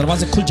दैवीय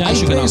दरवाजे खुल जाएं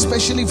यीशु के नाम में।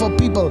 Especially for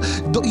people,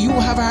 though you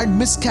have had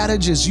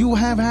miscarriages, you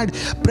have had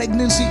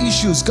pregnancy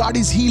issues, God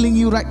is healing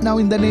you right now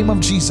in the name of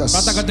Jesus.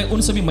 प्रार्थना करते हैं उन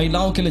सभी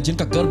महिलाओं के लिए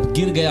जिनका गर्भ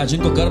गिर गया,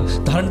 जिनको गर्भ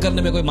धारण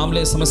करने में कोई मामले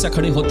समस्या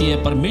खड़ी होती है,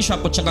 परमेश्वर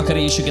आपको चंगा करे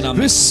यीशु के नाम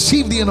में।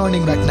 Receive the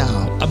anointing right now.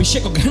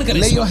 अभिषेक को ग्रहण करें।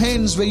 Lay your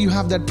hands where you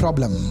have that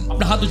problem.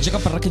 अपना हाथ उस जगह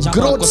पर रखें जहां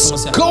आपको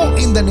समस्या है। Go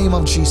in the name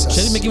of Jesus.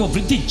 शरीर में की वो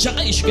वृद्धि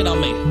जाए यीशु के नाम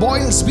में।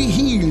 Boils be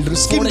healed,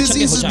 skin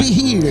diseases be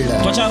healed.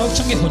 त्वचा रोग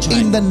चंगे हो जाएं।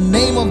 In the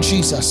name of Jesus.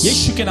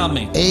 यीशु के नाम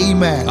में।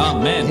 Amen.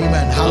 Amen.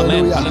 Amen.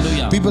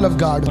 Hallelujah. People of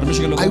God,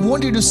 I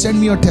want you to send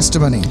me your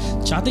testimony.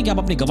 चाहते हैं कि आप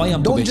अपनी गवाही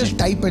हमको भेजें। Don't just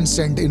type and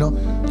send,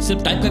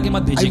 सिर्फ टाइप करके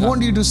मत I भेजिएगा।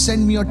 want you to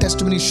send me your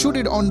testimony. Shoot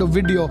it on the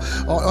video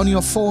or on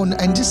your phone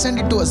and just send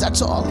it to us.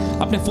 That's all.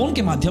 अपने phone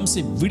के माध्यम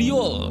से video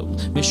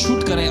में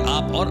shoot करें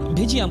आप और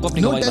भेजिए हमको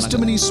अपनी No गवाही।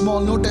 testimony is small,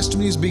 no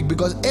testimony is big,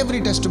 because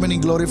every testimony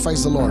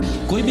glorifies the Lord.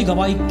 कोई भी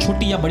गवाही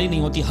छोटी या बड़ी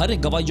नहीं होती, हर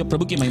एक गवाही जो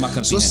प्रभु की महिमा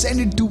करती So है। send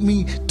it to me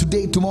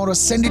today, tomorrow.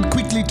 Send it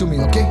quickly to me,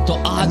 okay? तो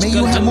आज May कल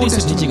you have more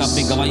जल्दी से भेजिएगा testimonies.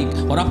 अपनी गवाही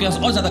और आपके पास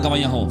और ज्यादा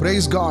गवाहियां हो।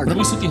 Praise God.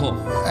 प्रभु स्तुति हो।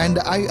 And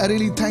I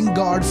really thank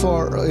God for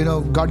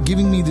God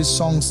giving me these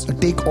songs,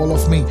 Take All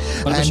of Me,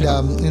 and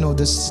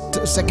this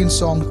second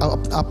song,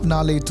 Apna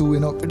Le Tu,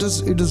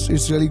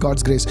 it's really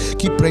God's grace.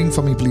 Keep praying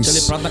for me, please.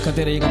 चलिए प्रार्थना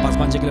करते रहिएगा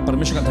पासवान जी के लिए।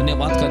 परमेश्वर का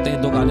धन्यवाद करते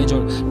हैं। दो गाने जो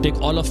टेक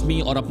ऑल ऑफ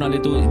मी और अपना ले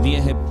तू दिए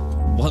हैं,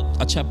 बहुत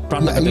अच्छा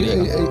प्रार्थना करते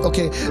रहिएगा।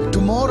 Okay,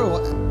 tomorrow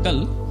कल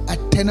at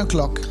 10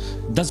 o'clock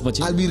 10 बजे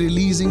I'll be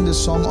releasing this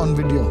song on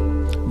video.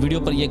 Video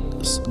पर ये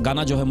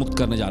गाना जो है मुक्त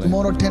करने जा रहे हैं।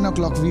 Tomorrow 10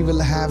 o'clock we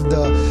will have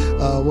the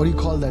what do you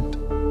call that?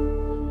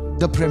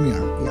 The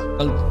premiere. Yeah.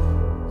 कल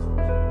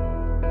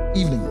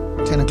evening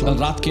 10 o'clock. कल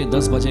रात के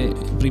 10 बजे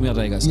प्रीमियर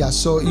रहेगा इसका। Yeah,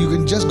 so you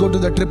can just go to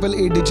the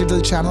AAA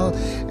digital channel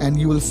and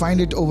you will find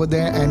it over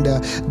there, and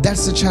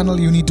that's the channel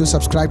you need to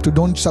subscribe to.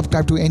 Don't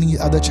subscribe to any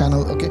other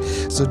channel, okay?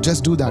 So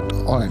just do that.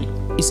 All right.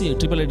 इसी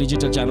triple A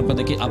digital channel पर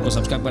देखिए, आपको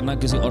subscribe करना,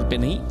 किसी और पे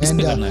नहीं, इस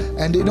पे करना है।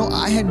 And you know,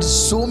 I had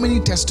so many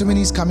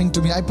testimonies coming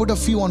to me. I put a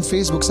few on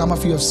Facebook. Some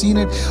of you have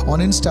seen it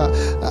on Insta.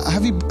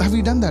 Have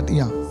you done that?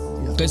 Yeah.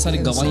 कई सारी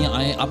गवाहियां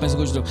आए, आप ऐसे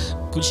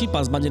कुछ ही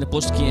पासवान जी ने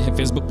पोस्ट किए हैं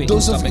Facebook पे,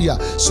 Those of, yeah.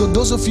 So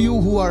those of you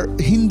who are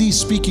Hindi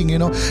speaking, you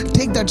know,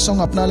 take that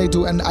song Apna Le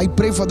Tu, and I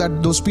pray for that,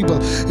 those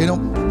people, you know,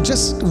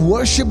 just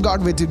worship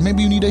God with it.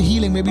 Maybe you need a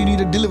healing, maybe you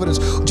need a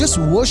deliverance. Just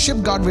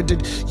worship God with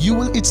it. You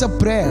will. It's a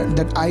prayer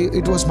that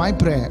it was my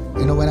prayer,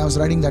 you know, when I was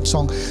writing that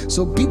song.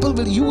 So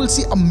you will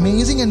see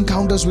amazing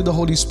encounters with the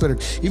Holy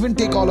Spirit. Even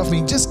take all of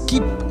me. Just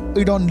keep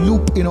it on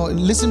loop, you know,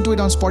 listen to it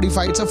on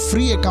Spotify. It's a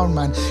free account,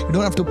 man. You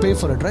don't have to pay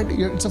for it, right?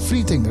 It's a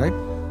free thing, right?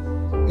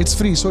 It's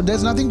free, so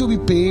there's nothing to be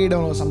paid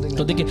or something.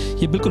 तो देखिए,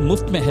 ये बिल्कुल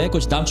मुफ्त में है,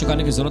 कुछ दाम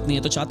चुकाने की जरूरत नहीं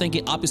है। तो चाहते हैं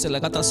कि आप इसे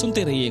लगातार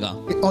सुनते रहिएगा।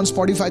 On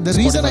Spotify, the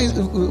reason I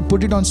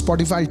put it on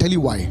Spotify, I'll tell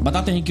you why.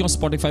 बताते हैं क्यों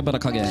Spotify पर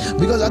रखा गया है।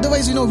 Because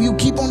otherwise, you know, you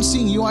keep on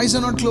seeing, your eyes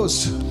are not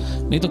closed.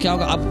 नहीं तो क्या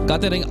होगा, आप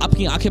गाते रहेंगे,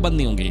 आपकी आंखें बंद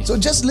नहीं होंगी। So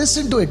just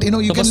listen to it, you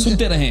know, you तो can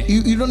सुनते रहें।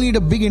 You don't need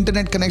a big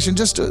internet connection,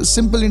 just a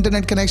simple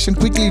internet connection.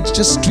 Quickly, it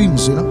just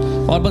streams, you know.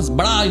 और बस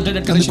बड़ा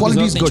इंटरनेट कनेक्शन की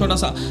जरूरत नहीं, छोटा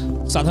सा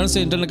साधारण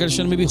से इंटरनेट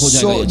कनेक्शन में भी हो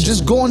जाएगा। So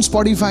just go on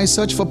Spotify,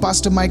 search for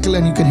Pastor Michael,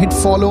 and you can hit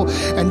follow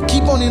and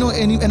keep on, you know,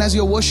 and as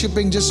you're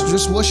worshiping,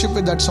 just worship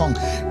with that song.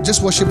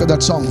 Just worship with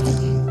that song.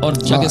 और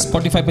जाके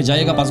Spotify पे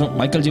जाइएगा, pastor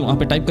Michael जी वहाँ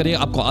पे type करिए,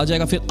 आपको आ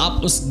जाएगा, फिर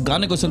आप उस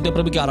गाने को सुनते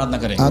प्रभु की आराधना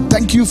करें।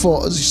 Thank you for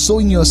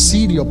sowing your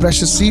seed, your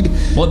precious seed.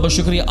 बहुत बहुत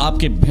शुक्रिया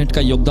आपके भेंट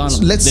का योगदान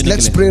देने के लिए।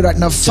 Let's pray right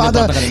now.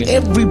 Father,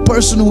 every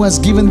person who has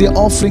given their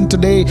offering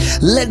today,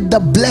 let the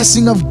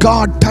blessing of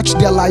God touch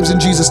their lives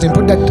in Jesus' name.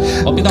 Put that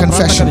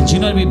confession.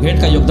 जिन्होंने भी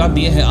भेंट का योगदान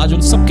दिए हैं, आज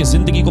उन सबके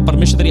जिंदगी को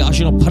परमेश्वर तेरी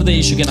आशीर्वाद भर दे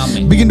यीशु के नाम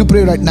में। Begin to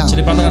pray right now.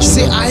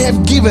 Say, I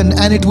have given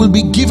and it will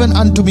be given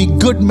unto me,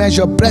 good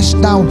measure, pressed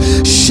down,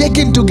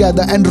 shaken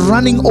together and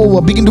running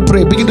over. Begin to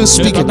pray. Begin to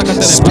speak it.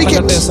 Speak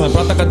it.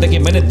 प्रार्थना करते कि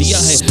मैंने दिया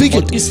है, Speak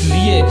it. और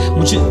इसलिए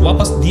मुझे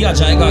वापस दिया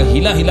जाएगा,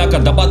 हिला हिला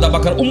कर, दबा दबा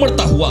कर,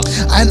 उमड़ता हुआ।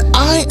 And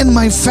I and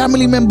my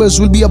family members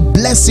will be a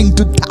blessing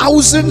to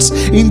thousands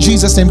in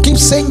Jesus' name. Keep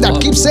saying that.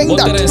 Keep saying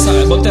that.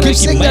 Keep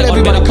saying that,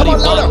 everybody. Come on,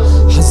 louder.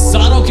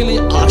 हजारों के लिए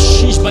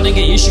आशीष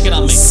बनेंगे यीशु के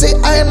नाम में। Say,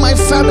 I and my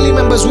family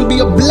members will be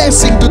a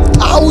blessing to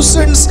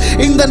thousands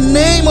in the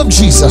name of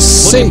Jesus.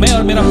 Say, मैं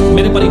और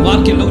मेरे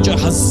परिवार के लोग जो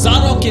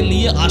हजारों के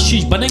लिए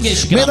आशीष बनेंगे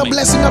यीशु के may नाम the में।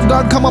 blessing of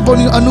God come upon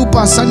you,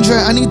 Anupa, Sanjay,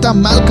 Anita,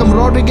 Malcolm,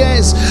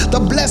 Rodriguez. The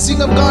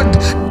blessing of God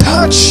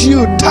touch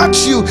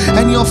you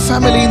and your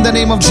family in the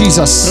name of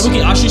Jesus. प्रभु की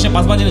आशीष है,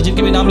 पासवान जी ने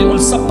जिनके भी नाम लिए उन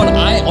सब पर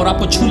आए और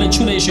आपको छू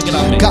ले यीशु के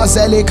नाम में।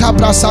 Gazele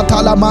kapra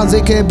satala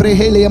mazeke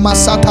brehele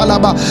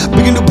masatalaba.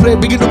 Begin to pray.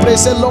 Begin to pray.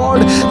 Say,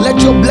 Lord,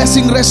 let your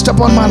blessing rest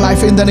upon my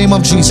life in the name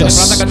of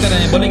Jesus.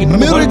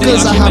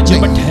 Miracles are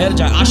happening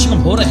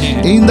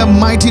in the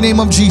mighty name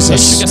of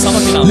Jesus.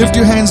 Lift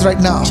your hands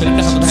right now.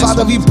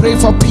 Father, we pray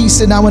for peace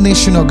in our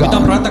nation, oh God.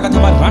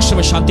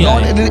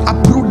 Lord,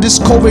 uproot this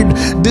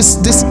COVID,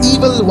 this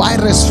evil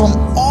virus from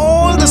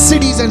all the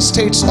cities and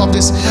states of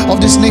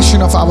this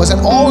nation of ours,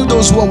 and all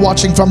those who are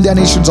watching from their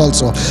nations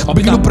also.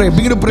 Begin to pray.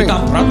 Begin to pray.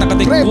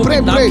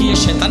 Pray. ये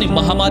शैतानी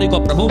महामारी को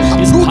प्रभु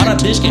इस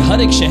भारत देश के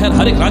हर एक शहर,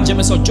 हर एक राज्य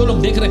में से, जो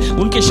लोग देख रहे हैं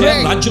उनके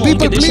शहर, राज्यों,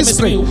 उनके देशों में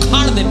से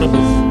उखाड़ दे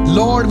प्रभु।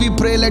 Lord, we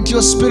pray, let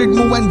your spirit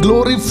move and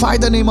glorify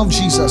the name of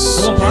Jesus.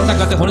 प्रभु प्रार्थना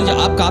करते होने जो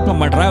आपका आत्मा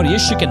मंडराए और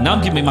यीशु के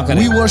नाम की महिमा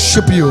करे। We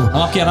worship you.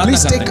 आपकी आराधना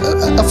Please करते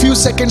take a few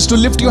seconds to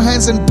lift your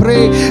hands and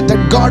pray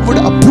that God would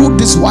uproot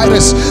this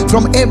virus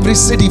from every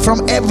city,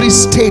 from every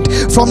state,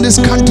 from this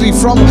country,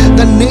 from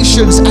the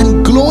nations,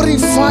 and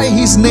glorify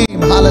His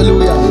name.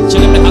 Hallelujah.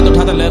 चलिए अपने हाथ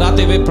उठाकर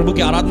लहराते हुए प्रभु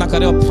की आराधना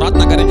करें और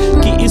प्रार्थना करें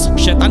कि इस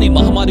शैतानी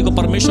महामारी को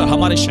परमेश्वर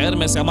हमारे शहर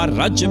में से, हमारे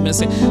राज्य में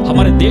से,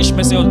 हमारे देश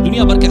में से और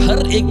दुनिया भर के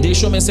हर एक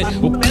देशों में से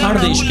उखाड़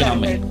दे यीशु के नाम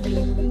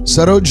में।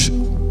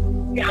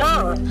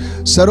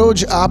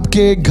 सरोज,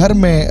 आपके घर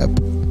में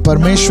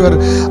परमेश्वर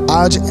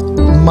आज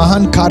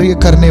महान कार्य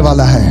करने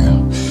वाला है।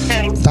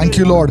 Thank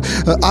you Lord.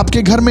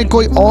 आपके घर में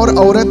कोई और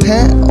औरत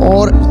है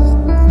और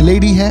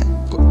लेडी है?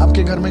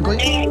 आपके घर में कोई?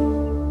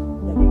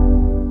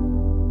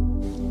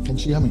 Can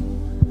she hear me?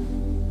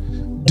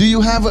 Do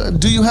you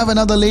have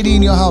another lady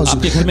in your house?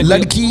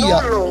 लड़की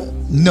या?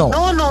 No.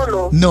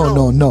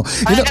 No.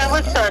 I have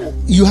a son.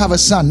 You have a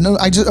son. No,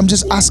 I'm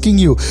just asking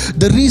you.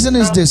 The reason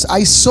is this.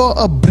 I saw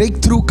a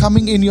breakthrough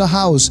coming in your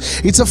house.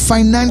 It's a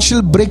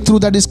financial breakthrough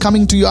that is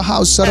coming to your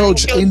house,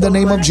 Saroj, in the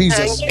name of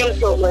Jesus. Thank you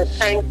so much.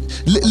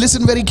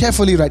 Listen very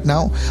carefully right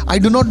now. I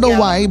do not know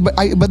why,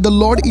 but the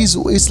Lord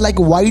is like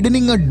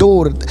widening a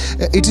door.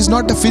 It is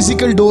not a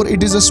physical door.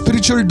 It is a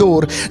spiritual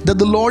door that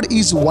the Lord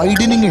is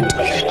widening it.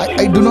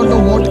 I do not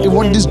know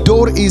what this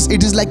door is.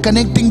 It is like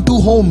connecting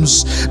two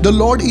homes. The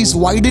Lord is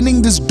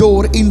widening this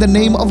door in the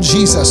name of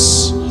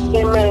Jesus.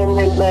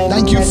 Amen.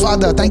 Thank you,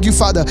 Father. Thank you,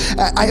 Father.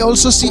 I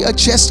also see a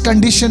chest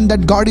condition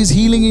that God is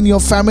healing in your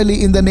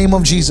family in the name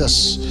of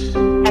Jesus.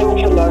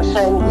 Thank you,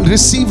 Lord.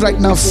 Receive right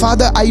now.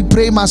 Father, I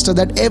pray, Master,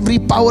 that every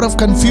power of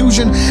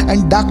confusion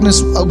and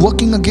darkness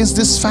working against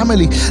this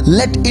family,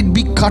 let it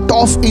be cut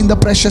off in the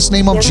precious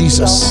name of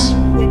Jesus.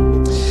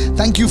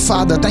 Thank you,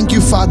 Father. Thank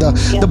you, Father.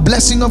 The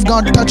blessing of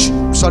God touch.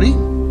 Sorry.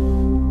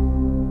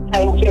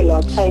 Thank you,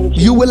 Lord. Thank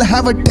you. You will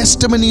have a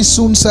testimony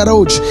soon,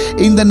 Saroj,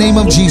 in the name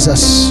of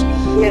Jesus.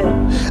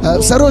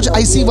 Saroj,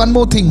 I see one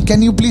more thing.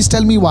 Can you please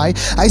tell me why?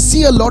 I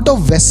see a lot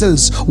of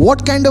vessels.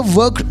 What kind of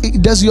work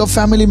does your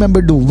family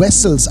member do?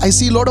 Vessels. I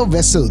see a lot of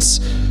vessels.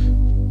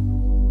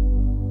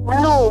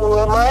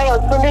 No, my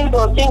husband is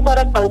working for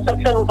a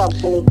construction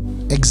company.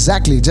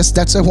 Exactly. Just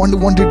that's I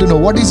wanted to know.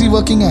 What is he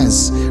working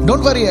as?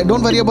 Don't worry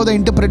about the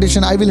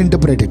interpretation. I will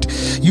interpret it.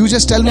 You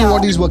just tell me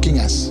what he's working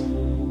as.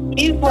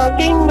 He's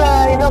working in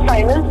a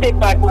finance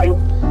department.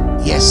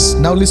 Yes.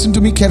 Now listen to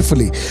me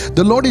carefully.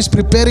 The Lord is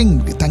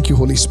preparing. Thank you,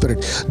 Holy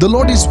Spirit. The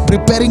Lord is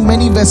preparing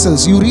many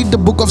vessels. You read the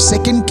book of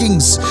 2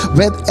 Kings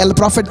where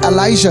Prophet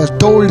Elijah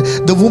told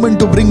the woman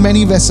to bring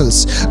many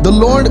vessels. The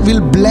Lord will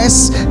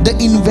bless the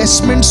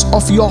investments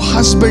of your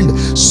husband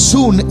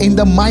soon in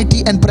the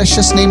mighty and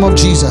precious name of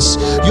Jesus.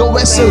 Your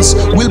vessels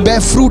will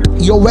bear fruit.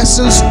 Your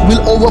vessels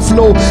will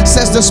overflow,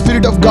 says the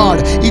Spirit of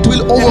God. It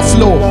will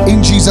overflow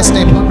in Jesus'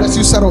 name. God bless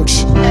you,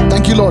 Saroj.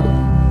 Thank you, Lord.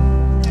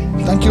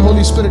 Thank you,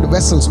 Holy Spirit.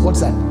 Vessels.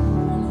 What's that?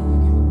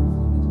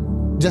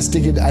 Just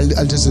take it.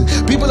 I'll just.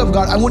 People of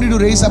God, I want you to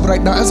raise up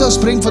right now. As I was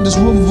praying for this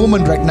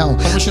woman right now,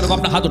 I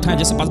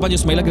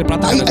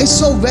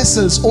saw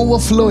vessels,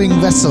 overflowing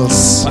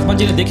vessels. The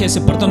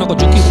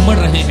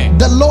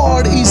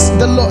Lord is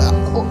the Lord.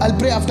 Oh, I'll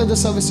pray after the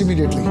service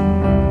immediately.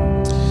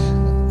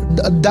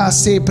 The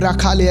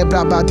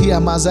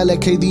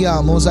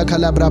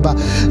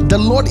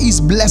Lord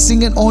is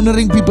blessing and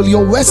honoring people.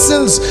 Your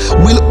vessels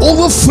will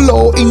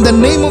overflow in the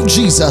name of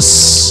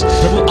Jesus.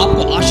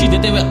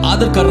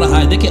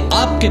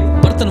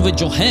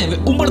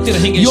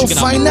 Your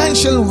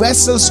financial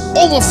vessels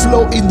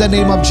overflow in the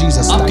name of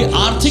Jesus.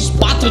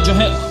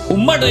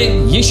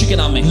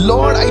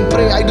 Lord, I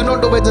pray, I do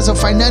not know whether there's a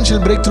financial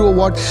breakthrough or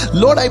what.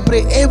 Lord, I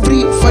pray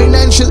every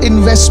financial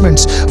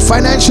investments,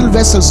 financial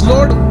vessels,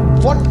 Lord,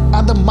 what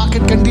are the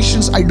market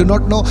conditions? I do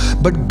not know.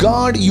 But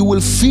God, you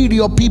will feed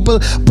your people,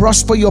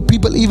 prosper your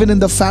people even in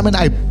the famine.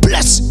 I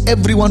bless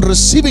everyone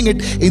receiving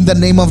it in the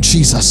name of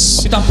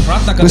Jesus.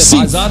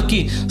 बाजार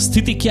की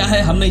स्थिति क्या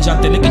है हम नहीं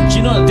जानते, लेकिन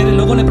जिन्होंने तेरे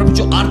लोगों ने प्रभु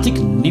जो आर्थिक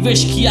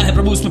निवेश किया है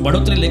प्रभु उसमें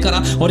बढ़ोतरी लेकर आ,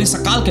 और इस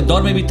अकाल के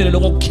दौर में भी तेरे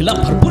लोगों को खिला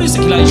भरपूरी से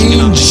खिला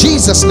in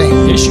Jesus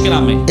name. यीशु के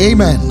नाम में.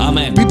 Amen.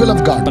 Amen. People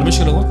of God,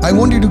 I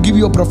want you to give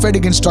you a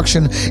prophetic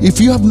instruction.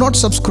 If you have not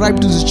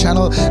subscribed to this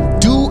channel,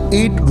 do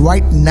it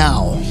right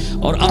now.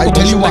 और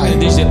आपको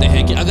निर्देश देते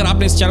हैं कि अगर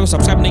आपने इस चैनल को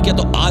सब्सक्राइब नहीं किया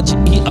तो आज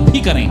ही अभी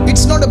करें.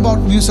 It's not about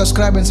you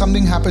subscribe and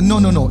something happen.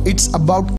 No. It's about